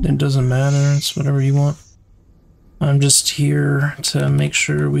 It doesn't matter. It's whatever you want. I'm just here to make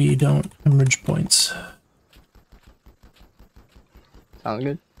sure we don't hemorrhage points. Sounds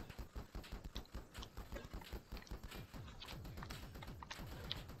good.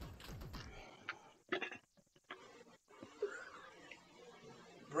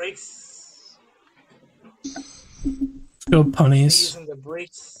 Brakes. Let's go punnies. Using the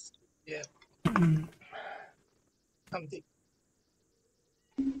brakes. Yeah. Something.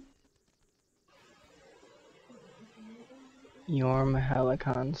 Yorm,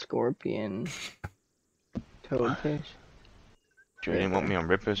 Helicon, Scorpion, Toadfish. You didn't want me on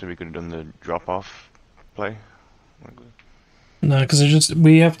Ripper, so we could have done the drop-off play. No, because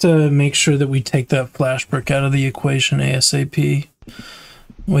we have to make sure that we take that flash brick out of the equation ASAP.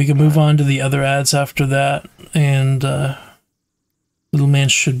 We can move on to the other ads after that, and Little Man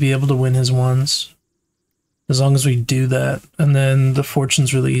should be able to win his ones. As long as we do that, and then the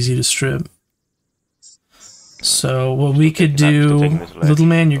fortune's really easy to strip. So what we could do, Little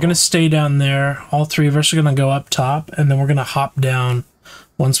Man, you're going to stay down there. All 3 of us are going to go up top, and then we're going to hop down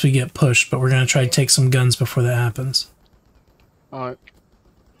once we get pushed, but we're going to try to take some guns before that happens. Alright.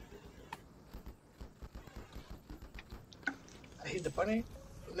 I hit the bunny.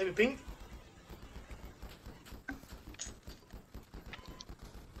 Let me ping.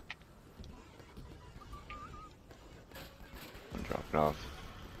 I'm dropping off.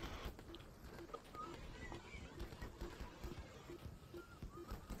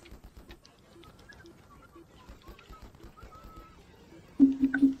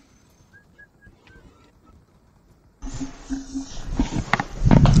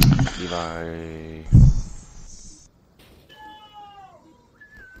 Levi.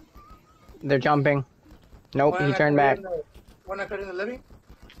 They're jumping. Nope, he turned back. One I cut in the levy.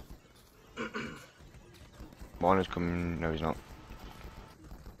 One is coming. No, he's not.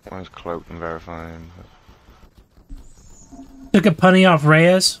 One is cloaked and verifying. Took a punny off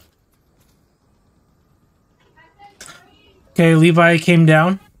Reyes. Okay, Levi came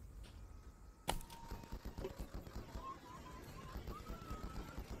down.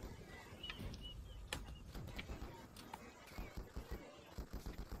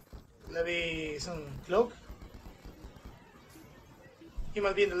 Levy some cloak. He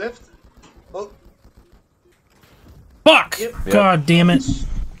might be in the left. Both. Fuck! Yep. God damn it.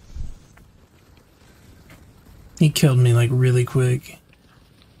 He killed me like really quick.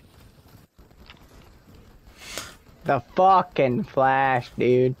 The fucking flash,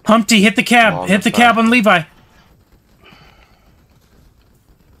 dude. Humpty, hit the cab. Oh, Hit the the cab flash. on Levi.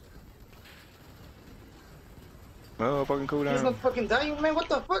 Oh, fucking cool He's down. not fucking dying, man. What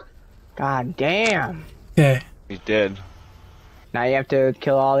the fuck? God damn. Okay. He's dead. Now you have to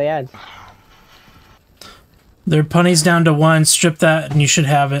kill all the ads. Their punny's down to 1. Strip that, and you should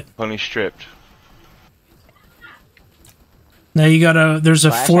have it. Punny stripped. Now you gotta. There's a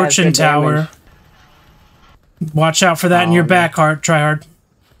Flash has fortune good tower. damage. Watch out for that in your Oh, back, Hard. Try hard.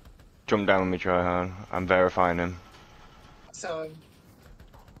 Jump down with me, try hard. I'm verifying him. So,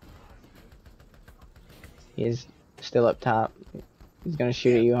 He's still up top. He's gonna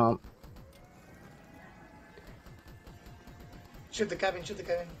shoot at you, Hump. shoot the cabin, shoot the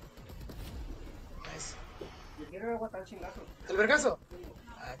cabin. Nice. El vergazo.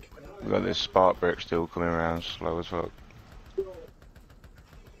 Ah, qué bueno. We got this spark brick still coming around, slow as fuck.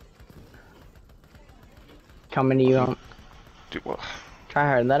 Coming to you, Hump. Dude, what? Try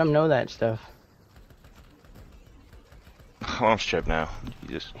hard. Let him know that stuff. I'm stripped now.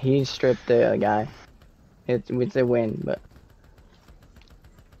 Jesus. He stripped the guy. It's a win, but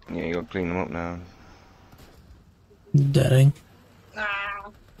Yeah, you gotta clean them up now. Deading.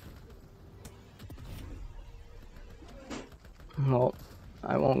 well,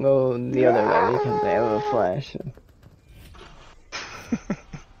 I won't go the other way because they have a flash.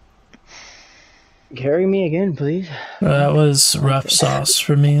 Carry me again, please. That was rough sauce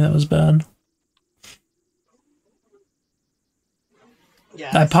for me. That was bad.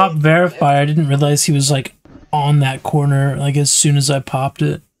 Yeah, I popped verify. I didn't realize he was like on that corner. Like as soon as I popped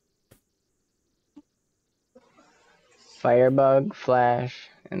it. Firebug, flash,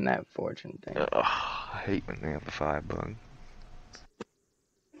 and that fortune thing. Ugh, I hate when they have the firebug.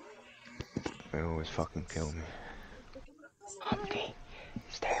 They always fucking kill me. Humpty,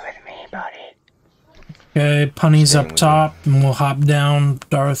 stay with me, buddy. Okay, punny's Staying up with top, and we'll hop down.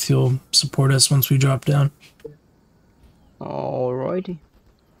 Darth, you'll support us once we drop down. Alrighty.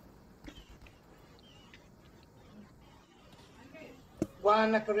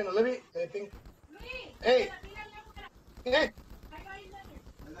 One corriendo, Levi, I think. Hey! Hey!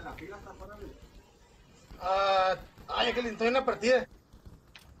 Ay, Kelin, estoy en una partida.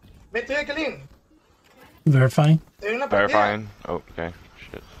 Vete, Kelin. Verifying. Estoy en una partida. Verifying? Oh, okay.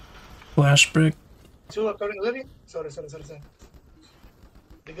 Shit. Flash brick. Two according to Levi. Sorry. The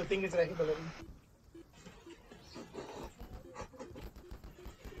good thing is that I hit the Levi.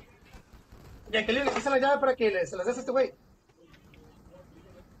 Ya, Kelin, aquí está la llave para que se las des a este güey.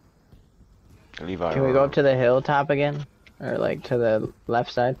 Levi. Can we go up to the hilltop again? Or like to the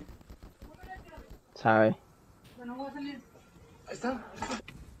left side? Sorry. Ahí está.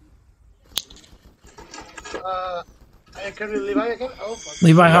 I carry Levi again. Oh, fuck.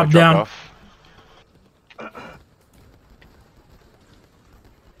 Levi, hop dropped down. off.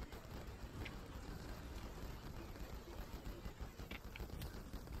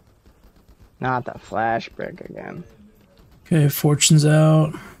 Not the flash brick again. Okay, fortune's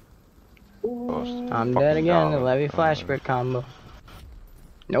out. I'm dead again. The Levy flash brick combo.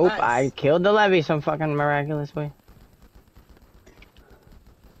 Nope, Nice. I killed the Levy some fucking miraculous way.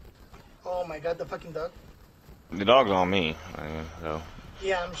 Oh my god, the fucking dog. The dog's on me. So.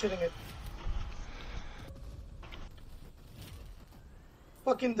 Yeah, I'm shooting it.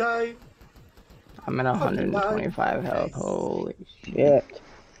 Fucking die. I'm at 125 health. Holy shit.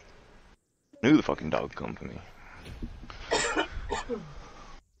 Knew the fucking dog would come for me.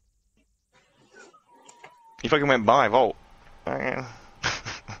 He fucking went by Vault.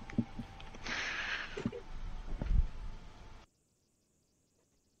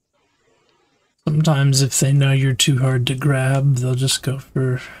 Sometimes if they know you're too hard to grab, they'll just go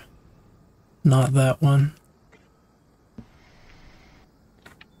for not that one.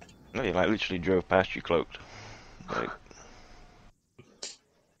 No, he like literally drove past you cloaked. Like,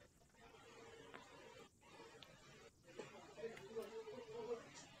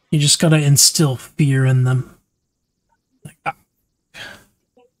 You just gotta instill fear in them. Like, ah.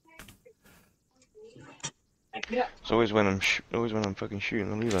 it's always when I'm fucking shooting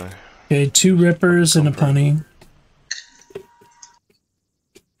the Levi. Okay, 2 rippers and a punny.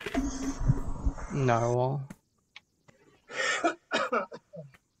 Narwhal.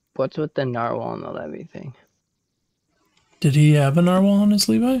 What's with the narwhal and the Levy thing? Did he have a narwhal on his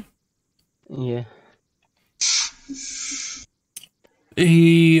Levi? Yeah.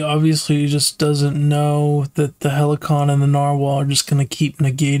 He obviously just doesn't know that the Helicon and the narwhal are just gonna keep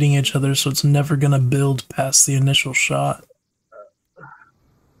negating each other, so it's never gonna build past the initial shot.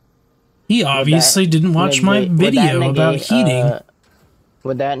 He obviously didn't watch my video about heating.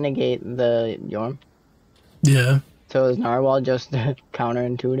 Would that negate the Yorm? Yeah. So is Narwhal just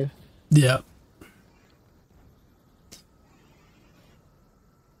counterintuitive? Yeah.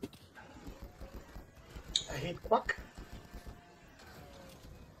 I hate Quack.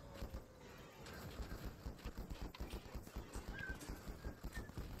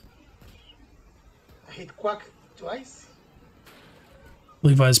 I hit Quack twice.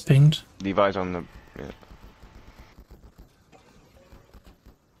 Levi's pinged. Levi's on the. Yeah.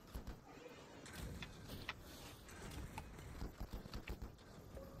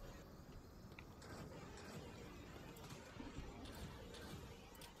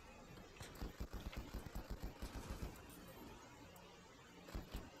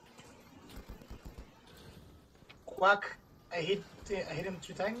 Quack. I hit him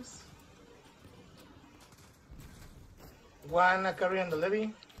 3 times. One a carry on the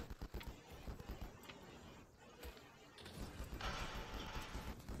levy.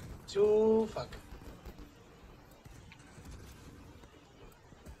 Two. Fuck.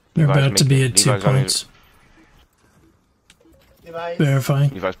 They're Levi's about to be making- at 2 Levi's on points. Device. Verifying.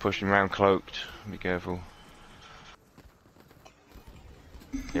 Levi's pushing around cloaked. Be careful.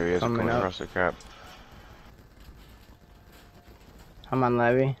 Here he is, Coming coming up. across the cap. I'm on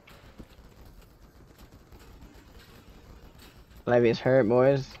Levy. Levy's hurt,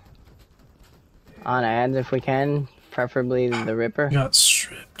 boys. On ads if we can, preferably the Ripper. Got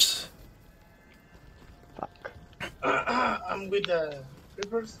stripped. Fuck. I'm with the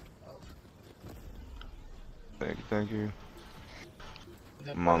Rippers. Thank you, thank you.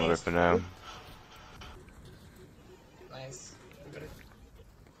 The I'm on the bunnies. Ripper now. Nice. We got it.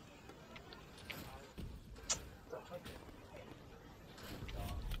 The fuck?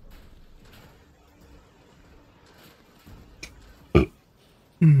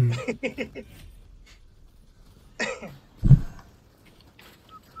 Hmm.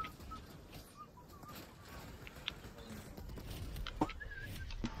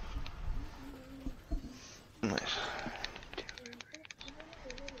 Nice.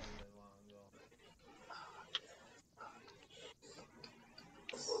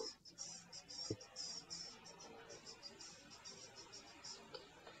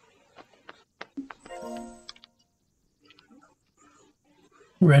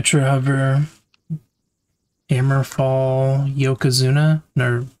 Retro Hover. Hammerfall. Yokozuna.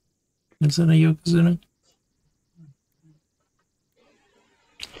 Or is it a Yokozuna?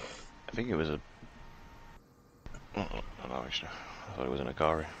 I think it was a. Oh, no, actually. I thought it was an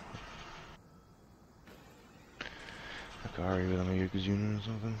Akari. Akari with a Yokozuna or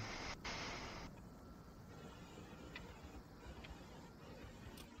something.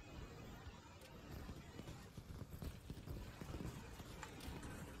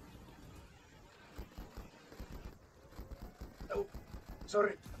 Oh,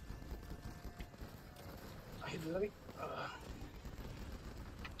 sorry. I hit the levy.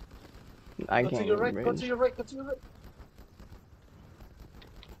 I Go to can't your even right. Go bridge. to your right. Go to your right.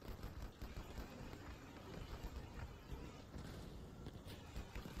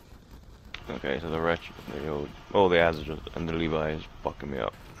 Okay, so the wretch, all the ads and the Levi is fucking me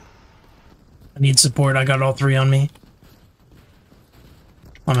up. I need support. I got all 3 on me.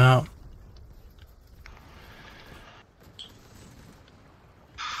 I'm out.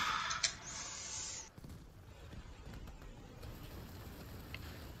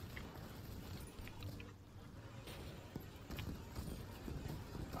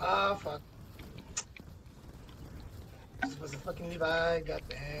 Ah, fuck. This was a fucking Levi. God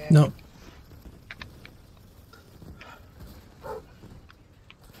damn. Nope.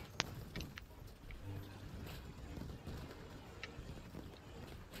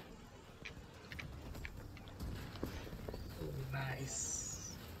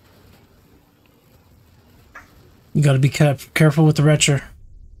 Nice. You gotta be careful with the retcher.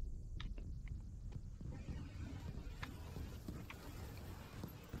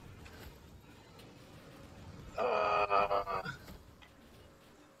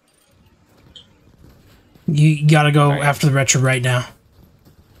 You gotta go Right. after the retcher right now.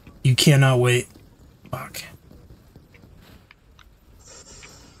 You cannot wait. Fuck.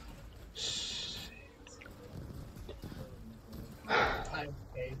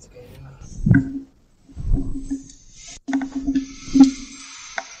 It's okay.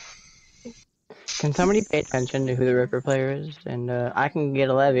 Can somebody pay attention to who the Ripper player is? And I can get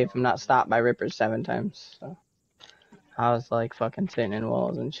a levy if I'm not stopped by Rippers 7 times. So I was like fucking sitting in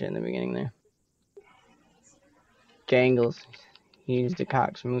walls and shit in the beginning there. Jangles. He used the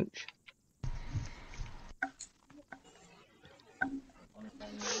cock smooch.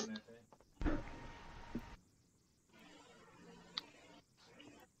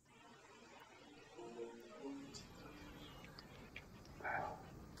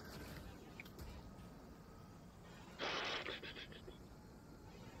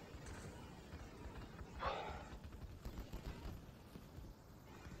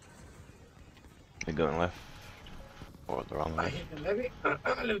 They're going left. Or the wrong I way. hit the levy.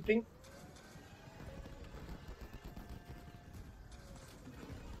 Little thing.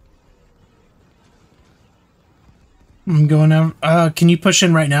 I'm going out. Can you push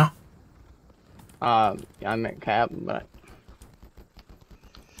in right now? I'm at cap, but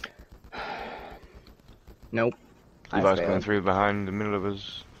nope. I Levi's coming failed. through behind the middle of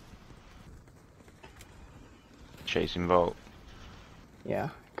us. Chasing Volt. Yeah,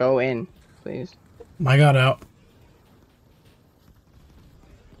 go in, please. I got out.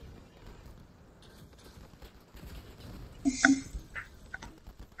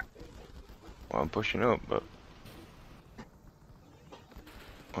 Well, I'm pushing up, but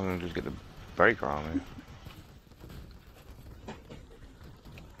I'm gonna just get the breaker on me.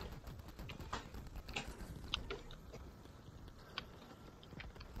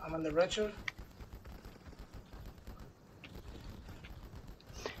 I'm on the red shirt.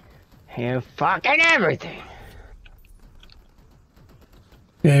 You fucking everything.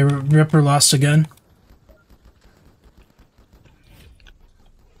 Okay, Ripper lost again.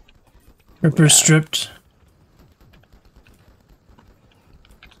 Ripper stripped.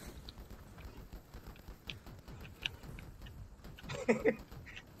 It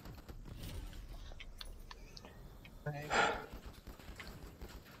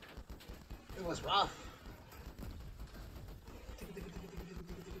was rough.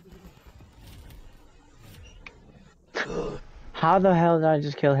 How the hell did I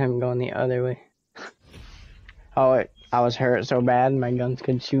just kill him going the other way? Oh, I was hurt so bad my guns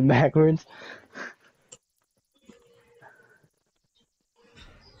could shoot backwards.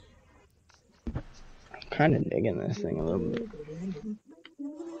 I'm kind of digging this thing a little bit.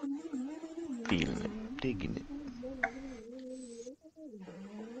 Feeling it, digging it.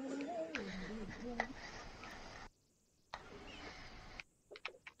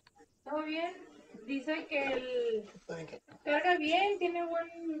 ¿Todo bien? Dice que el carga bien, tiene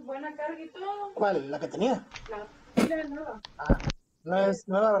buena carga y todo. ¿Cuál? ¿La que tenía? La pila es nueva. Ah, no es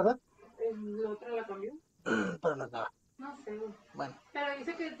nueva, ¿verdad? La otra la cambió. Pero no es nueva. No sé. Bueno. Pero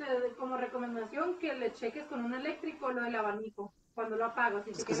dice que como recomendación que le cheques con un eléctrico lo del abanico. Cuando lo apagas.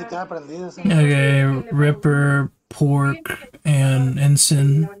 Es que se queda prendido. ¿Sí? Okay, Ripper, Pork, and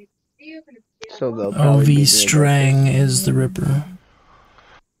Ensign. So they'll probably OV be Strang is the Ripper.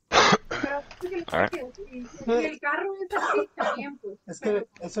 Alright. El carro es así también, pues. Es que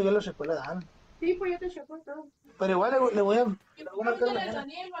eso yo lo checó la Dan. Sí, pues yo te checo todo. Pero igual le voy a marcar Le mañana.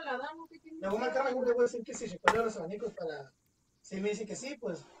 Le voy a marcar mañana, le voy a decir que si checó los abanicos para... Si me dice que sí,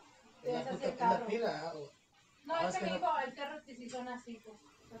 pues... la pila. No, es que me dijo, el carro que sí son así, pues.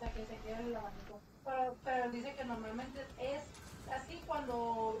 O sea, que se queda el abanico. Pero dice que normalmente es así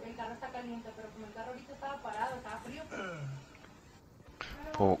cuando el carro está caliente, pero como el carro ahorita estaba parado, estaba frío.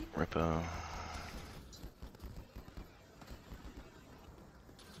 Pork Ripper.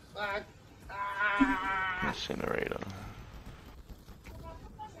 Incinerator.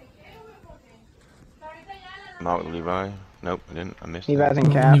 Mark Levi. Nope, I didn't. I missed it. Levi's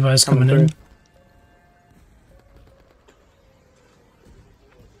in cap. Levi's coming in.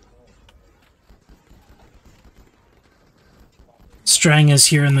 Strang is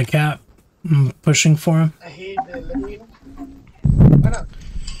here in the cap. I'm pushing for him. I hit the LEVI. Bueno.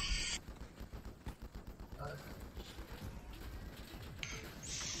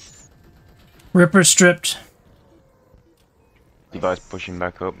 Ripper stripped. Levi's pushing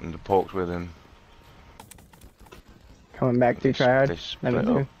back up and the Pork's with him. Coming back through tryhard. They split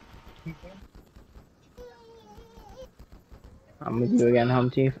up. I'm with you again, Home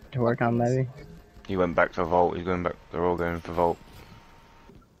Chief, to work on Levy. He went back to Vault. He's going back. They're all going for Vault.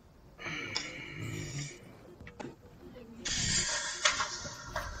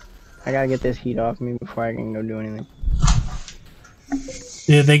 I gotta get this heat off me before I can go do anything.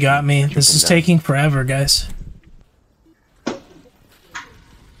 Dude, they got me. This is taking forever, guys.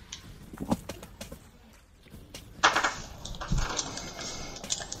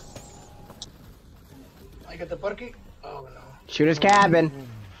 I got the porky. Oh no. Shoot his cabin.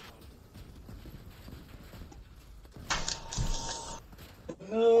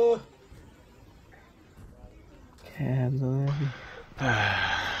 No. Cabin.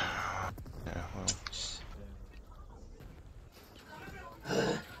 Yeah, well.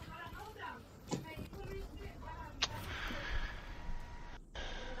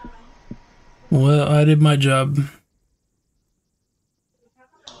 Well, I did my job.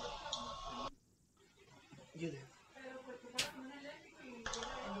 You did.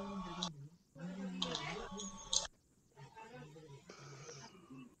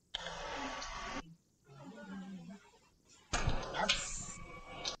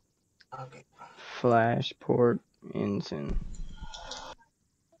 Okay. Flash port ensign.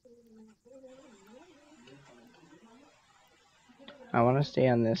 I want to stay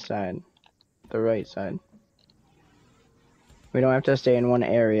on this side, the right side. We don't have to stay in one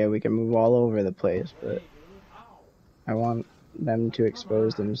area. We can move all over the place, but I want them to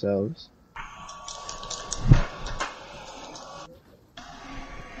expose themselves.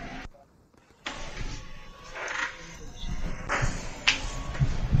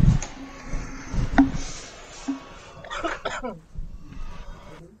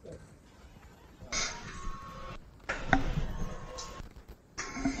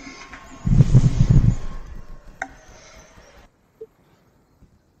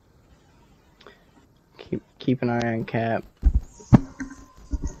 Keep an eye on Cap.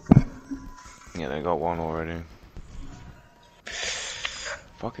 Yeah, they got one already.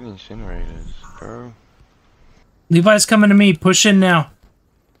 Fucking incinerators, bro. Levi's coming to me. Push in now.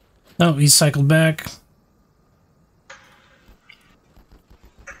 Oh, he's cycled back.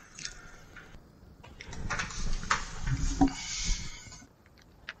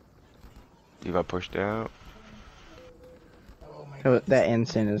 Levi pushed out. So that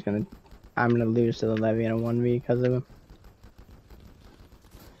ensign is gonna. I'm gonna lose to the Levy in a 1v because of him.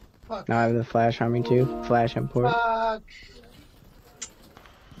 Fuck. Now I have the flash on me too. Flash import. Fuck.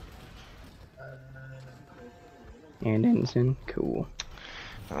 And ensign. Cool.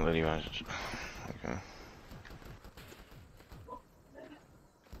 Oh, Levi's just... Okay.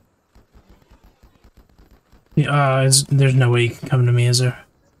 Yeah, there's no way you can come to me, is there?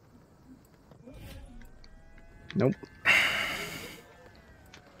 Nope.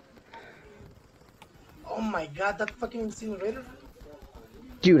 Oh my god, that fucking incinerator.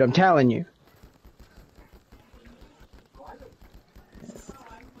 Dude, I'm telling you.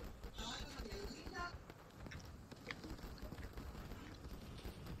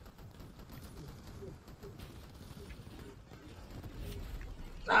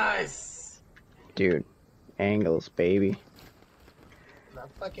 Nice. Dude, angles, baby. That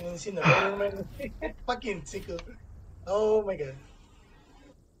fucking incinerator, man. Fucking tickle. Oh my god.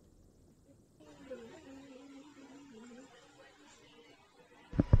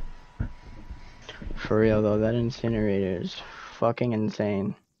 For real though, that incinerator is fucking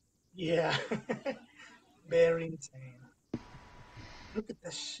insane. Yeah. Very insane. Look at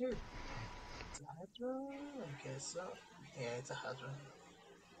that shit. It's a Hydra? I guess so. Yeah, it's a Hydra.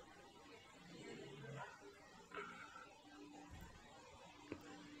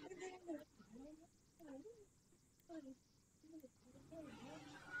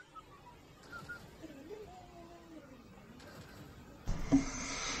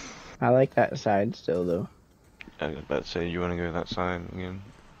 I like that side still though. I was about to say, you want to go that side again?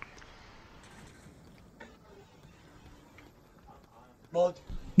 Both.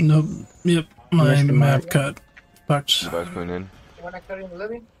 Nope. Yep. My Missed the map mark. cut. Fucked. Levi's going in. You wanna carry in the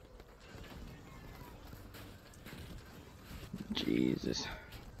living? Jesus.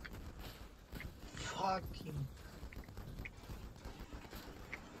 Fucking.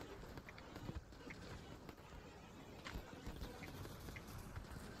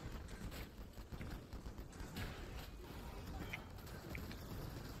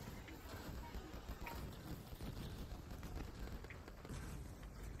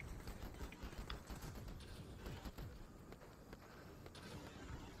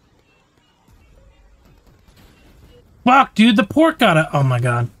 Fuck, dude, the port got it. Oh my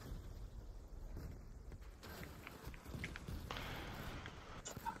god.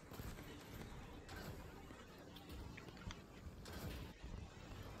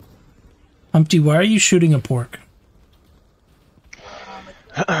 Humpty, why are you shooting a pork?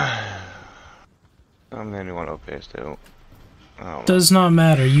 I'm the only one up here still. Oh, Does not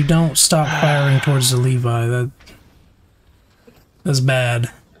matter. You don't stop firing towards the Levi. That's bad.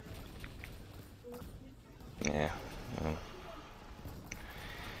 yeah. Well.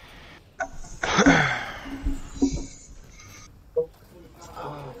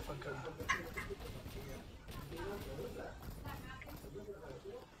 Oh, fuck.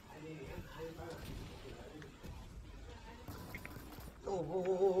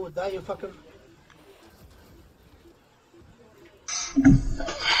 Oh, die, you fucker.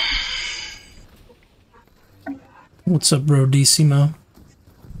 What's up, bro, Decimo?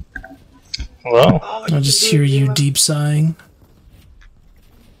 Hello? Oh, I just hear you deep sighing.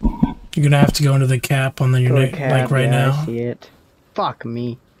 You're gonna have to go into the cap on your Go neck, Cap, like right yeah, now. I see it. Fuck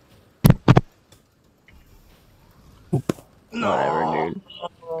me. No. Whatever, dude.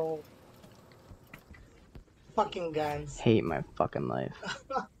 Oh. Fucking guns. Hate my fucking life.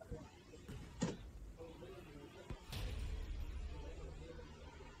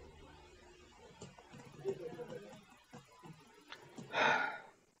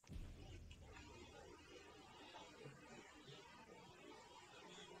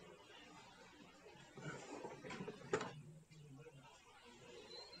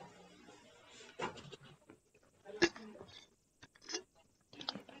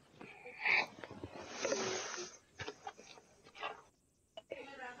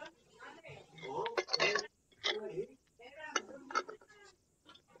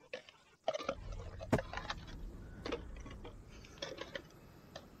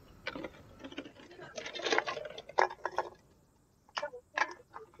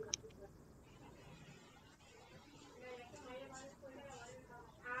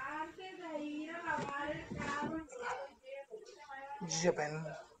 is Japan.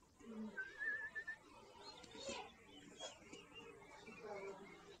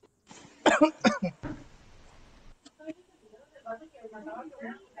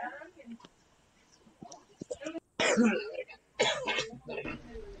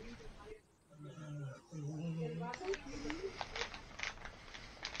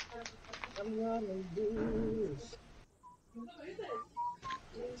 I'm gonna lose.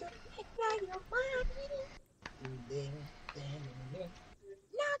 Ding, ding, ding.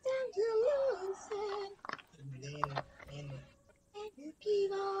 Nothing to lose it. Ding, ding. You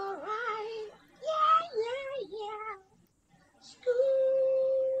keep alright. Yeah, yeah, yeah. School's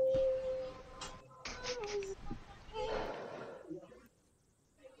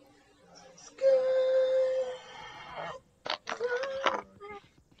School.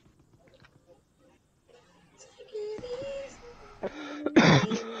 Take it easy.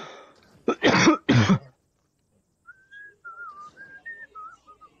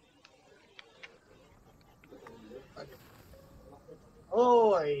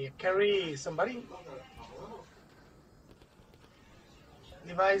 Oh, I carry somebody.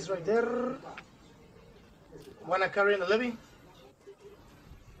 Device right there. Wanna carry in the levy?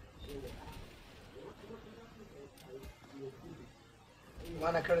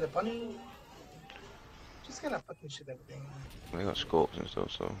 Wanna carry the bunny? Just gonna fucking shoot everything. They got scopes and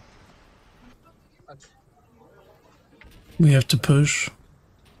stuff, so. Okay. We have to push.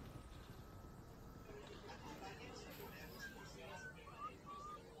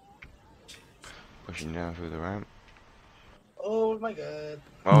 Pushing down through the ramp. Oh my god.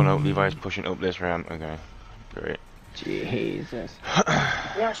 Oh no, Levi's pushing up this ramp. Okay, great. Jesus.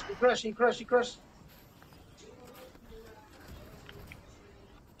 He crashed.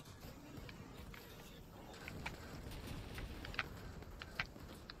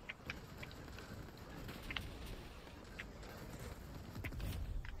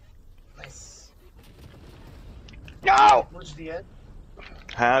 Nice. No! Where's the end?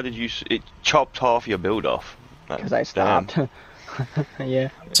 How did you? It chopped half your build off. Because I stopped. Yeah.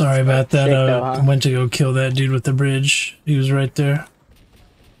 Sorry about that. Sick though, huh? I went to go kill that dude with the bridge. He was right there.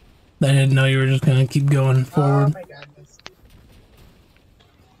 I didn't know you were just gonna keep going Oh forward. my god.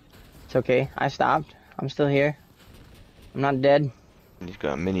 It's okay. I stopped. I'm still here. I'm not dead. He's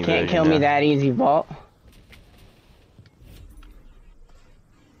got a mini Can't version kill me now. that easy, Vault.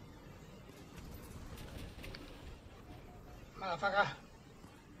 Motherfucker.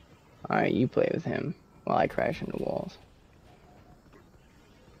 Alright, you play with him while I crash into walls.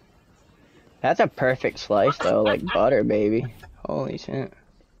 That's a perfect slice, though, like butter, baby. Holy shit.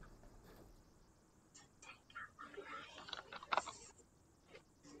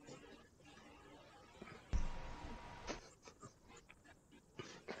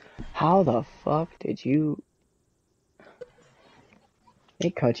 How the fuck did you...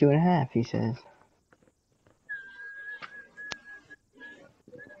 They cut you in half, he says.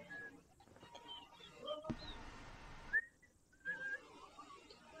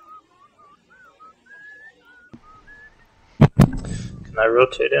 Can I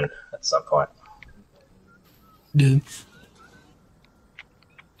rotate in at some point? Dude.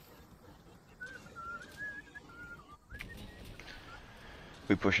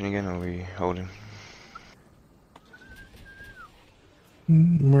 We pushing again or are we holding?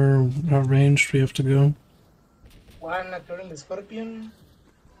 We're outranged. We have to go. One carrying the scorpion.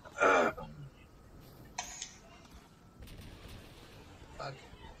 Fuck.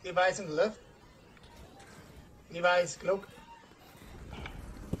 Levi's in the left. Levi's cloak.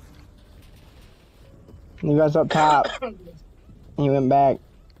 You guys up top. He went back.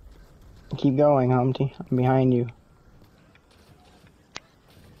 Keep going, Humpty. I'm behind you.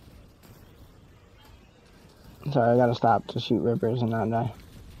 Sorry, I gotta stop to shoot rippers and not die.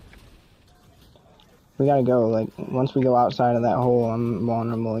 We gotta go, like, once we go outside of that hole, I'm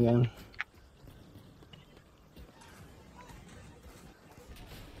vulnerable again.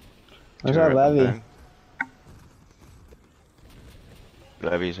 Where's our levy?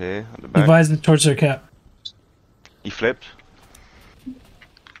 Levy's here at the back. Levi's towards their cap. He flipped.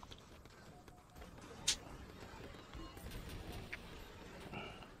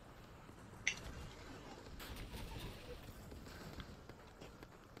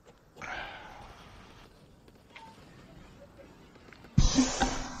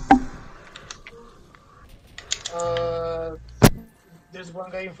 There's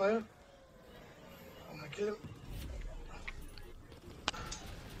one guy in fire. I'm gonna kill him.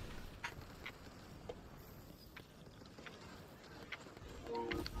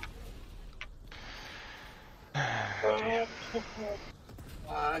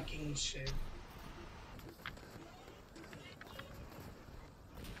 Fucking shit.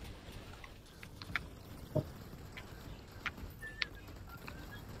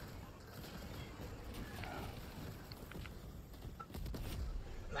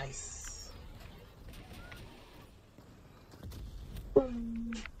 Nice.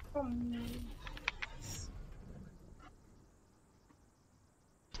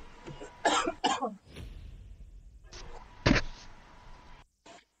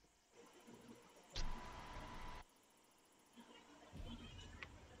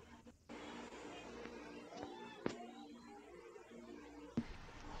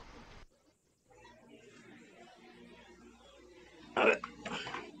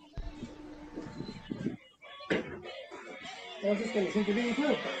 Entonces que me siento bien, ¿no?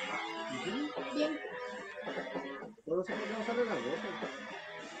 Bien. No sé por qué no sale la gota.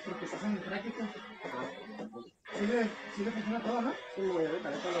 Porque estás en el práctico. ¿Sí le funciona todo, no? Sí, me voy a ver,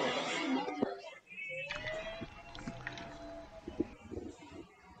 para la gota.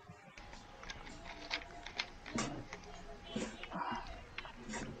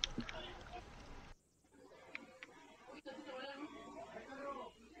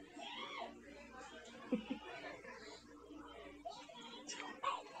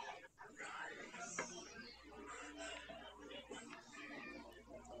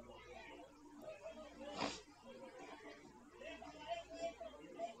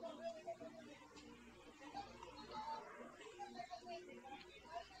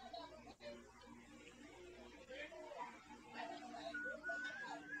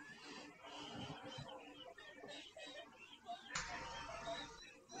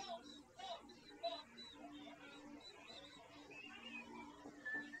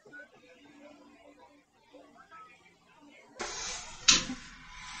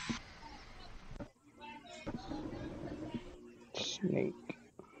 Snake.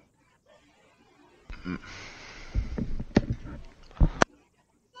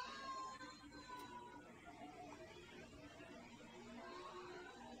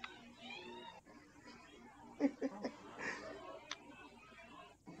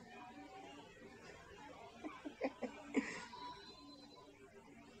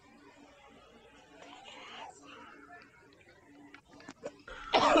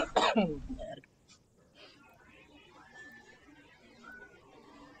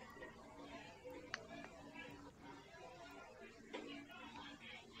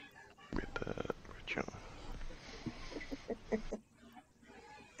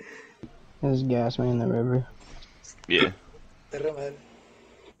 There's gas me in the river. Yeah. Perra madre.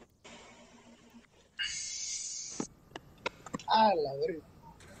 Ah, la verga.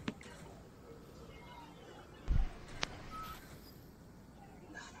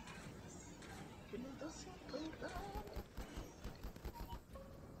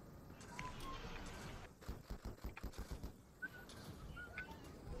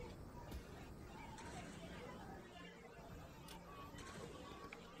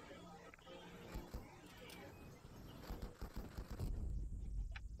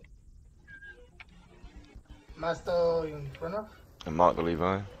 Master in front of And mark the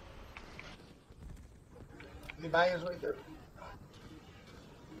Levi. Levi is right there.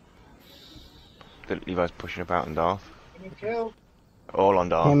 The Levi's pushing about and Darth. Can you kill? All on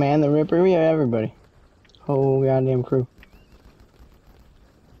Darth. Hey man, the Ripper, we are everybody. Whole goddamn crew.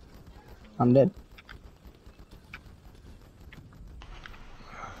 I'm dead.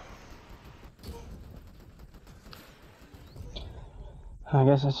 I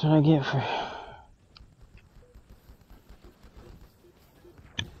guess that's what I get for...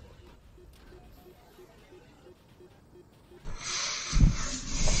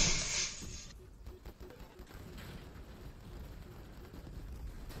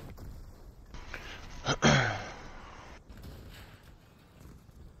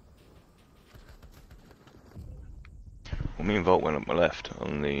 Well, me and Volt went up my left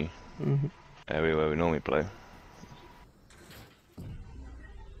on the area where we normally play.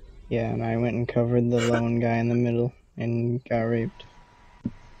 Yeah, and I went and covered the lone guy in the middle and got raped.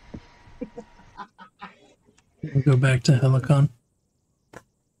 We'll go back to Helicon.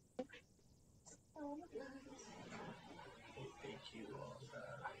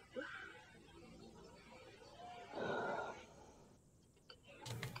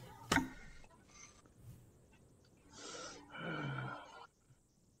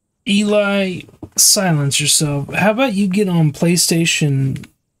 Eli, silence yourself. How about you get on PlayStation,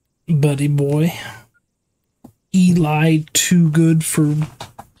 buddy boy? Eli, too good for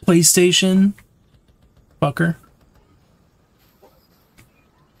PlayStation? Fucker.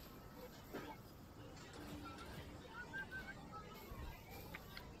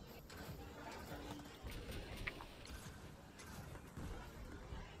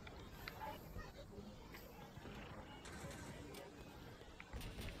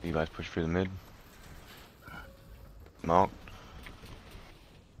 Levi's push through the mid. Mark.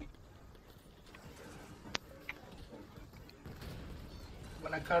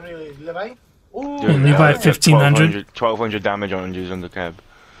 Wanna carry Levi? Ooh, Dude, Levi nice. 1500. 1200 damage on you on the cab.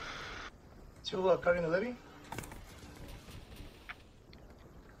 Two carrying the Levi.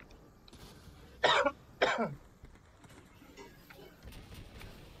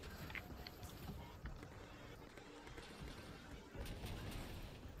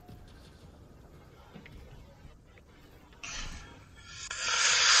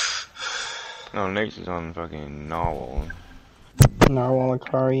 No, Nate's is on fucking Narwhal. Narwhal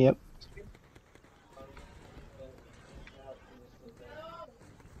Akari, yep.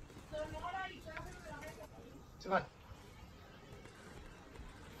 Come on.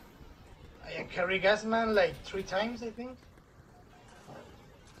 I can carry Gasman like 3 times, I think.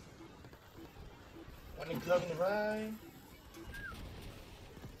 One glove in the right.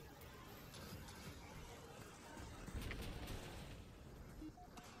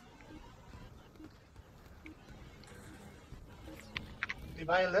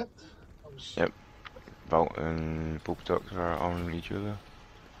 Levi left. Oh, Yep. Bolt and Poop Ducks are on each other.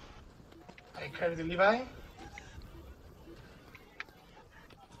 I carry the Levi.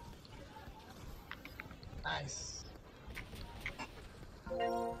 Nice.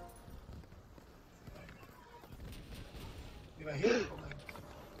 Levi here. Oh my.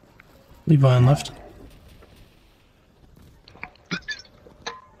 Levi on left.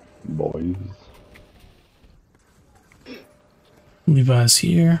 Boys. Levi's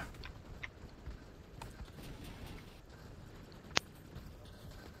here.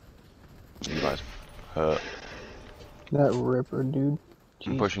 You guys hurt. That Ripper, dude.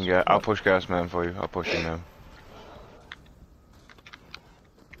 I'm pushing gas. I'll push gas man for you. I'll push him now.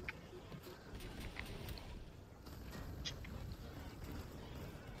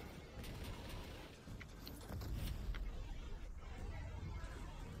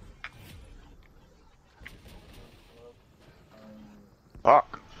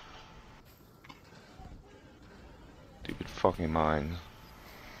 Fuck. Stupid fucking mines.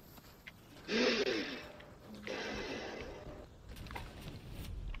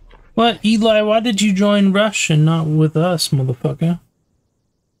 What, Eli? Why did you join Rush and not with us, motherfucker?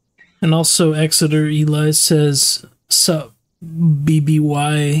 And also, Exeter Eli says, sup, BBYGURL.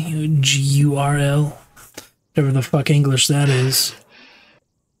 Whatever the fuck English that is.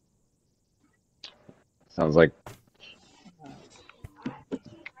 Sounds like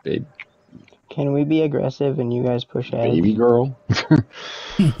baby, Can we be aggressive and you guys push ahead? baby girl.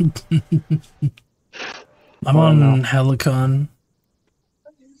 I'm on Helicon.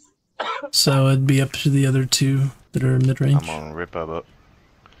 So it'd be up to the other two that are mid-range. I'm on Ripper, but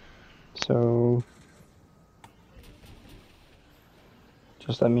So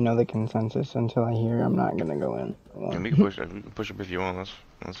just let me know the consensus until I hear I'm not gonna go in. and we can push up if you want.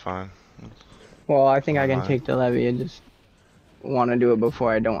 That's fine. Well, I think I can Fine. take the levy. I just want to do it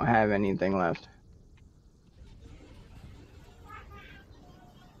before I don't have anything left.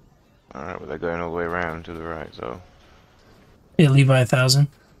 Alright, well they're going all the way around to the right, so Yeah, Levi 1000.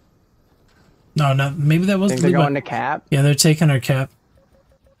 No, not maybe that was Think Levi. they're going to cap? Yeah, they're taking our cap.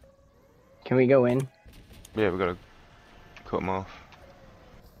 Can we go in? yeah, we gotta cut them off.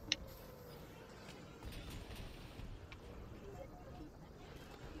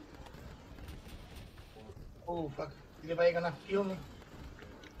 Oh fuck. Levi gonna kill me.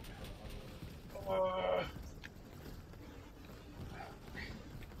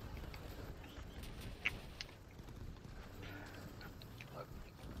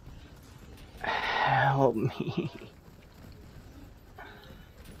 Help me.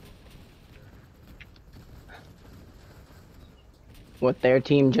 What their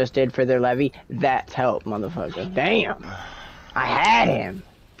team just did for their levy, that's help, motherfucker. Damn. I had him.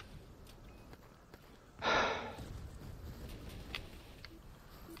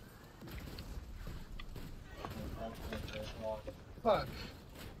 Fuck.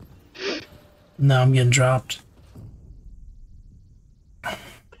 No, I'm getting dropped.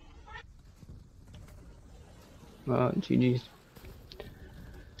 Oh, GG's.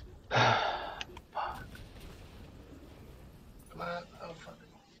 Come on. Oh fuck.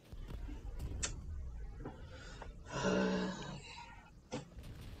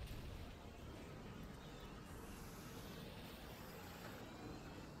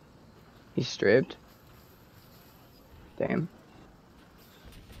 He's stripped. Damn.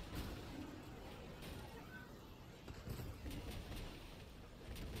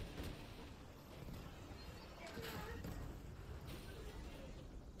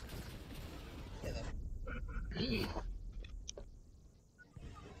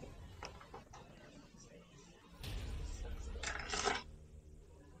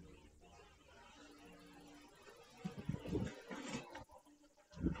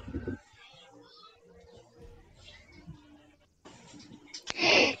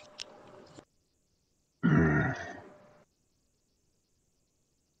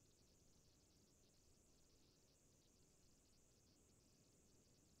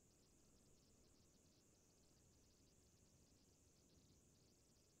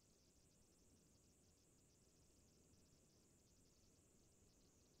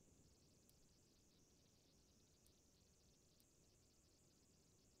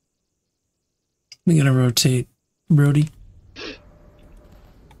 We're gonna rotate Brody.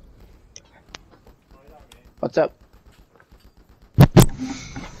 What's up?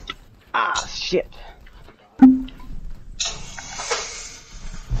 Ah, shit.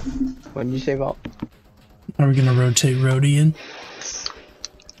 What did you say, Vault? Are we gonna rotate Rody in?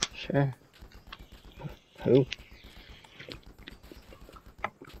 Sure. Who?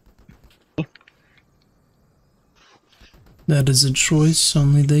 That is a choice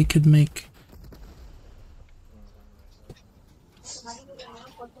only they could make.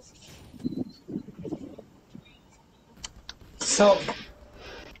 So,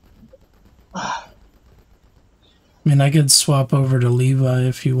 I mean, I could swap over to Levi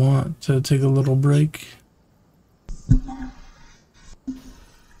if you want to take a little break.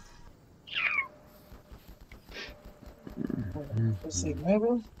 let's see,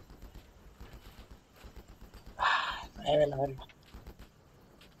 maybe. Maybe not.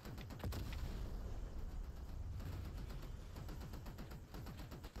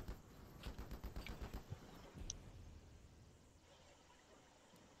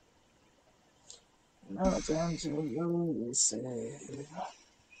 No, time to lose.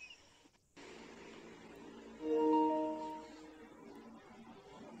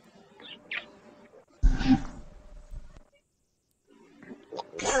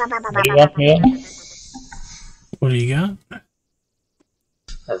 What do you want me on? What do you got?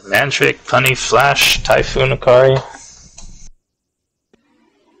 Mantric, Punny, Flash, Typhoon, Akari.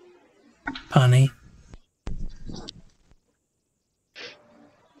 Punny.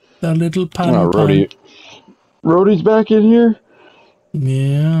 The little punny Oh, pun. Rhodey. Rhodey's back in here?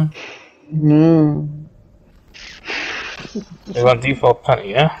 Yeah. No. You want default Punny,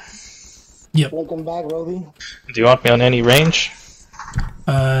 yeah? Yep. Welcome back, Rody. Do you want me on any range?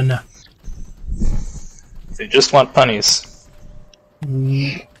 No. So you just want Punnies.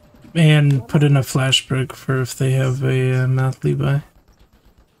 And put in a flash brick for if they have a math Levi.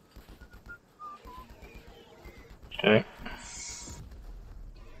 Okay.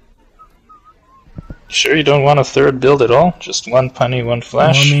 Sure you don't want a third build at all? Just one Punny, one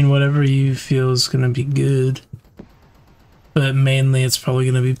Flash? Well, I mean, whatever you feel is going to be good. But mainly it's probably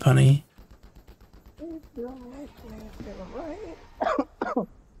going to be punny.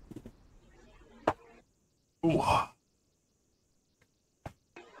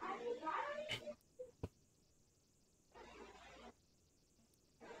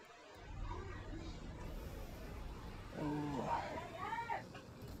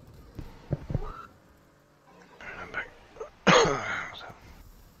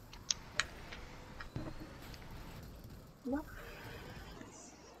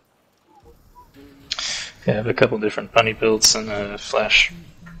 Okay, I have a couple different Punny builds and a Flash.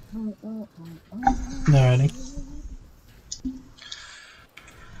 Alrighty.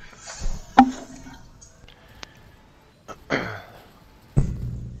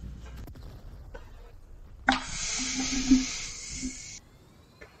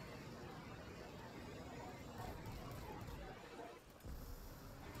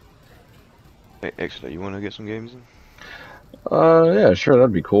 Hey, Exeter, you want to get some games in? Yeah, sure,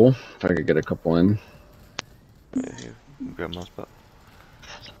 that'd be cool. If I could get a couple in. Yeah, here, grab my spot.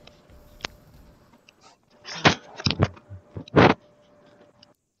 I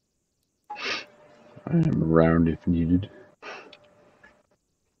am around if needed.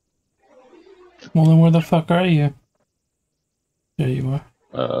 Well, then where the fuck are you? There you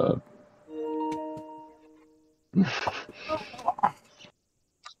are.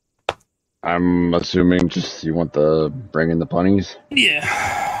 I'm assuming just you want the bring in the punnies? Yeah.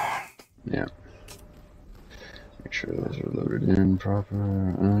 Yeah. Make sure those are loaded in proper.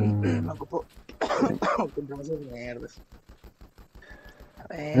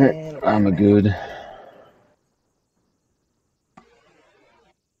 I'm a good.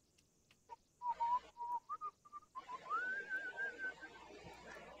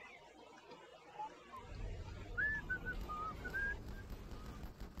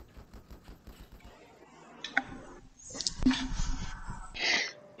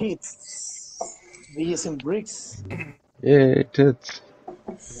 Hits. Villas and bricks. Yay, tits.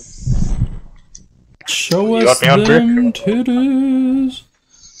 Show You us got me on them titties.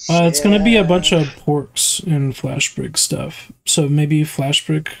 It's gonna be a bunch of porks and flash brick stuff. So maybe flash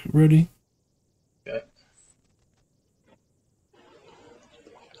brick ready. Okay.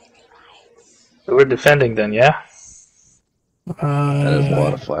 So we're defending then, yeah? That is a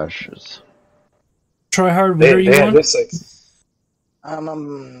lot of flashes. Try hard. What are you on?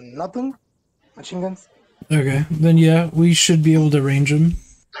 Nothing. Machine guns. Okay, then yeah, we should be able to range them.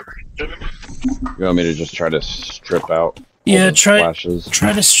 You want me to just try to strip out Yeah, those flashes.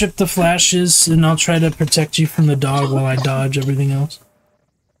 try to strip the flashes, and I'll try to protect you from the dog while I dodge everything else.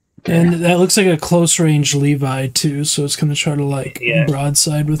 Okay. And that looks like a close range Levi too, so it's gonna try to like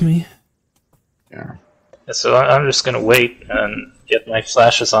broadside with me. Yeah. So I'm just gonna wait and get my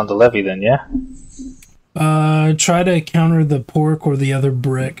flashes on the levy then, yeah? Try to counter the pork or the other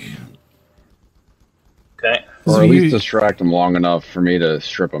brick. Okay. Or at least distract them long enough for me to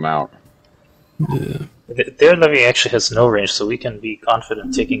strip them out. Yeah. Their levy actually has no range, so we can be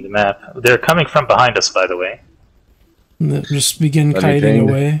confident taking the map. They're coming from behind us, by the way. Just begin kiting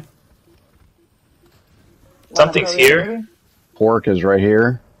away. Something's here. Pork is right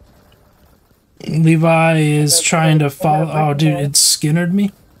here. Levi is trying to follow. Oh, dude, it skinnered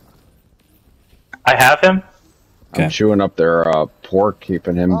me. I have him. I'm chewing up their pork,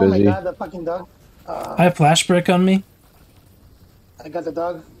 keeping him busy. Oh my god, the fucking dog. I have flash brick on me. I got the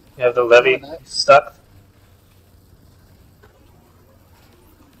dog. You have the levy stuck.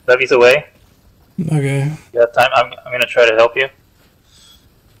 Levy's away. Okay. You got time? I'm gonna try to help you.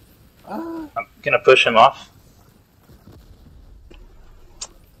 I'm gonna push him off.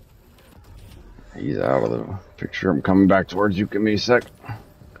 He's out of the picture. I'm coming back towards you. Give me a sec.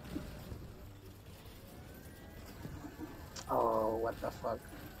 Oh, what the fuck?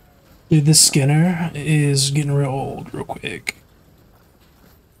 Dude, this Skinner is getting real old real quick.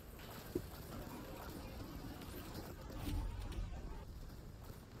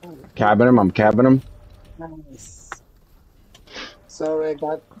 Cabbing him. I'm cabbing him. Nice. Sorry, I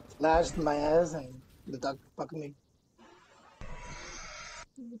got flashed in my ass and the dog fucked me.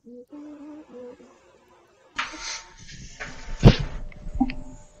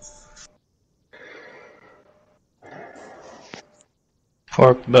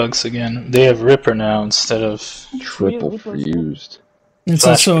 Pork bugs again. They have Ripper now instead of triple fused. It's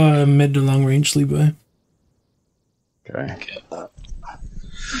also a mid to long range Levi. Okay.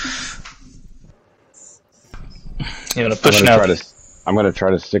 You want to push now? I'm gonna try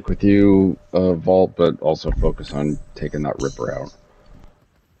to stick with you, Vault, but also focus on taking that Ripper out.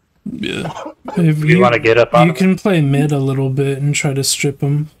 Yeah. If you want to get up on you can play mid a little bit and try to strip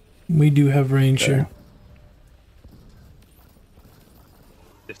him. We do have range here.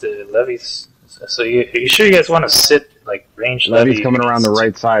 If the levies, so are you sure you guys want to sit like range Levy's levy? coming around the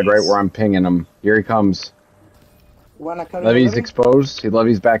right side, right where I'm pinging him. Here he comes. Levy's exposed.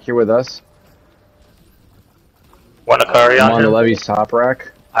 Levy's back here with us. One Akari I'm on the him? Levy's top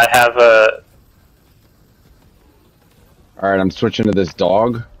rack. I have a. Alright, I'm switching to this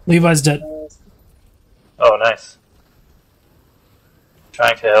dog. Levi's dead. Oh, nice.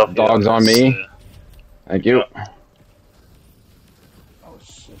 Trying to help. Dog's on me. Thank you. Oh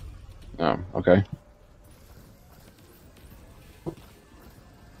shit. Oh, okay.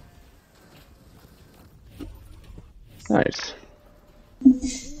 Nice.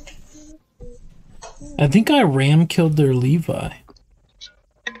 I think I ram killed their Levi.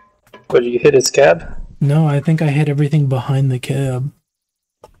 What, did you hit his cab? No, I think I hit everything behind the cab.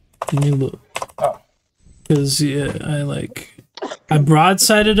 Let me look. Oh. Because, yeah, I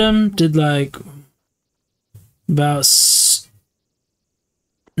broadsided him, did like about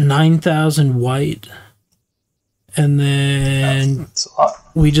 9,000 white, and then that's a lot.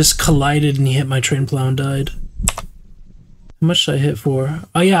 We just collided and he hit my train plow and died. How much did I hit for?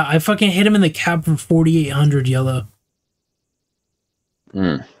 Oh yeah, I fucking hit him in the cab for 4,800 yellow.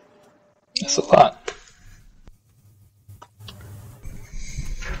 That's a lot.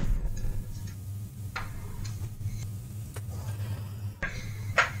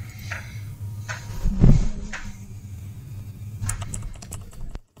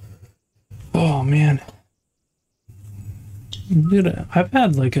 Oh man. Dude, I've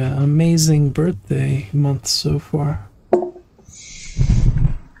had like an amazing birthday month so far.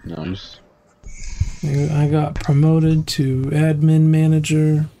 Nice. I got promoted to admin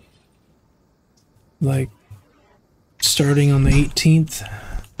manager, like, starting on the 18th.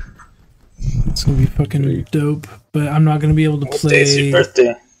 It's gonna be fucking dope, but I'm not gonna be able to play. What day's your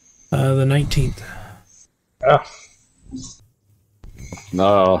birthday? The 19th. Oh.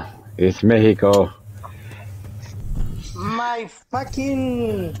 No, it's Mexico. My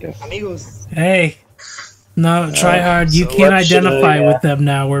fucking amigos. Hey, no, try hard. You so can't what should identify I, with them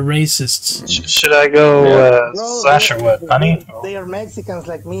now. We're racists. Should I go Bro, slash or what, honey? They are Mexicans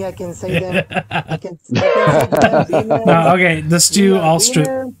like me. I can say them. I can say them. No, okay, let's do all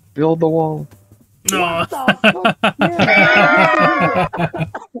strip. Build the wall. No.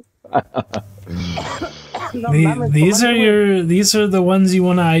 These are the ones you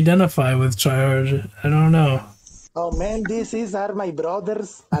want to identify with, tryhard. I don't know. Oh man, these are my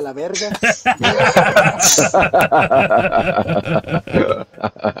brothers. A la verga.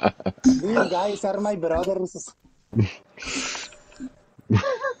 These guys are my brothers.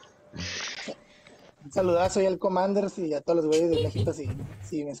 Un saludazo ahí al Commanders y a todos los güeyes de México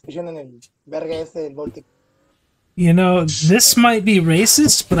si me escuchan en el verga del Baltic. You know, this might be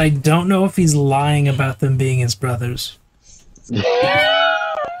racist, but I don't know if he's lying about them being his brothers.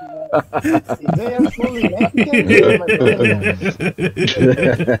 If they are fully Mexican, they are my brothers.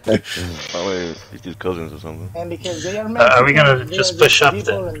 Probably he's his cousins or something. And because they are Mexican, are we gonna just push up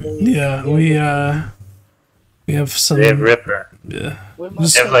then? Yeah, we have some. They have Ripper. Yeah.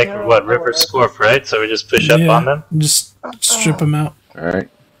 They have like what, Ripper Scorp, right? So we just push up on them. Just strip them out. All right.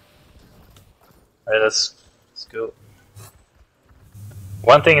 Alright, let's go.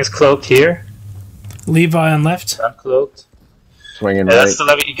 One thing is cloaked here. Levi on left. Uncloaked. Swinging Yeah, right. that's the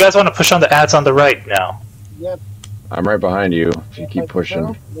levy. You guys want to push on the ads on the right now? Yep. I'm right behind you. If you keep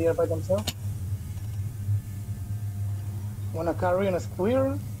pushing. They are by themselves. Wanna carry on a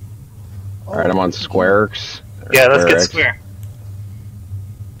square? All right, I'm on squares. Yeah, let's get X. square.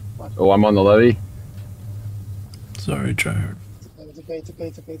 Oh, I'm on the levy. Sorry, tryhard. It's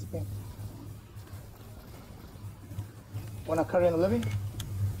okay. Wanna carry on the levy?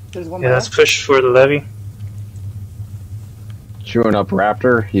 There's one Yeah, more. let's push for the levy. Chewing up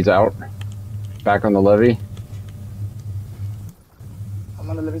Raptor. He's out. Back on the levy. I'm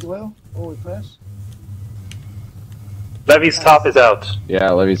on the levy as well. Oh, we press. Levy's top is out.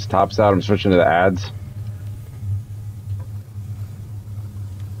 Yeah, levy's top's out. I'm switching to the ads.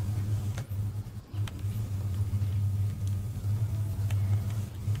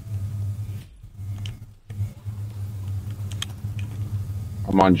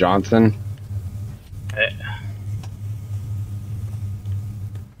 I'm on Johnson. Okay.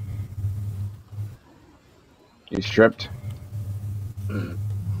 He's stripped. A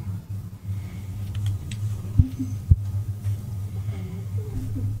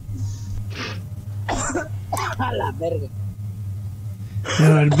la verga. You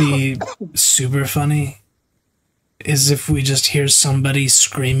know what'd be super funny? Is if we just hear somebody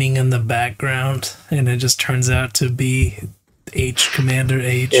screaming in the background and it just turns out to be H, Commander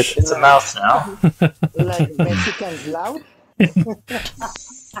H. It's a mouse now. Like Mexicans loud?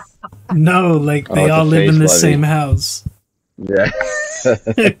 No, like they it's all a live in face the levy. same house. Yeah.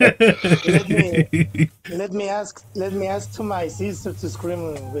 Let me ask to my sister to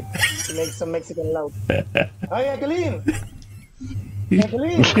scream to make some Mexican loud. Hey, Jacqueline!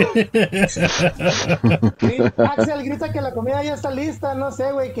 Jacqueline! Axel, grita que la comida ya está lista, no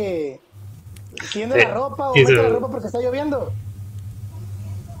sé, güey, que tiende la ropa o mete la ropa porque está lloviendo.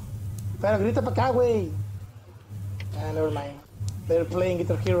 Pero grita para acá, güey. Ah, never mind. They're playing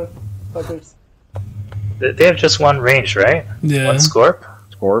Guitar Hero. Fuckers. They have just one range, right? Yeah. One Scorp.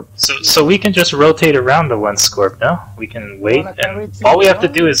 Scorp. So we can just rotate around the one Scorp, no? We can wait, and all we have to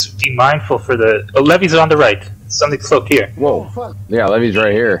do is be mindful for the... Oh, Levy's on the right. Something cloaked here. Whoa. Fuck. Yeah, levy's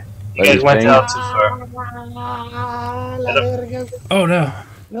right here. You guys Levy's went pinged. out too far. Ah, la verga. Oh no.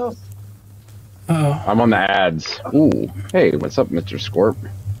 No. Uh-oh. I'm on the ads. Ooh. Hey, what's up, Mr. Scorp?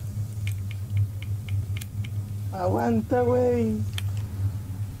 Aguanta, güey.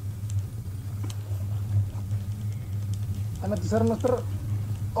 Dame tus armas, perro.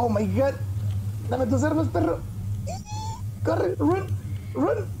 Oh my god. Dame tus armas, perro. Corre, run,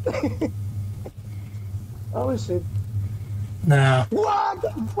 run. Oh shit. No. What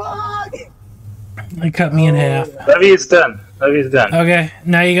the fuck? They cut me in half. Levy is done. Levy is done. Okay,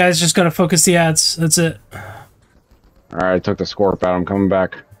 now you guys just gotta focus the ads. That's it. Alright, I took the Scorp out. I'm coming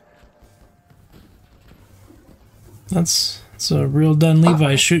back. That's a real done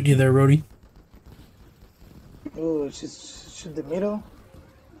Levi shooting you there, Rhodey. Oh, she's shoot the middle.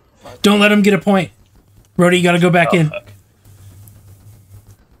 Don't let him get a point. Rhodey, you gotta go back in. Fuck.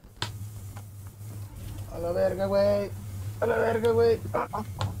 A la verga, güey. A la verga, güey.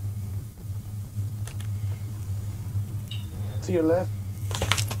 To your left.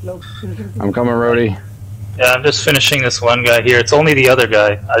 Nope. I'm coming, Rhodey. Yeah, I'm just finishing this one guy here. It's only the other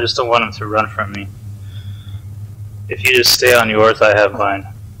guy. I just don't want him to run from me. If you just stay on yours, I have mine.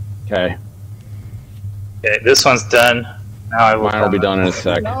 Okay. Okay, this one's done. Now I will. Mine will be done in a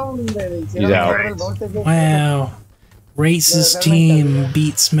sec. He's out. Wow. Racist team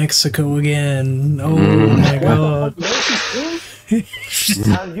beats Mexico again. Oh my god.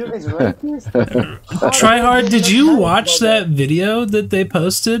 Tryhard, did you watch that video that they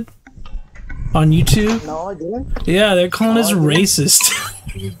posted on YouTube? No, I didn't. Yeah, they're calling us racist.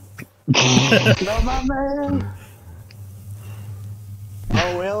 No, my man.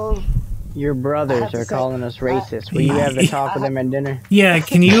 Oh well, Your brothers are calling us racist. Will you have a talk with them at dinner? Yeah,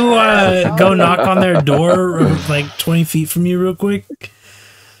 can you go knock on their door like 20 feet from you real quick?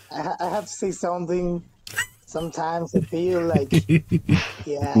 I have to say something. Sometimes I feel like,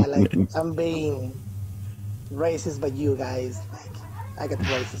 yeah, like I'm being racist by you guys. Like, I get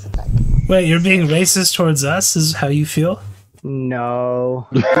racist attack. Wait, you're being racist towards us? Is how you feel? No.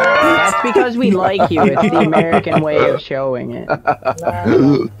 That's because we like you. It's the American way of showing it.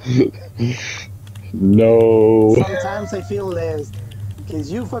 No. Sometimes I feel less.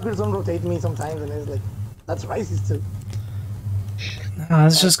 Because you fuckers don't rotate me sometimes, and it's like, that's racist too. No,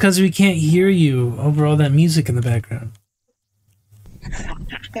 it's just because we can't hear you over all that music in the background.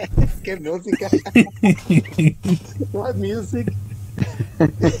 ¿Qué música? What music?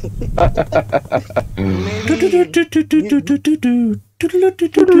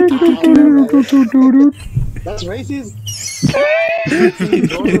 That's racist.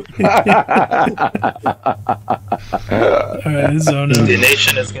 Alright, Zona. The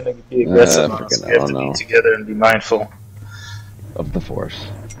nation is going to be aggressive on us. We have to be together and be mindful of the Force.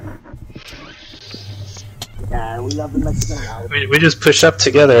 Yeah, we love the Mexican now. We just push up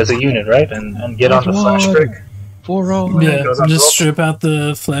together as a unit, right? And get on the flash brick. Yeah, just strip out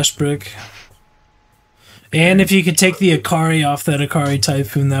the flash brick. And if you could take the Akari off that Akari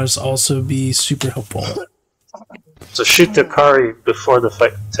Typhoon, that would also be super helpful. So shoot the Akari before the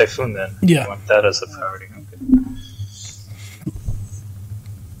Typhoon then. Yeah. You want that as a priority.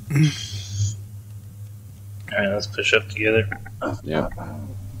 Okay. Alright, let's push up together. Yeah.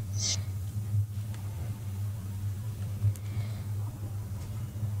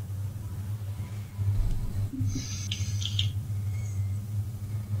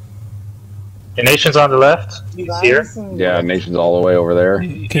 The nation's on the left. He's here. Yeah, nation's all the way over there.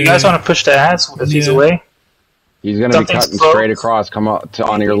 Okay. You guys want to push the ads if he's away? He's gonna be cutting straight across. Come up to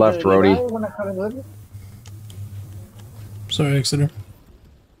on your left, Rody. Sorry, Exeter.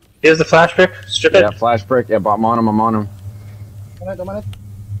 Here's the flash brick. Strip it. Yeah, flash brick. Yeah, I'm on him. I'm on him.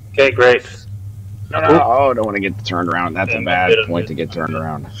 Okay, great. No, oh, don't want to get turned around. That's a bad point to get turned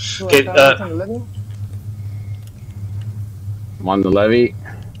around. Okay, I'm on the levy.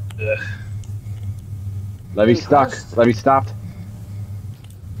 Levy stuck. Levy stopped.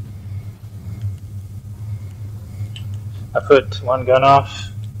 I put one gun off.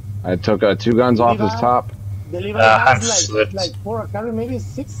 I took 2 guns off his top. The Levi I'm has slipped. like 4 carry, maybe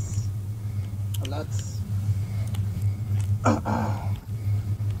 6. That's.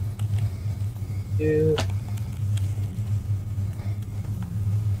 Yeah.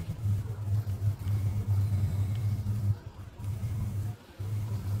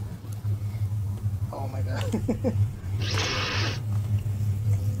 Oh my god.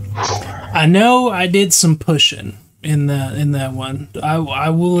 I know I did some pushing in that one. I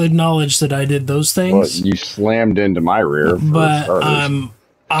will acknowledge that I did those things. Well, you slammed into my rear. But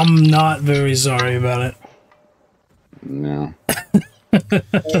I'm not very sorry about it. No.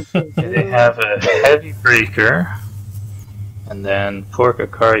 They have a heavy breaker, and then pork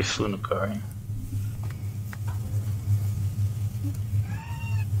Akari, Funakari.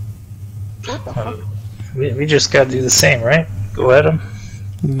 We just gotta do the same, right? Go at them.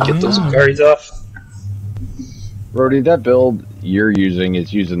 Get those Akaris off. Rody, that build you're using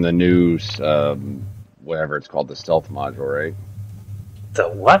is using the new, whatever it's called, the stealth module, right? The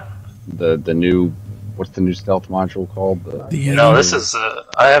what? The new, what's the new stealth module called? No, this is,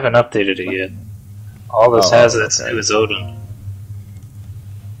 I haven't updated it yet. All this has that's new is Odin.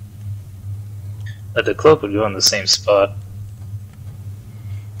 But the cloak would go in the same spot.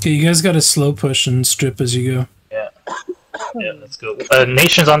 Okay, you guys got to slow push and strip as you go. Yeah. Yeah, let's go.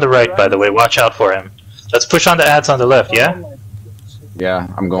 Nation's on the right, by the way. Watch out for him. Let's push on the ads on the left, yeah? Yeah,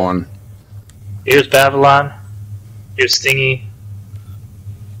 I'm going. Here's Babylon. Here's Stingy.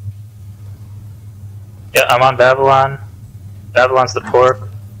 Yeah, I'm on Babylon. Babylon's the pork.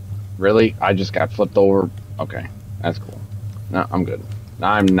 Really? I just got flipped over. Okay, that's cool. No, I'm good.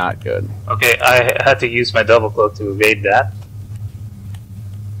 I'm not good. Okay, I had to use my double cloak to evade that.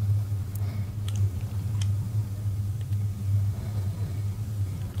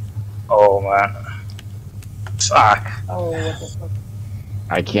 Oh man. Fuck. Oh, what the fuck?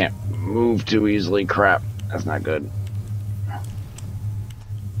 I can't move too easily. Crap. That's not good.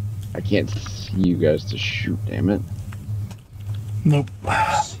 I can't see you guys to shoot, damn it. Nope.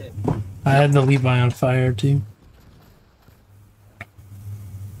 Shit. I had the Levi on fire too.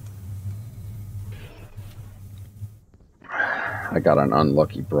 I got an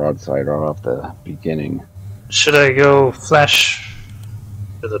unlucky broadside right off the beginning. Should I go flash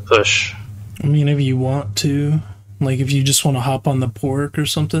to the push? I mean, if you want to. Like, if you just want to hop on the pork or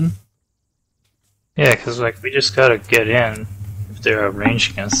something. Yeah, because like we just gotta get in if they're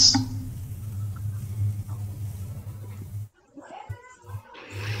ranging us.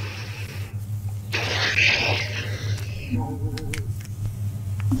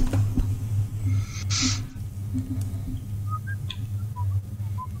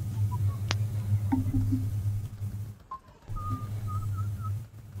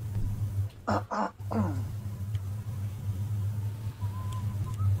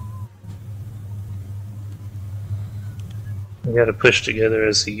 We gotta push together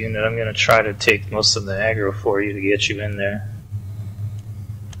as a unit. I'm gonna try to take most of the aggro for you to get you in there.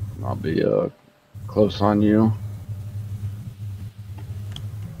 I'll be close on you.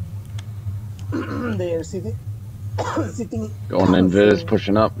 They're sitting. Sitting. Going in Viz,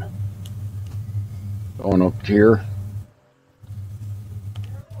 pushing up. Going up here.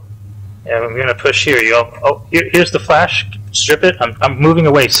 Yeah, I'm gonna push here. Here's the flash. Strip it. I'm moving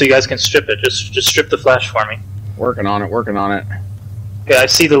away so you guys can strip it. Just strip the flash for me. Working on it, working on it. Okay, I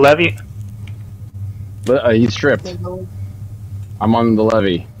see the levy. He's stripped. I'm on the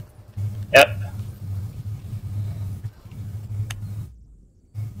levy. Yep.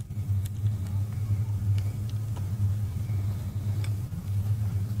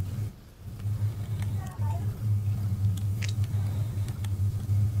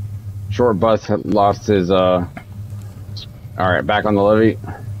 Short bus lost his alright, back on the levy.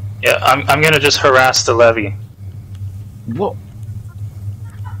 Yeah, I'm gonna just harass the levy. Whoa.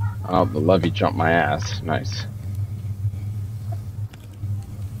 Oh, the levy jumped my ass. Nice.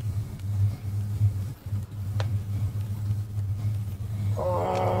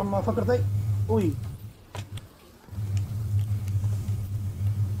 Oh, motherfucker, they. Uy.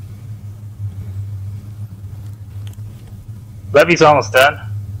 Levy's almost done.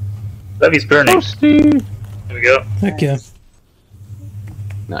 Levy's burning. Toasty. There we go. Heck yeah.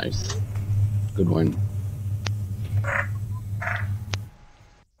 Nice. Good win.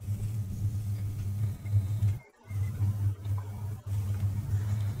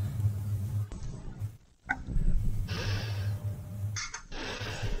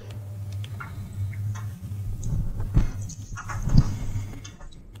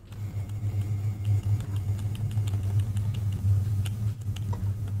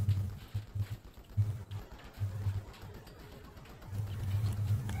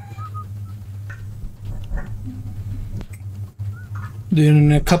 Dude,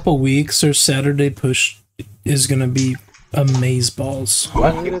 in a couple weeks, our Saturday push is gonna be amazeballs.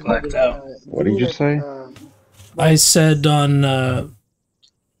 What? You blacked out. What did you say? I said on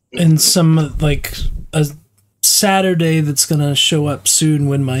in some like a Saturday that's gonna show up soon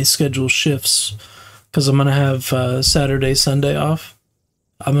when my schedule shifts, because I'm gonna have Saturday, Sunday off.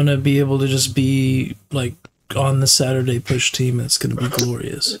 I'm gonna be able to just be like on the Saturday push team. It's gonna be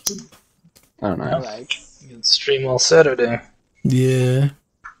glorious. Oh, nice. You can stream all Saturday. Yeah.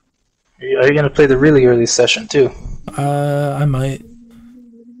 Are you gonna play the really early session too? I might.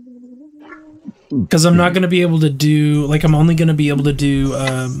 Because I'm not going to be able to do, like, I'm only going to be able to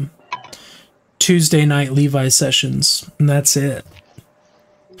do Tuesday night Levi sessions, and that's it.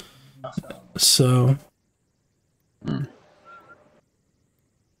 So.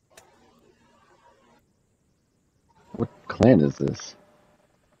 What clan is this?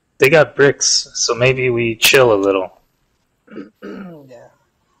 They got bricks, so maybe we chill a little. Yeah.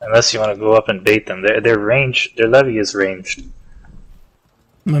 Unless you want to go up and bait them. Their range, their levy is ranged.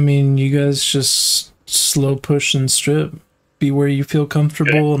 I mean, you guys just slow push and strip. Be where you feel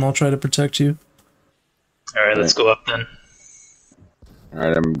comfortable, and I'll try to protect you. Alright, let's go up then.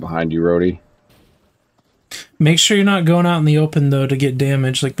 Alright, I'm behind you, Rhodey. Make sure you're not going out in the open, though, to get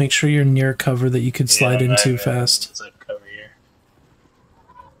damaged. Like, make sure you're near cover that you could slide into fast. Cover here.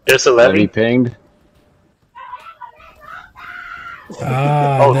 There's a levy. Levy pinged.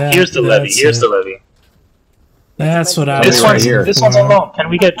 Ah, oh, here's the levy. Here's the levy. That's what I this was one's here. This one's alone. Can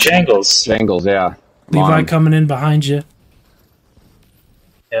we get Jangles? Jangles, yeah. Levi coming in behind you.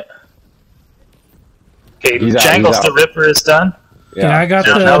 Yeah. Okay, He's Jangles out. the Ripper is done. Yeah, I got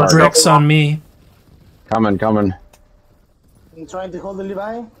the bricks on me. Coming. I'm trying to hold the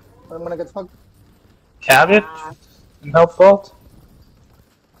Levi. I'm gonna get fucked. Cabbage? Help Vault?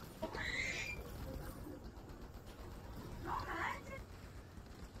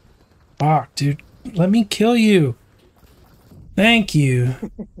 Fuck, dude. Let me kill you. Thank you.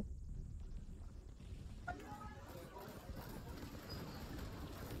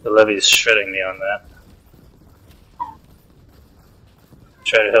 The levy's shredding me on that.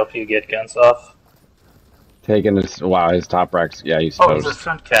 Try to help you get guns off. Taking his, wow, his top racks. Yeah, he's Oh, it's toast. a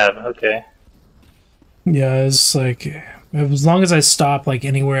front cab. Okay. Yeah, it's like, as long as I stop, like,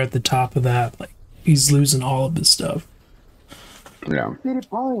 anywhere at the top of that, like, he's losing all of his stuff. Yeah. 30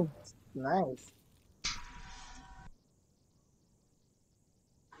 points. Nice.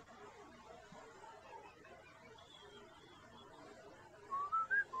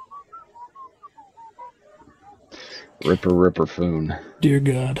 Ripper Foon. Dear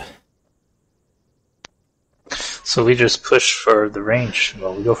God. So we just push for the range.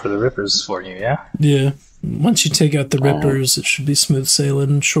 Well, we go for the rippers for you, yeah? Yeah. Once you take out the rippers, it should be smooth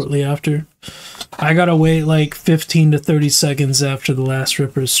sailing shortly after. I gotta wait like 15 to 30 seconds after the last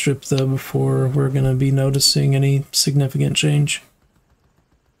ripper is stripped, though, before we're gonna be noticing any significant change.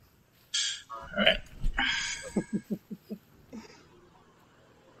 Alright.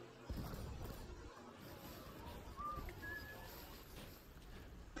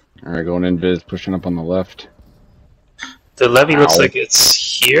 Alright, going in Viz, pushing up on the left. The levy looks like it's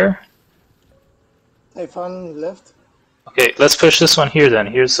here. I found left. Okay, let's push this one here then.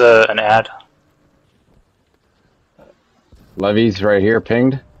 Here's an ad. Levy's right here,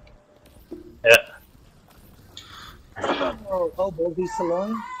 pinged. Yeah. Oh, Bobby's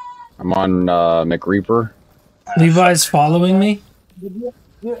alone. I'm on McReaper. Levi's following me. Good you?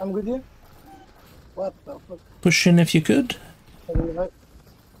 Yeah, I'm with you. What the fuck? Push in if you could.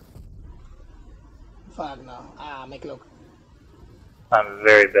 Fuck no. Make it look. I'm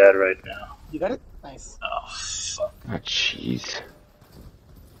very bad right now. You got it? Nice. Oh, fuck. Ah, jeez.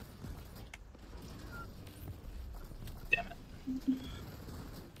 Damn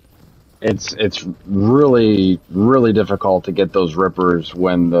it. It's really difficult to get those rippers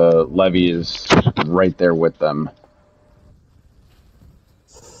when the levy is right there with them.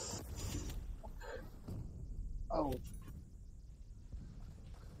 Oh.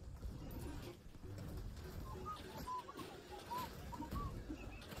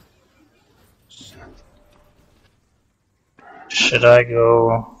 Should I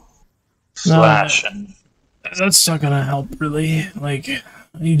go flash? And That's not gonna help, really. Like,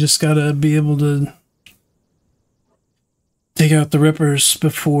 you just gotta be able to take out the rippers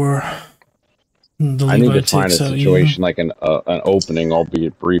before the I need Levi to find a takes out you. situation like an opening,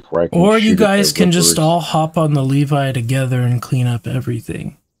 albeit brief, where I can Or you shoot at guys the can just rippers. all hop on the Levi together and clean up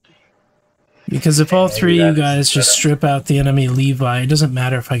everything. Because if all three of you guys just strip out the enemy Levi, it doesn't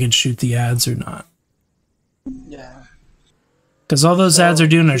matter if I can shoot the ads or not. Yeah. Because all those ads are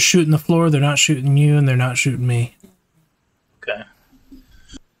doing are shooting the floor, they're not shooting you, and they're not shooting me. okay.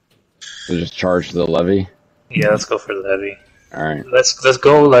 So just charge the levy. Yeah, let's go for the levy. All right. Let's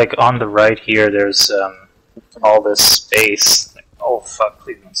go like on the right here. There's all this space. Like, oh fuck!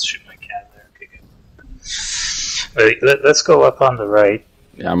 Please don't shoot my cat there. Okay, good. Let's go up on the right.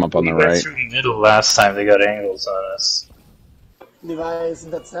 Yeah, I'm up on the We went right. through the middle last time. They got angles on us. Levi is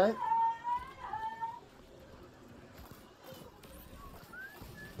in that side.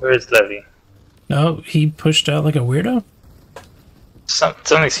 Where is Levy? No, he pushed out like a weirdo?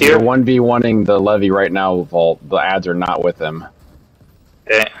 Something's here. You're 1v1ing the levy right now, Vault. The ads are not with him.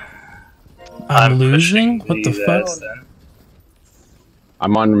 Okay. I'm losing? What the these fuck? ads, then.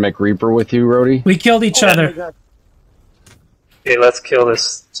 I'm on McReaper with you, Rhodey. We killed each Oh my other. God. Okay, let's kill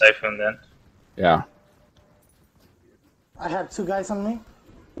this Typhoon then. Yeah. I have two guys on me.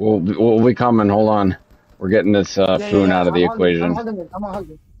 We'll be coming. Hold on. We're getting this Foon out of the equation. I'm holding it. I'm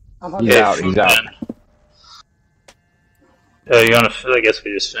holding it. I'm holding He's it. out. He's out. You wanna? I guess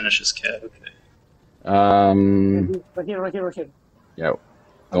we just finish this cat. Okay. Right here. Yeah.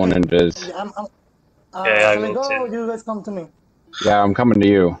 Going in Viz. Yeah, I'm Yeah, I shall I will go too. or you guys come to me? Yeah, I'm coming to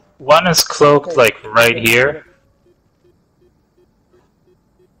you. One is cloaked like right here.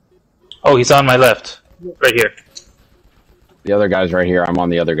 Oh, he's on my left. Right here. The other guy's right here. I'm on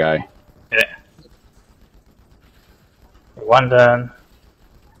the other guy. Yeah. One done.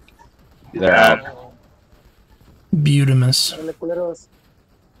 They're out. Beautimus.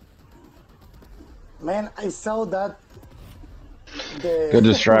 Man, I saw that. The Good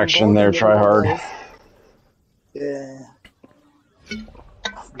distraction there. Try hard. Yeah.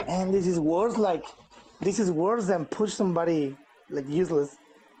 Man, this is worse. Like, this is worse than push somebody like useless.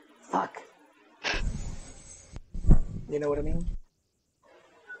 Fuck. You know what I mean?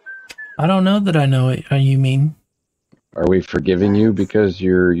 I don't know that I know what you mean. Are we forgiving you because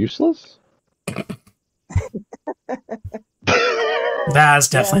you're useless? That's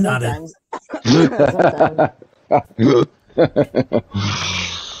definitely not it. Sometimes.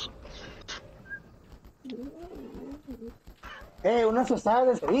 Una tostada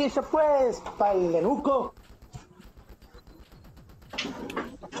de ceviche, pues, para el lenuco.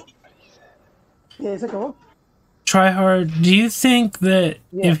 Yeah, se acabó. Tryhard, do you think that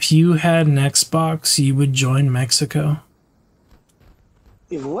if you had an Xbox, you would join Mexico?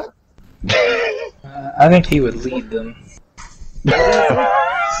 If what? I think he would lead them.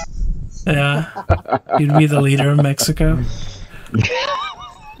 Yeah, you'd be the leader of Mexico.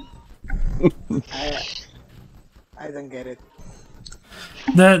 I don't get it.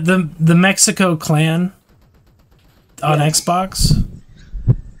 The Mexico clan on Xbox.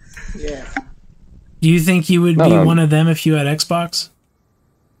 Yeah. Do you think you would be one of them if you had Xbox?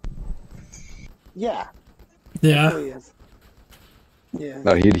 Yeah. Yeah. Actually, yes. Yeah.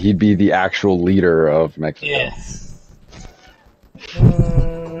 No, he'd be the actual leader of Mexico. Yeah.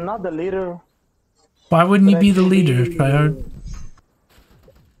 Not the leader. Why wouldn't you But be the actually, leader, Tryhard?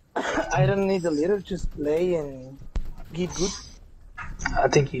 I don't need the leader. Just play and get good. I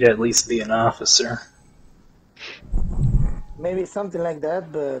think he'd at least be an officer. Maybe something like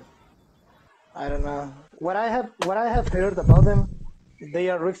that, but I don't know. What I have heard about them, they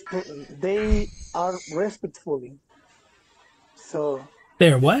are respectfully. So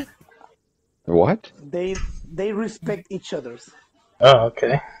They're what? What? they respect each other's. Oh,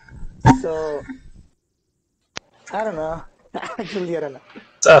 okay. So I don't know. Actually, I don't know.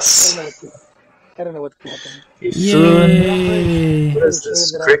 Sus. I don't know what could happen. Yay! What is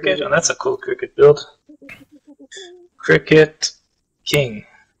this? Cricket? Oh, that's a cool cricket build. Cricket King.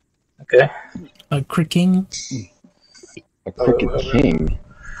 Okay. A cricking? A cricket king.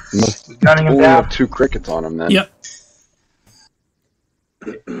 Must Gunning him only down. have 2 crickets on him then. Yep.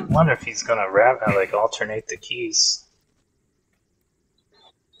 I wonder if he's gonna like alternate the keys.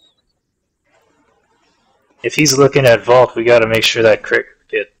 If he's looking at Vault, we gotta make sure that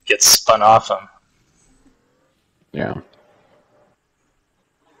cricket gets spun off him. Yeah.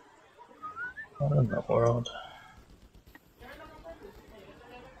 What in the world?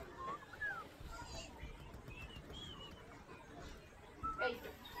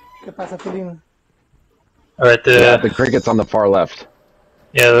 ¿Qué pasa, Pilín? Alright, The cricket's on the far left.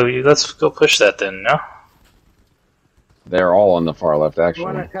 Yeah, let's go push that then, no? They're all on the far left, You actually.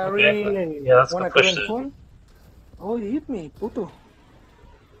 wanna carry? Yeah, let's go wanna push carry it. phone? Oh, you hit me, puto.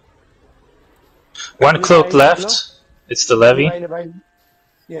 One cloak left. It's the Levy. Levi.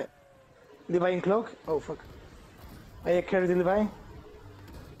 Yeah. Levi in cloak? Oh, fuck. I carry the Levi.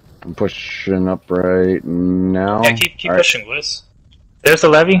 I'm pushing up right now. Yeah, keep All right. pushing, Wiz. There's the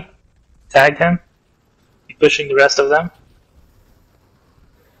Levy. Tagged him. Keep pushing the rest of them.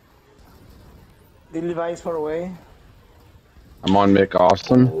 The Levi is far away. I'm on Mick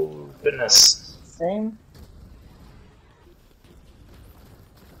Austin. Oh, goodness. Same.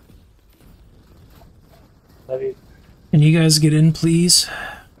 Levy. Can you guys get in, please?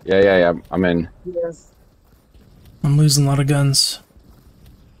 Yeah. I'm in. Yes. I'm losing a lot of guns.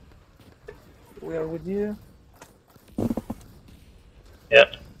 We are with you.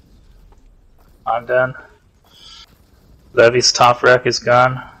 Yep. I'm done. Levy's top rack is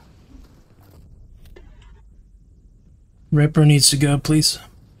gone. Ripper needs to go, please.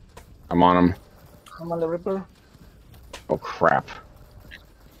 I'm on him. I'm on the Ripper. Oh, crap.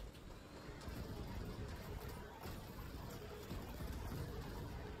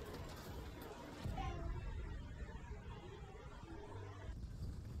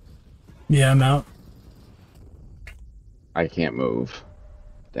 Yeah, I'm out. I can't move.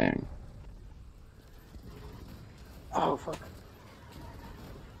 Dang. Oh, fuck.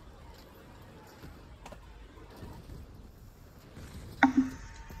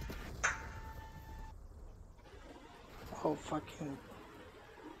 Oh, fucking.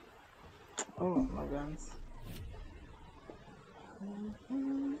 Oh, my guns.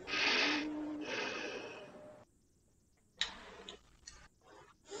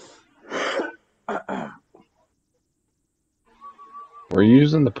 We're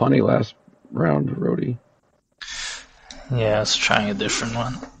using the punny last round, Rhodey. Yeah, I was trying a different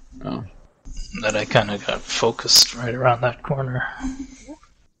one. Oh. That I kind of got focused right around that corner. I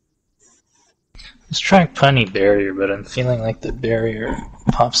was trying punny barrier, but I'm feeling like the barrier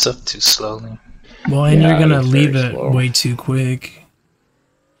pops up too slowly. Well, and Yeah, you're gonna it's leave very it slow. way too quick.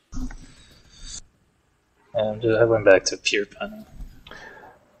 And I went back to pure punny.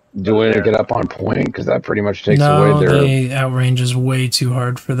 Do we get up on point? Because that pretty much takes No, away their... the outrange is way too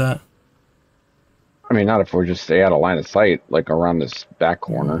hard for that. I mean, not if we just stay out of line of sight, like around this back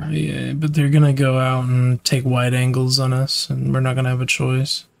corner. Yeah, but they're gonna go out and take wide angles on us, and we're not gonna have a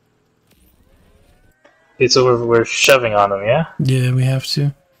choice. Okay, so we're shoving on them, yeah? Yeah, we have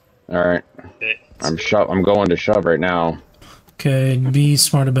to. Alright. Okay. I'm going to shove right now. Okay, be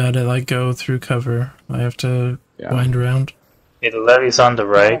smart about it. Like, go through cover. I have to wind around. Okay, the Levy's on the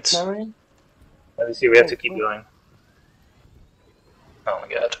right. Carry? Let me see, we have to keep going. Oh my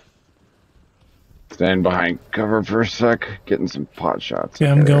god. Stand behind cover for a sec, getting some pot shots.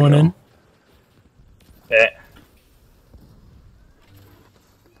 Okay, I'm There we going go. in. Okay.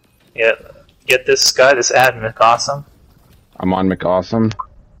 Yeah, get this guy, this admin, awesome. I'm on McAwesome.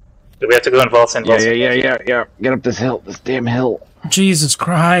 Do we have to go in vaults in? Yeah. Get up this hill, this damn hill. Jesus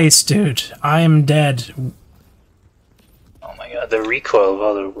Christ, dude. I am dead. Oh my god, the recoil of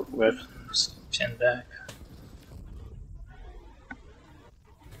all the weapons pinned back.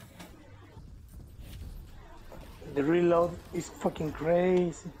 The reload is fucking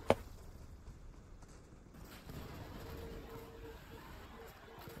crazy.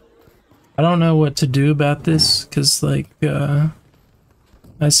 I don't know what to do about this, because, like, I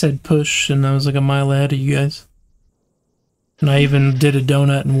said push, and I was like a mile ahead of you guys. And I even did a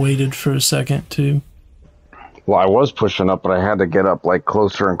donut and waited for a second, too. Well, I was pushing up, but I had to get up like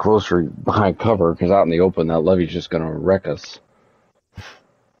closer and closer behind cover because out in the open, that levy's just gonna wreck us.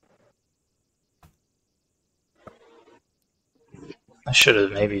 I should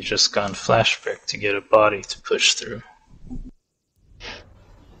have maybe just gone flashback to get a body to push through.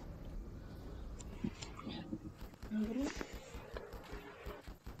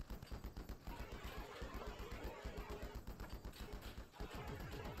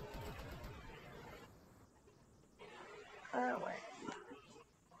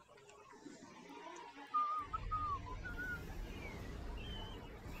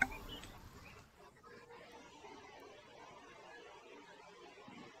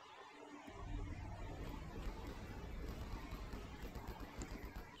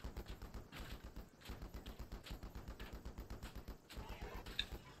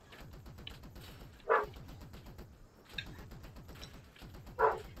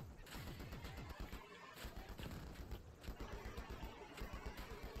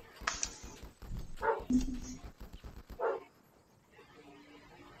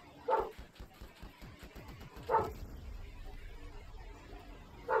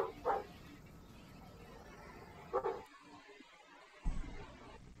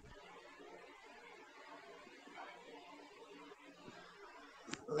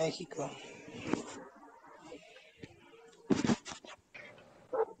 Mexico.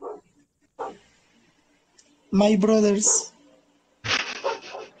 My brothers.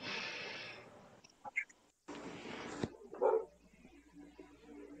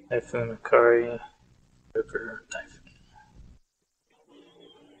 Typhoon, Akari, Ripper, Typhoon.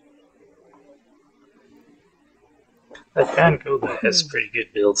 That Van Gogh guy has pretty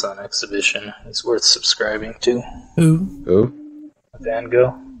good builds on exhibition. He's worth subscribing to. Who? Van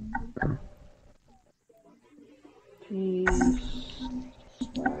Gogh.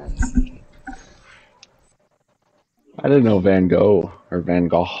 I didn't know Van Gogh or Van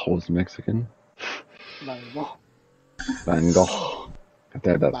Gogh was Mexican. Van Gogh. Van Gogh. I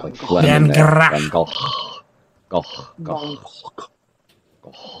think that's Van like Gogh. phlegm in Van there. Gogh. Van Gogh. Gogh. Van Gogh.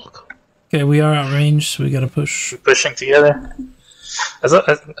 Gogh. Okay, we are outranged, so we gotta push. We're pushing together. As long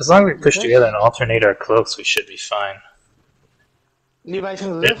as we push together and alternate our cloaks, we should be fine. Levi's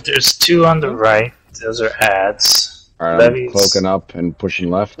on the left. There's two on the right. Those are ads. Alright, I'm Levies. cloaking up and pushing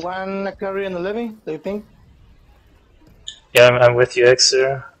left. One carry on the levy, do you think? Yeah, I'm with you,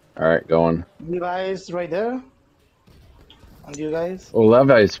 Exer. Alright, going. Levi's right there. And you guys? Oh,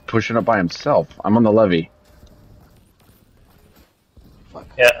 Levi's pushing up by himself. I'm on the levy. Fuck.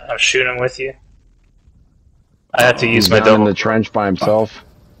 Yeah, I'm shooting with you. I have to use He's my down double. in the trench by himself.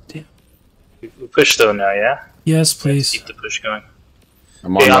 We push though now, yeah? Yes, please. Keep the push going.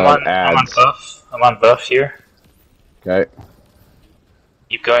 I'm on Okay, the I'm on ads. buff. I'm on buff here. Okay.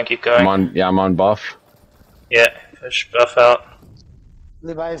 Keep going, keep going. I'm on buff. Yeah, push buff out.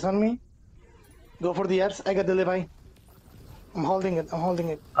 Levi's on me. Go for the ads. I got the Levi. I'm holding it. I'm holding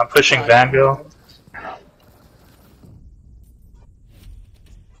it. I'm pushing Van Gogh.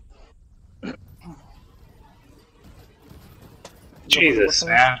 Jesus,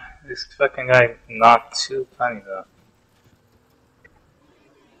 man. This fucking guy not too funny though.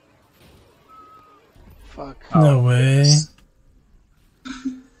 Fuck. No way.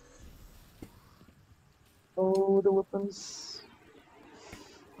 Oh, the weapons.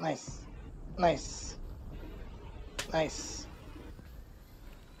 Nice. Nice. Nice.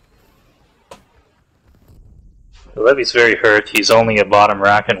 The Levy's very hurt. He's only a bottom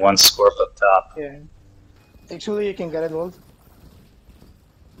rack and one scorp up top. Yeah. Actually, you can get it, Walt.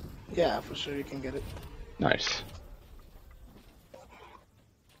 Yeah, for sure you can get it. Nice.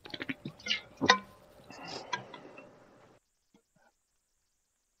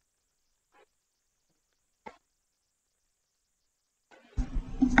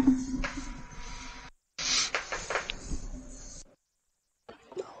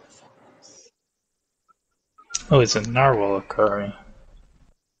 Oh, it's a narwhal Akari.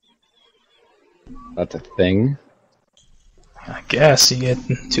 That's a thing. I guess you get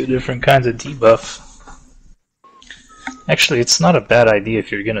 2 different kinds of debuff. Actually, it's not a bad idea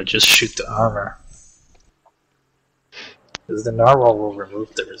if you're gonna just shoot the armor. Because the narwhal will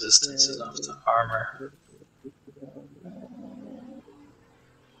remove the resistances of the armor.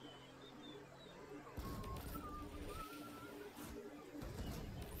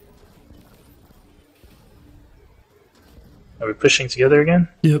 Are we pushing together again?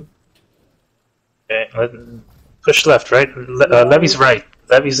 Yep. Okay, push left, right? Levi's right.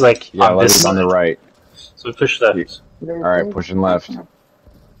 Levi's like Yeah, on this Levi's side. on the right. So we push left. Alright, pushing left.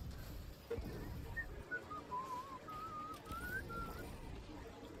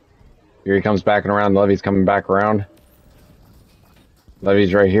 Here he comes back and around. Levi's coming back around.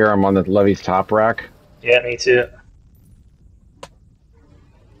 Levi's right here. I'm on the Levi's top rack. Yeah, me too.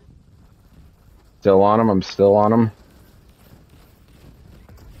 Still on him. I'm still on him.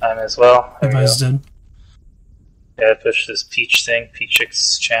 I'm as well. There we Levi's go. dead. Yeah, push this peach thing,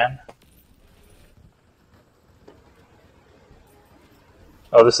 Peachix Chan.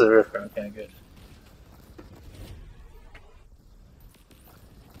 Oh, this is a riffer. Okay, good.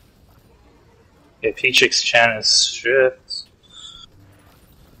 Yeah, Peachix Chan is stripped.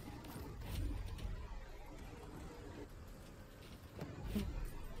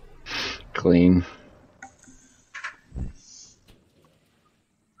 Clean.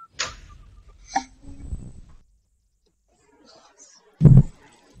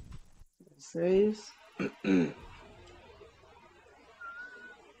 Saves.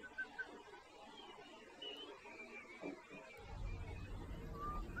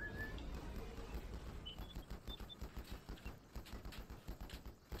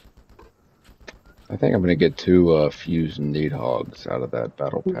 I think I'm gonna get 2 fuse and need hogs out of that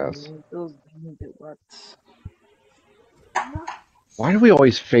battle pass. Why do we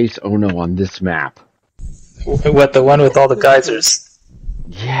always face Ono on this map? What, the one with all the geysers?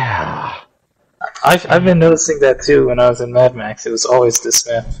 Yeah. I've been noticing that too when I was in Mad Max. It was always this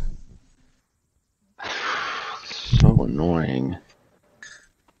map. So annoying.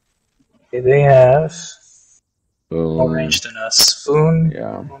 Okay, they have Boom. more range than us. Foon,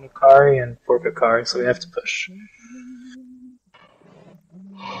 Yeah. Monokari, and Porkakari, so we have to push.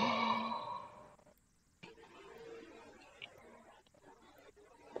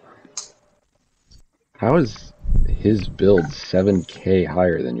 How is his build 7k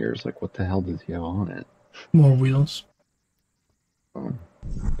higher than yours? Like, what the hell does he have on it? More wheels. Oh,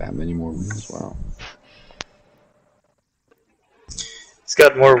 that many more wheels? Wow. He's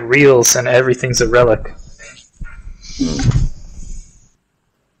got more reels and everything's a relic.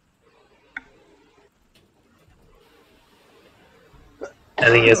 I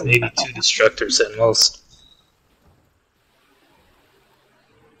think he has maybe 2 destructors at most.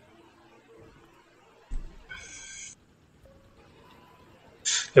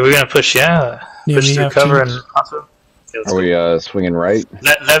 Are we gonna push? Yeah. Push we through have cover to. and onto him. Okay, let's Are we swinging right?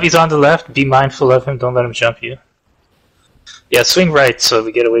 Levi's on the left. Be mindful of him. Don't let him jump you. Yeah, swing right so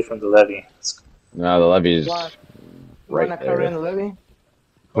we get away from the Levi. No, the Levi's What? right Wanna carry in there. the levy?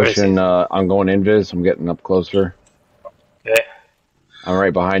 Where is he? Pushing, I'm going invis. I'm getting up closer. Okay. I'm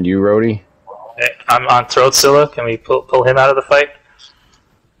right behind you, Rhodey. Okay. I'm on Throatzilla. Can we pull him out of the fight?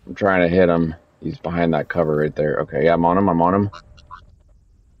 I'm trying to hit him. He's behind that cover right there. Okay, yeah, I'm on him. I'm on him.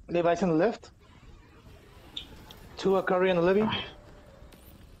 Levi's on the left. 2 are carrying the levy.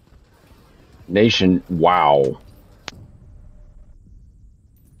 Nation, wow.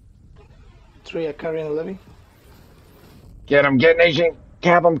 3 are carrying the levy. Get him, get Nation.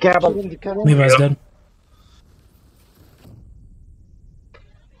 Cap him, cap him. Levi's dead.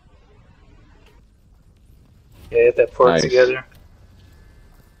 Yeah, get that port Nice. together.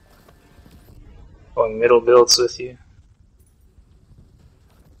 Going middle builds with you.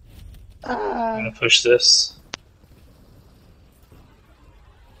 I'm gonna push this.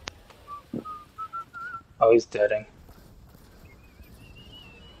 Oh, he's deading.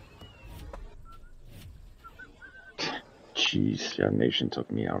 Jeez, yeah, Nation took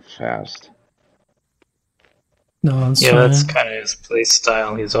me out fast. No, it's Yeah, fine. that's kind of his play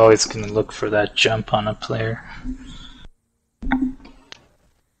style. He's always gonna look for that jump on a player.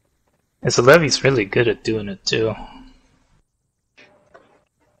 And so Levi's really good at doing it too.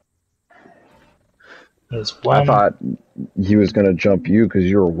 There's I one. thought he was going to jump you because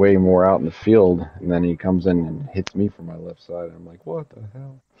you were way more out in the field, and then he comes in and hits me from my left side. I'm like, what the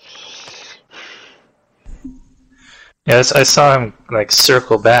hell? Yes, I saw him like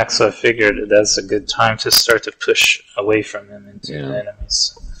circle back, so I figured that's a good time to start to push away from him into the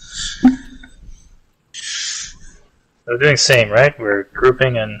enemies. We're doing same, right? We're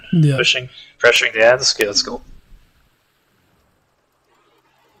grouping and Yeah. pushing, pressuring the ads. Okay, let's go.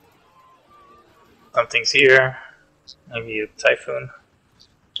 Something's here. Maybe a typhoon.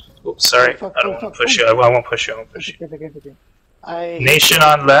 Oops, sorry. Fuck, I don't fuck, want to fuck, push fuck. you. I won't push you. I won't push you. Okay. I Nation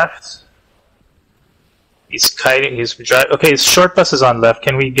on left. He's kiting. He's driving. Okay, short bus is on left.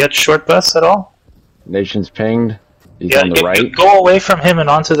 Can we get short bus at all? Nation's pinged. He's Yeah, on the right. go away from him and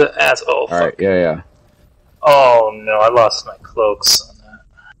onto the ads. Oh, fuck. Alright, yeah. Oh, no, I lost my cloaks on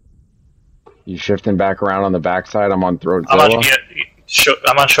that. You shifting back around on the backside? I'm on Throat I'm on,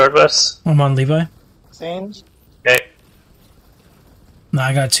 I'm on short bus. I'm on Levi. Same. Okay. Nah,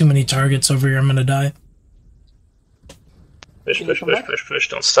 I got too many targets over here. I'm gonna die. Push.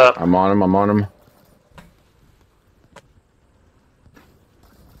 Don't stop. I'm on him.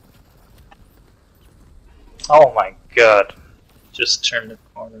 Oh my god. Just turned the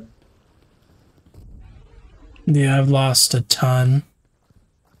corner. Yeah, I've lost a ton.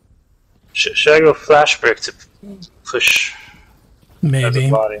 Should I go flash break to push as a Maybe.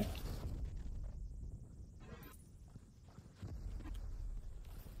 body?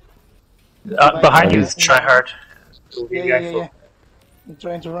 Behind you, try hard. Yeah. I'm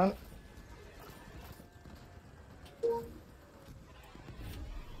trying to run.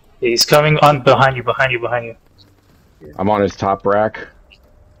 He's coming on behind you. I'm on his top rack.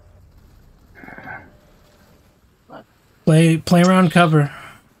 Play around cover.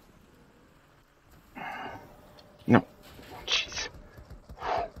 No. Jeez.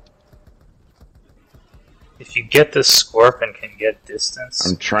 If you get this Scorpion can get distance.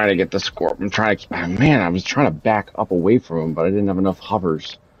 I'm trying to get the score. I'm trying to. Oh, man, I was trying to back up away from him, but I didn't have enough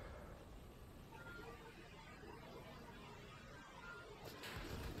hovers.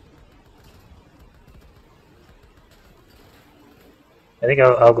 I think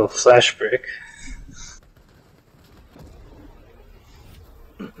I'll go flash break.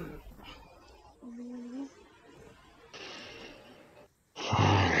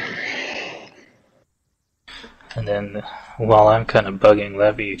 And then, while I'm kind of bugging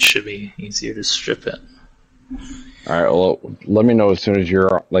LEVI, it should be easier to strip it. Alright, well, let me know as soon as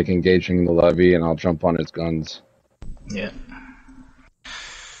you're, like, engaging the LEVI, and I'll jump on his guns. Yeah.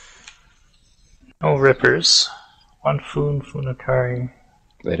 No rippers. One Funakari.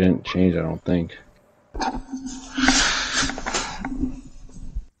 They didn't change, I don't think.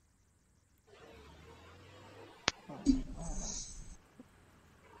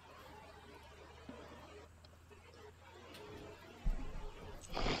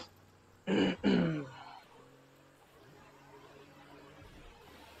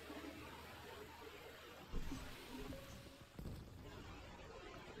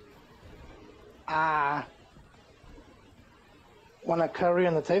 Wanna carry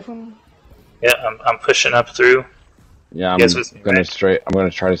on the Typhoon? Yeah, I'm pushing up through. Yeah, I'm me, gonna right? I'm gonna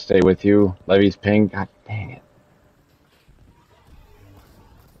try to stay with you. LEVI's ping. God dang it.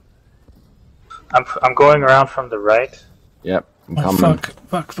 I'm going around from the right. Yep, I'm Oh, coming. fuck.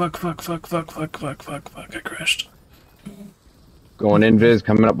 I crashed. Going in, Viz,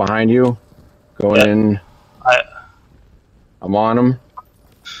 coming up behind you. Going in. I'm on him.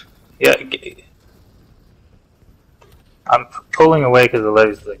 Yeah. I'm pulling away because the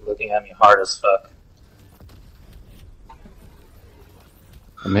LEVI's like looking at me hard as fuck.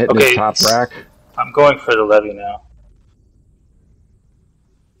 I'm hitting his top rack. I'm going for the LEVI now.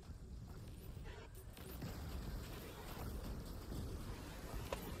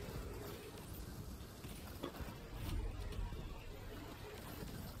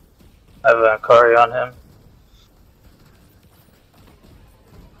 I have a Akari on him.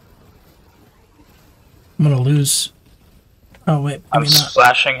 I'm gonna lose. Oh wait, I'm maybe not.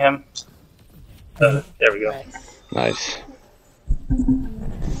 splashing him. There we go. Nice.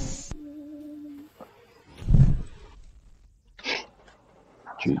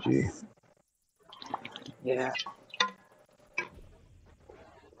 GG. Yeah.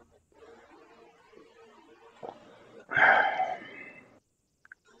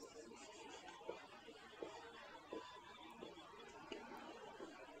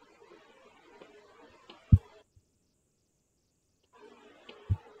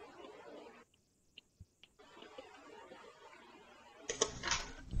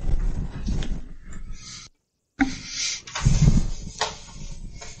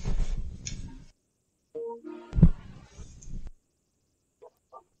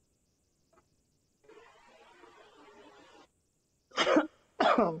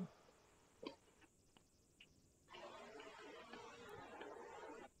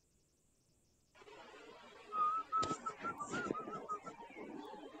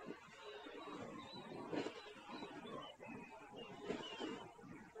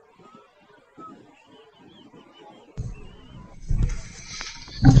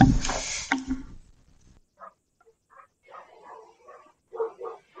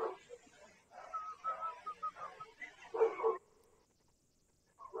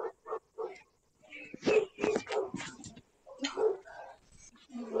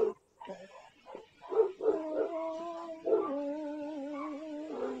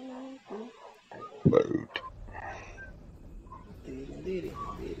 mode.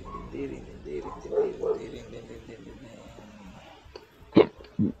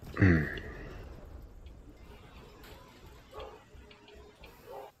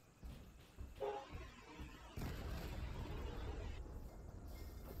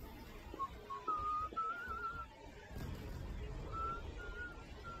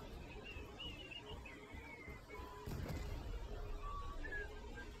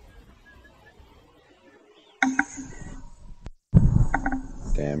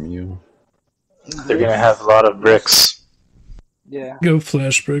 Damn you. They're gonna have a lot of bricks. Yeah. Go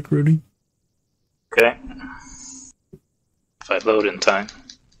flash break, Rudy. Okay. If I load in time.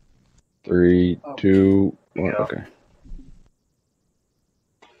 3, 2, 1. Okay.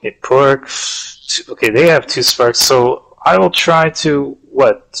 Okay, pork. Okay, they have 2 sparks, so I will try to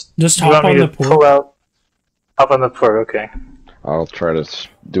what? Just You want hop me on to the pull pork. out? Hop on the pork. Okay. I'll try to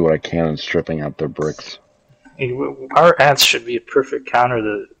do what I can in stripping out their bricks. Our ads should be a perfect counter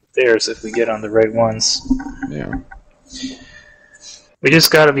to theirs if we get on the right ones. Yeah. We just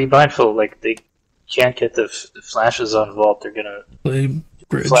gotta be mindful, like, they can't get the flashes on Vault, they're gonna Play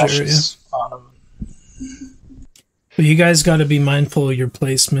bridge flashes on them. But you guys got to be mindful of your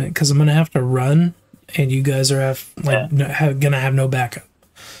placement because I'm gonna have to run, and you guys are gonna have no backup.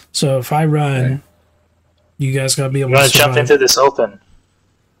 So if I run, you guys got to be able You wanna jump into this open?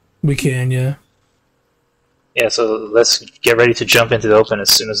 We can, yeah. Yeah, so let's get ready to jump into the open as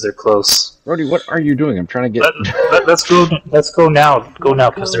soon as they're close. Brody, what are you doing? I'm trying to get... Let's go now. Go now,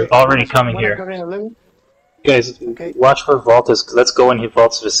 because they're already coming here. You guys, watch where Vault is. Let's go in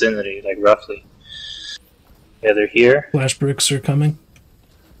Vault's vicinity, like, roughly. Yeah, they're here. Flash bricks are coming.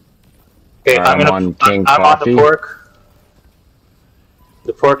 Okay, I'm on the pork.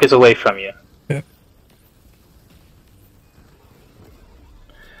 The pork is away from you. Okay.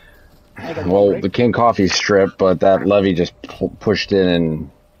 Well, the King Coffee stripped, but that Levy just pushed in and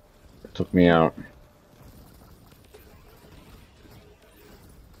took me out.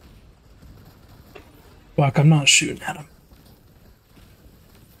 Fuck, I'm not shooting at him.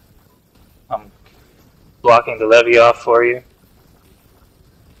 I'm blocking the levy off for you.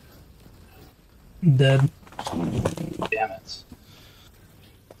 Dead. Damn it.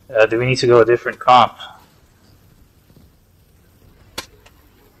 Do we need to go a different comp?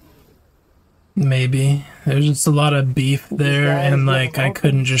 Maybe. There's just a lot of beef there, and like I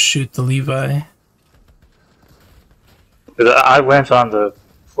couldn't just shoot the Levi. I went on the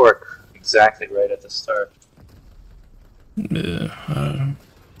fork exactly right at the start. Yeah,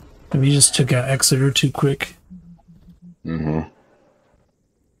 maybe you just took out Exeter too quick. Mm-hmm.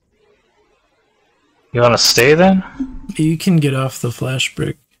 You want to stay then? You can get off the flash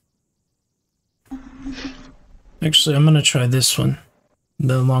brick. Actually, I'm gonna try this one.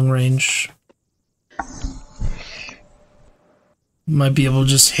 The long range. Might be able to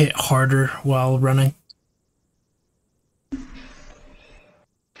just hit harder while running.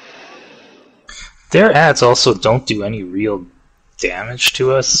 Their ads also don't do any real damage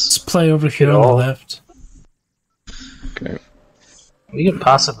to us. Let's play over here on the left. Okay. We could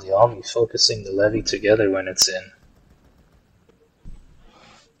possibly all be focusing the levy together when it's in.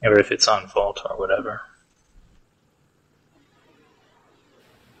 Or if it's on Vault or whatever.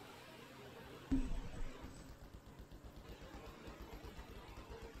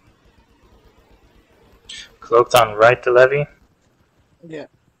 Cloaked on right the levy. Yeah.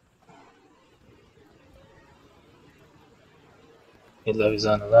 Hit levy's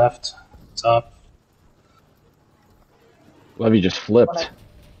on the left. Top. Levy just flipped.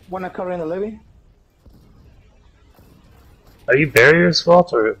 Wanna cover in the levy? Are you barriers,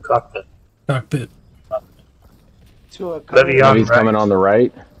 Vault, or cockpit? Cockpit. Levy on Levy's right. coming on the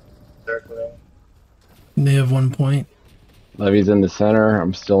right. Circling. They have 1 point. Levy's in the center.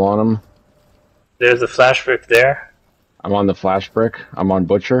 I'm still on him. There's the flash brick there. I'm on the flash brick. I'm on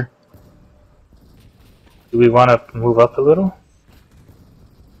Butcher. Do we want to move up a little?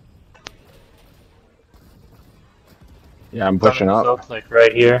 Yeah, I'm pushing up. Cloak, like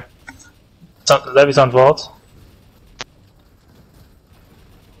right here. Levy's on Vault.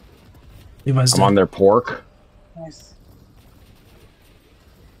 I'm on their pork. Nice.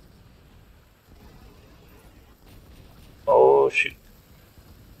 Oh shoot.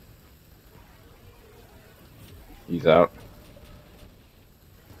 He's out.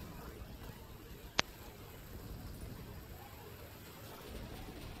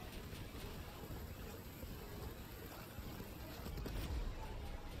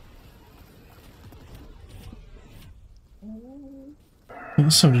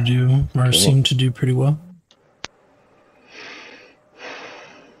 Seem to do, or seem to do pretty well.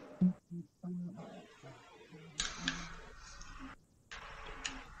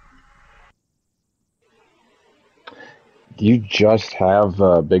 Do you just have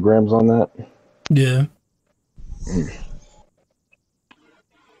big rams on that? Yeah.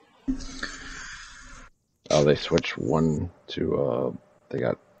 Oh, they switched one to they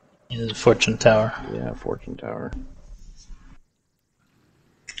got The Fortune Tower. Yeah, Fortune Tower.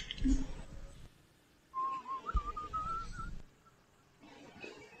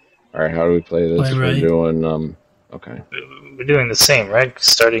 All right, how do we play this? Play right. We're doing okay. We're doing the same, right?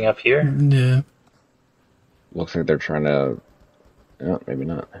 Starting up here. Yeah. Looks like they're trying to. Yeah, maybe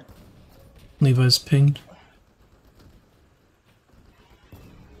not. Levi's pinged.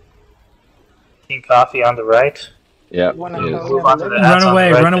 King Coffee on the right. Yeah. Move on to the ads Run on away,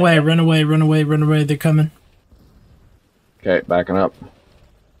 the right run then. away, run away, run away, run away. They're coming. Okay, backing up.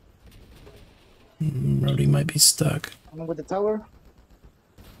 Rhodey might be stuck. I'm with the tower.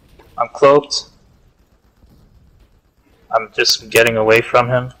 I'm cloaked. I'm just getting away from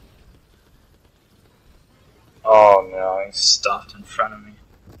him. Oh no, he stopped in front of me.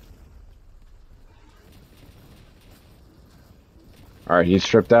 All right, he's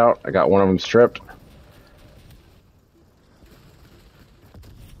stripped out. I got one of them stripped.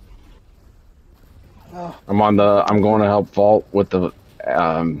 Oh, I'm going to help Vault with the.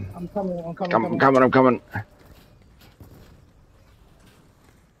 I'm coming. I'm coming.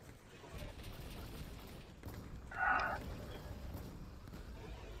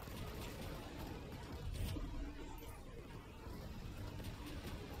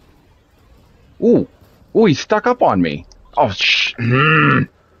 Ooh, he stuck up on me. Oh,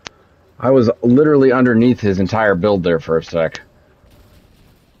 I was literally underneath his entire build there for a sec.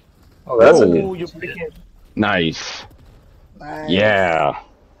 Oh, that's a Ooh, good. you pick it. Nice. Nice. Yeah.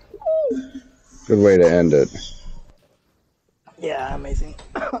 Good way to end it. Yeah, amazing.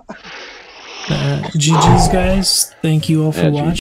 GG's, guys. Thank you all for Yeah, watching.